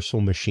universal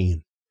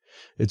machine.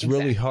 It's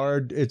really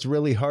hard. It's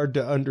really hard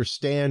to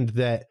understand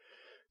that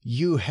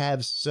you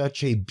have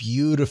such a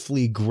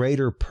beautifully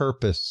greater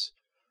purpose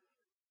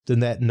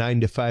than that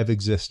 9-to-5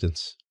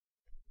 existence.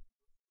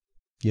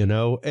 You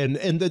know, and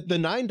the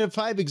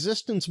 9-to-5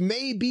 existence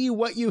may be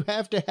what you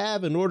have to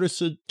have in order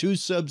to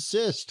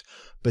subsist,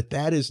 but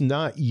that is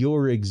not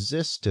your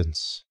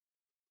existence.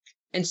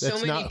 And so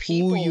That's many not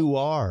people who you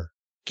are.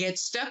 Get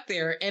stuck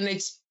there, and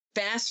it's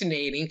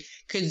fascinating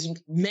because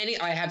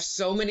I have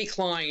so many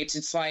clients.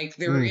 It's like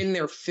they're in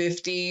their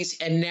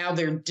 50s and now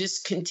they're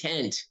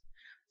discontent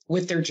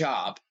with their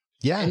job.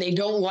 Yeah. And they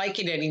don't like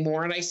it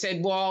anymore. And I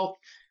said, well,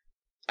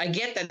 I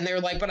get that. And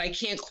they're like, but I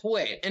can't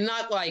quit. And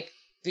not like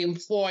the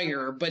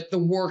employer, but the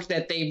work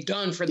that they've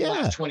done for the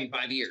last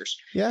 25 years.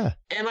 Yeah.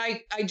 And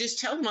I just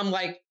tell them, I'm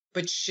like,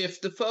 but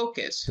shift the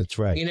focus. That's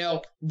right. You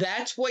know,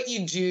 that's what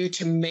you do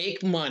to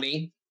make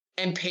money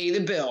and pay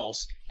the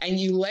bills. And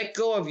you let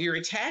go of your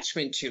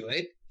attachment to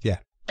it. Yeah.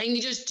 And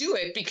you just do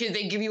it because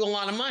they give you a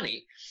lot of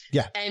money.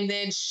 Yeah. And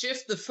then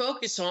shift the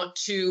focus on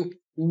to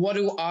what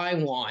do I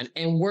want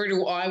and where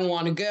do I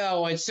want to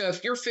go? And so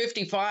if you're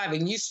 55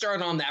 and you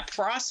start on that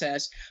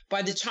process,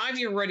 by the time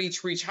you're ready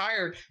to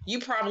retire, you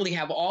probably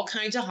have all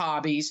kinds of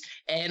hobbies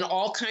and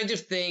all kinds of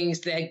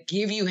things that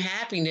give you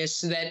happiness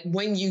so that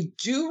when you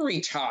do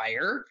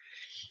retire,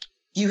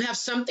 you have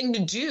something to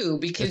do,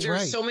 because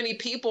there's so many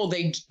people,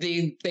 they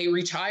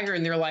retire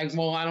and they're like,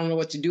 well, I don't know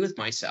what to do with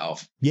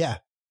myself. Yeah.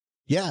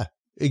 Yeah.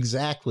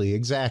 Exactly.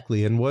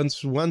 And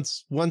once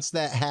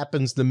that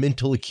happens, the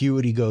mental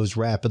acuity goes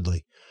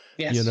rapidly.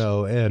 Yes. You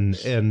know,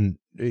 and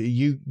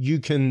you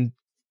can,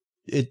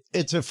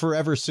 it's a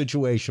forever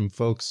situation,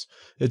 folks.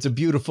 It's a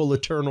beautiful,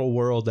 eternal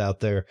world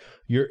out there.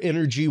 Your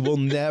energy will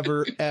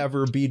never,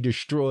 ever be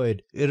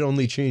destroyed. It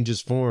only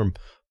changes form.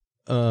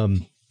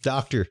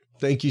 Doctor,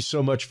 thank you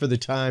so much for the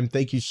time.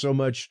 Thank you so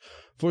much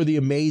for the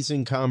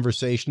amazing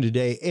conversation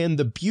today and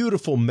the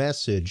beautiful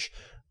message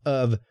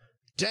of,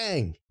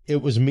 dang,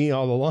 it was me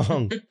all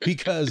along,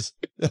 because,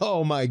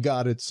 oh my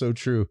God, it's so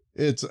true.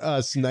 It's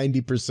us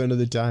 90% of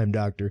the time,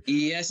 Doctor.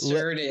 Yes,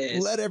 sir, it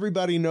is. Let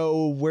everybody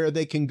know where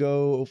they can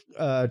go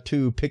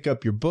to pick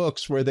up your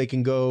books, where they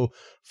can go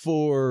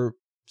for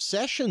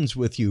sessions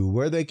with you,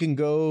 where they can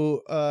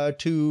go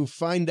to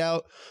find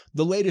out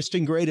the latest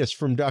and greatest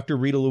from Dr.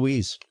 Rita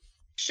Louise.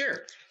 Sure.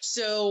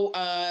 So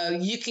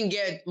you can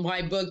get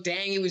my book,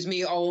 Dang, It Was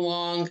Me All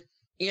Along,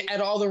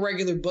 at all the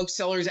regular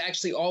booksellers.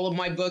 Actually, all of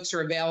my books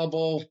are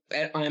available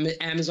at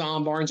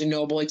Amazon, Barnes &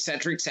 Noble, et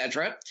cetera, et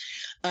cetera.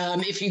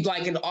 If you'd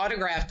like an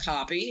autographed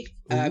copy,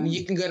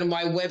 you can go to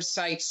my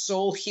website,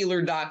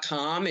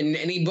 soulhealer.com, and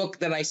any book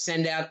that I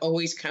send out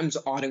always comes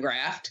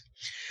autographed.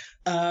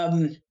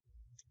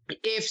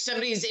 If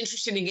somebody is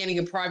interested in getting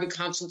a private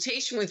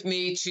consultation with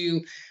me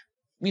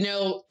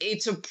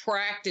it's a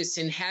practice,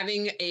 and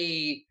having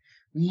a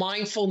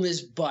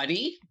mindfulness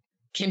buddy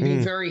can be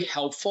very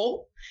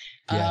helpful.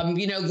 Yeah.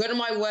 Go to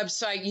my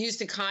website, use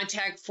the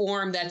contact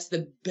form. That's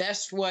the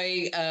best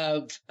way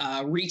of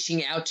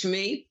reaching out to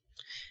me.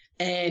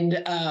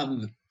 And,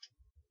 but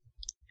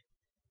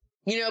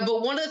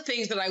one of the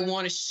things that I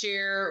want to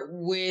share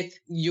with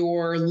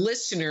your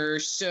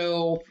listeners,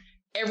 so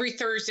every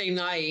Thursday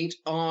night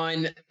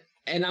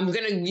and I'm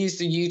going to use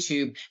the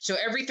YouTube. So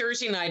every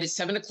Thursday night at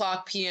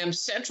 7:00 p.m.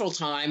 Central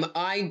Time,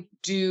 I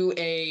do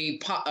a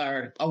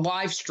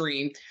live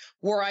stream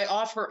where I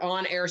offer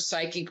on-air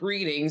psychic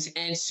readings.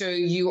 And so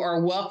you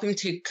are welcome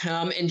to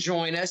come and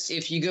join us.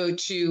 If you go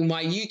to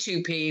my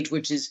YouTube page,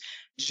 which is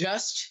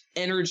Just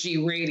Energy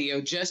Radio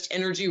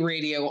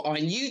on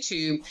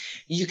YouTube,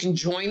 you can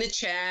join the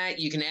chat.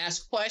 You can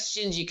ask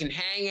questions. You can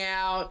hang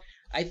out.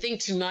 I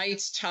think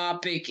tonight's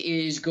topic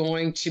is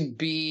going to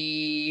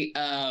be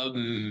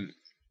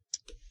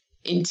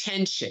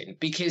intention,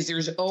 because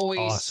there's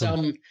always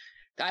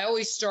I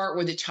always start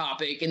with a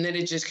topic, and then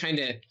it just kind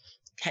of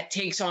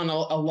takes on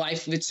a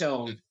life of its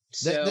own.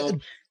 So,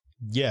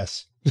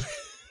 yes,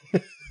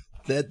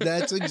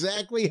 that's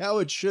exactly how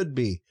it should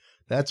be.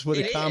 That's what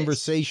a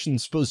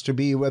conversation's supposed to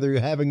be, whether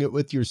you're having it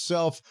with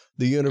yourself,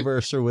 the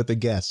universe, or with a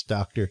guest,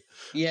 Doctor.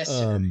 Yes,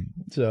 sir.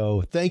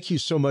 So thank you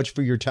so much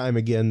for your time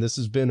again. This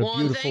has been a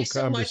beautiful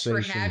conversation. Thanks so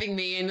much for having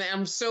me, and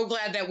I'm so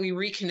glad that we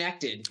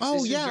reconnected.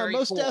 Oh, yeah,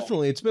 most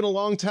definitely. It's been a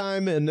long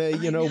time, and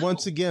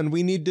once again,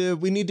 we need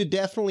to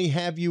definitely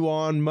have you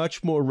on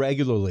much more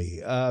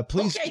regularly.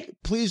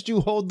 Please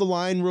do hold the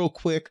line real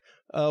quick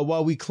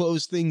while we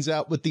close things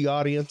out with the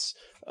audience.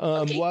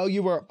 While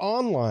you are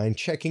online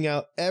checking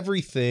out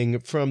everything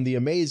from the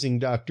amazing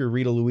Dr.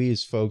 Rita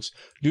Louise, folks,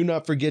 do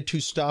not forget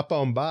to stop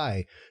on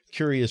by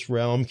Curious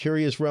Realm.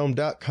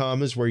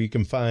 CuriousRealm.com is where you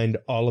can find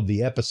all of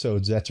the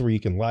episodes. That's where you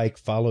can like,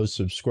 follow,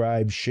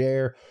 subscribe,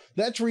 share.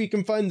 That's where you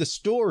can find the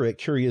store at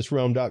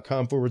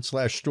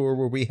CuriousRealm.com/store,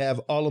 where we have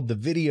all of the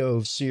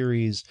video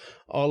series,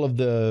 all of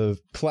the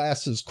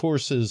classes,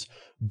 courses,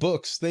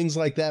 books, things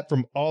like that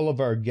from all of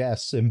our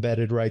guests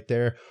embedded right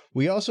there.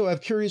 We also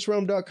have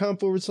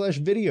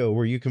CuriousRealm.com/video,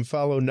 where you can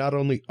follow not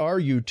only our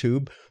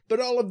YouTube, but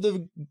all of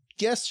the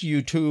guests'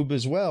 YouTube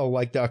as well,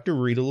 like Dr.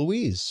 Rita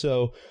Louise.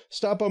 So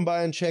stop on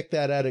by and check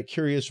that out at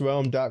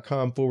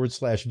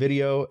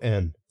CuriousRealm.com/video,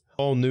 and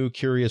all new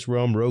Curious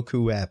Realm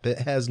Roku app. It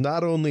has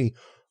not only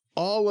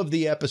all of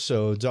the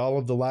episodes, all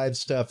of the live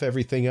stuff,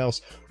 everything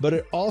else, but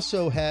it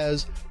also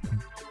has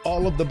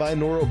all of the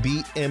binaural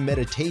beat and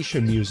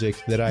meditation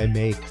music that I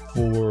make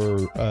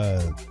for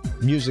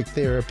music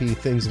therapy,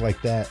 things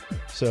like that.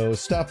 So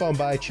stop on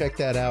by, check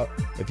that out.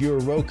 If you're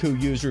a Roku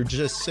user,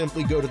 just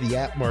simply go to the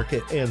app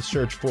market and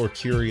search for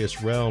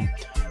Curious Realm.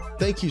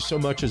 Thank you so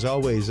much, as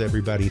always,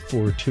 everybody,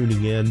 for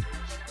tuning in.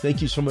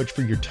 Thank you so much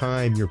for your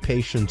time, your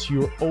patience,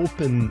 your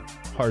open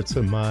hearts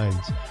and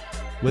minds.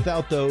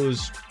 Without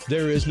those,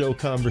 there is no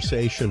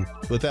conversation.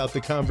 Without the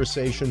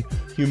conversation,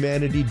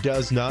 humanity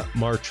does not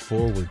march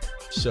forward.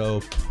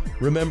 So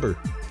remember,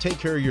 take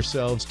care of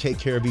yourselves, take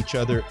care of each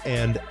other,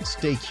 and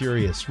stay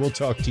curious. We'll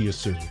talk to you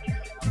soon.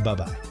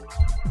 Bye-bye.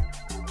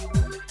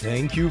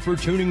 Thank you for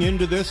tuning in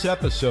to this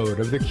episode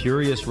of The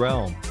Curious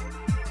Realm.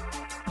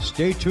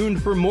 Stay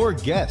tuned for more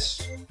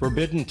guests,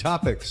 forbidden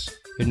topics,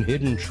 and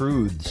hidden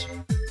truths.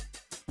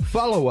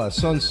 Follow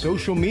us on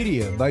social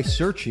media by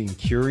searching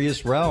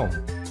Curious Realm.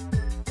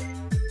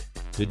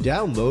 To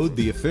download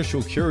the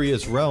official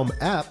Curious Realm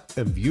app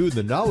and view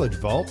the Knowledge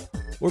Vault,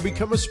 or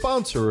become a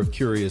sponsor of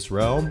Curious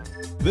Realm,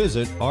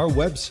 visit our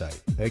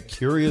website at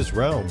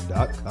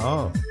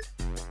CuriousRealm.com.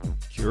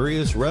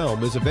 Curious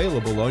Realm is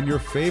available on your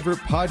favorite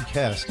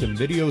podcast and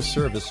video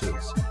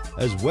services,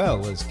 as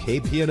well as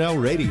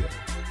KPNL Radio,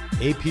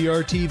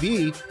 APR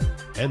TV,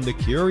 and the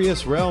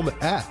Curious Realm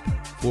app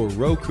for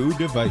Roku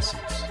devices.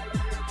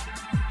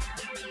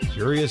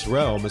 Curious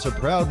Realm is a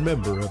proud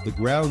member of the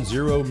Ground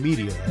Zero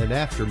Media and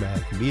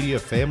Aftermath Media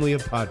family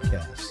of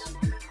podcasts.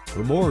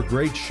 For more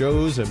great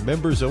shows and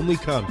members-only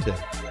content,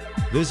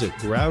 visit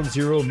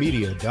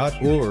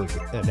groundzeromedia.org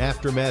and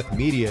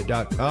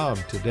aftermathmedia.com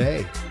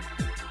today.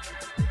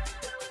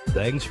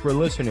 Thanks for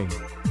listening.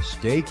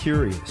 Stay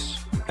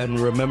curious, and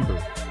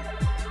remember,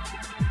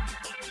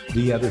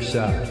 the other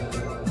side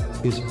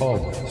is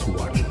always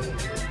watching.